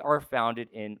 They are founded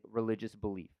in religious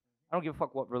belief. I don't give a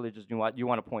fuck what religious you want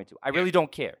to point to. I really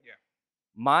don't care.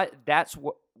 Yeah. That's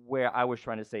where I was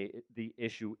trying to say the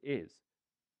issue is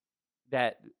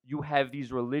that you have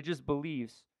these religious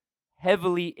beliefs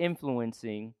heavily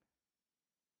influencing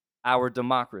our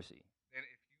democracy, And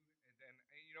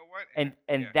you know what?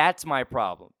 and yeah. that's my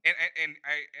problem. And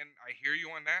I hear you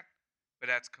on that, but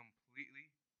that's completely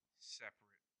separate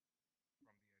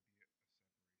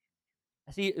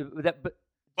from the idea of separation. See that, but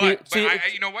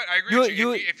you know what? I agree with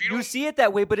you. If you don't see it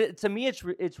that way, but to me,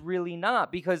 it's really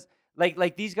not, because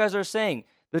like these guys are saying,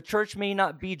 the church may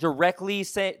not be directly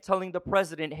telling the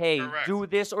president, "Hey, Correct. do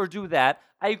this or do that."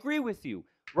 I agree with you,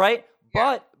 right?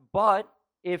 Yeah. But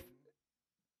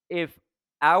if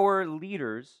our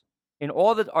leaders in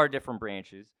all our different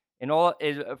branches,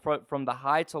 from the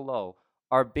high to low,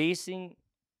 are basing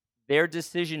their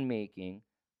decision making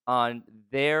on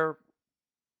their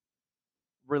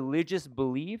religious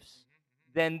beliefs,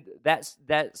 then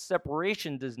that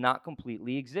separation does not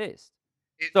completely exist.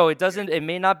 So it doesn't. It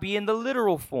may not be in the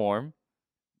literal form,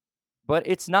 but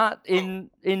it's not in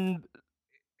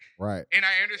Right. And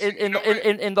I understand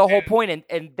in the whole point,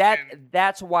 and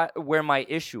that's where my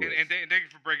issue is. And thank you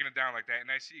for breaking it down like that. And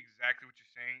I see exactly what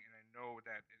you're saying, and I know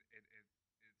that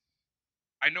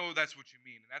I know that's what you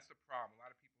mean, and that's the problem. A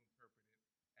lot of people interpret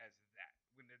it as that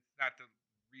when it's not the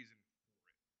reason for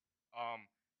it.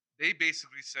 They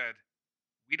basically said,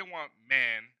 we don't want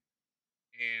man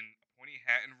in a pointy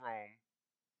hat in Rome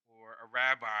or a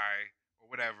rabbi or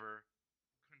whatever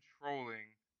controlling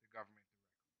the government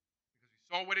directly, because we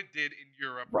saw what it did in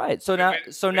Europe. Right. So with- now,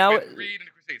 with- so with now, greed and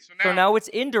the Crusades. so now it's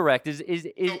indirect. Is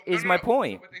my So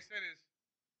point? what they said is,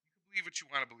 you can believe what you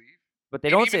want to believe. But they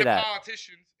And don't even say the that.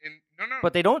 Politicians in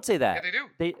But they don't say that. Yeah, they do.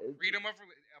 They Freedom of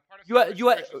religion. Part of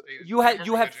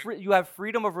you you have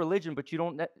freedom of religion, but you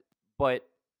don't. But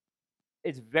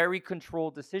it's very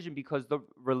controlled decision, because the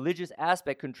religious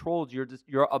aspect controls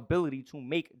your ability to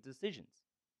make decisions.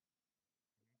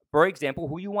 For example,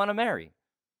 who you want to marry.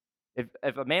 If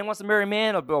a man wants to marry a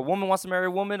man, a woman wants to marry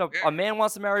a woman, a man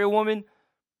wants to marry a woman,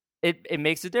 it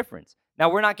makes a difference. Now,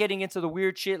 we're not getting into the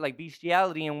weird shit like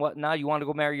bestiality and whatnot. You want to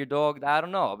go marry your dog? I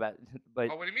don't know about, but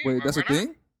Oh, what do you mean? Wait, that's a Why not?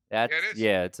 thing? that's it is.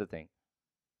 it's a thing.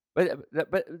 But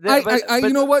You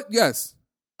know what? Yes,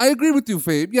 I agree with you,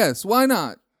 Fabe. Yes, why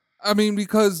not? I mean,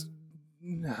 because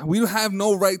we have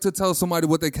no right to tell somebody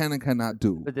what they can and cannot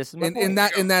do. But this is my in point.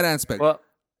 that aspect. Well,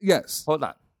 Yes. hold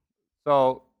on.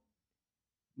 So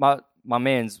my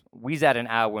man's, we's at an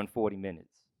hour and 40 minutes.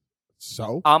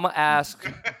 So I'ma ask.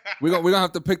 We're gonna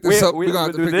have to pick this up. We're gonna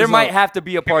have to pick there this might up. have to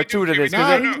be a part two to this.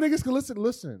 nah, No, these niggas can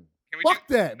listen. Can we Fuck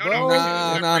do- that, no, bro. no,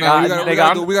 Nah. Nah,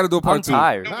 nigga, We gotta do a part I'm two.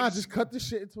 tired. Nah, just cut this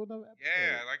shit into another episode.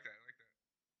 Yeah, I like that.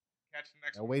 Catch the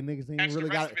next That one. way niggas ain't Catch really the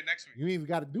rest got of it next week. You ain't even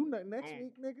got to do nothing next Boom.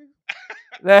 week, nigga.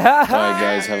 All right,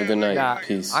 guys. Have a good night. Nah,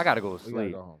 Peace. I gotta go to We gotta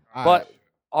sleep. go home. All But right.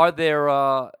 are there?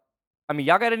 I mean,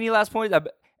 y'all got any last points?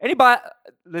 Anybody?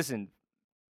 Listen,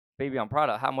 baby, I'm proud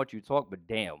of how much you talk, but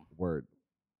damn. Word.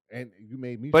 And you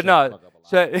made me. But shut the no, fuck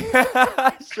up a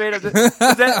lot. straight up.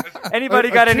 Anybody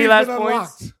got any last Achievement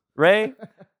points? unlocked. Ray?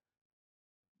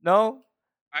 No.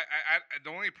 I the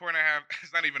only point I have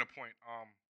is not even a point.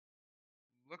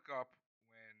 Look up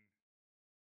when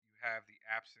you have the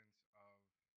absence of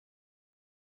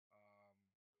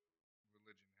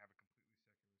religion, have a completely secular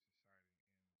society, and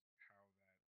how that worked with human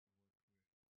beings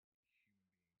in the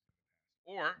past.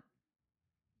 Or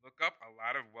look up a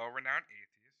lot of well-renowned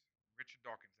atheists. Richard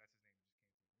Dawkins, that's his name.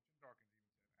 Richard Dawkins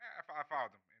even said, I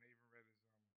followed him, and I even read his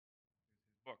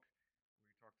book where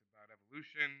he talked about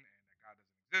evolution and that God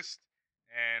doesn't exist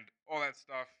and all that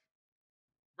stuff.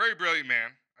 Very brilliant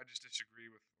man. I just disagree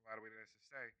with a lot of what he has to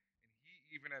say. And he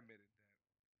even admitted that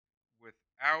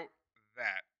without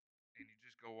that, and you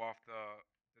just go off the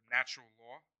natural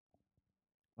law.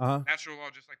 Uh-huh. Natural law,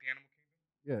 just like the animal kingdom.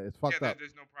 Yeah, it's fucked up.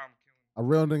 There's no problem killing. A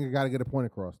real nigga got to get a point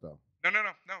across, though. No.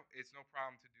 It's no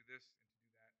problem to do this and to do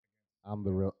that. I'm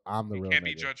the real You real can't nigga.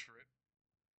 be judged for it.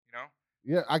 You know.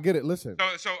 Yeah, I get it. Listen,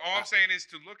 So all I'm saying is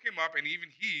to look him up, and even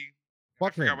he.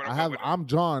 fuck forgot him. what I wrote. I'm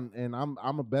John, and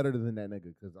I'm a better than that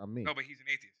nigga because I'm me. No, but he's an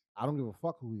atheist. I don't give a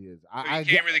fuck who he is. So I you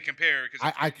can't really compare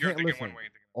because I you're can't thinking listen. one way.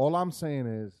 All I'm saying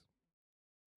is,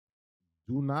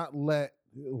 do not learn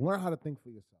how to think for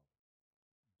yourself.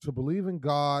 To believe in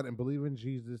God and believe in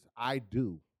Jesus, I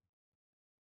do.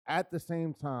 At the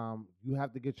same time, you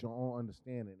have to get your own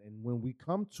understanding. And when we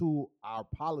come to our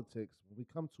politics, when we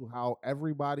come to how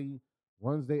everybody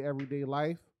runs their everyday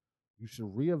life, you should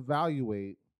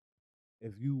reevaluate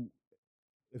if you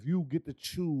get to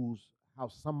choose how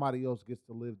somebody else gets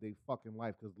to live their fucking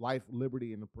life. Because life,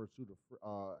 liberty, and the pursuit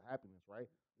of happiness, right?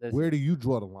 Listen, Where do you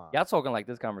draw the line? y'all talking like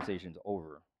this conversation's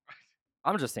over.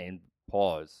 I'm just saying,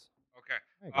 pause.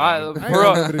 Okay. I I- ain't for gonna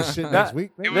real. remember this shit next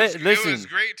week. It nigga. was, Listen, it was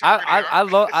great talking to I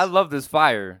y'all. love this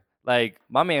fire. Like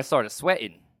my man started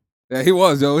sweating. Yeah, he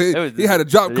was, yo. It was- He had a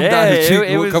drop come down his cheek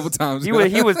a couple times. He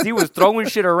was throwing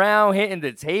shit around, hitting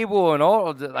the table and all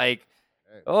of the, like,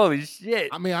 holy shit.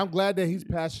 I mean, I'm glad that he's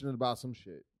passionate about some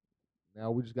shit.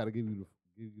 Now we just got to give you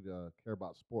the care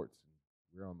about sports.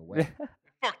 We're on the way.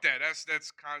 Fuck that. That's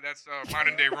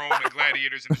modern day Rome and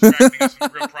gladiators and distracting us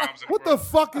from real problems. What the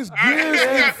fuck is All right, Gears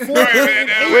yeah. and All right, Fortnite? man,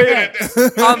 now and we Apex? did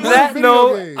this. on that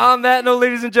Video game. note,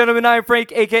 ladies and gentlemen, I'm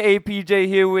Frank, aka PJ,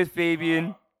 here with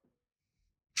Fabian.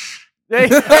 Oh,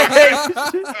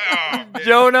 man.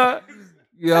 Jonah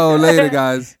Yo, later,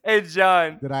 guys. and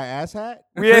John. Did I ass hat?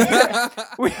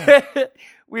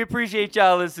 We appreciate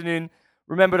y'all listening.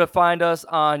 Remember to find us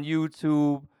on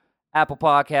YouTube, Apple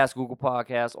Podcasts, Google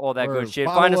Podcasts, all that Word. good shit.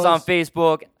 Follow Find us on us.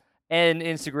 Facebook and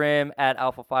Instagram at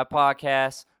Alpha 5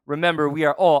 Podcasts. Remember, we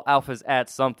are all alphas at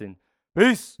something.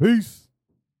 Peace. Peace.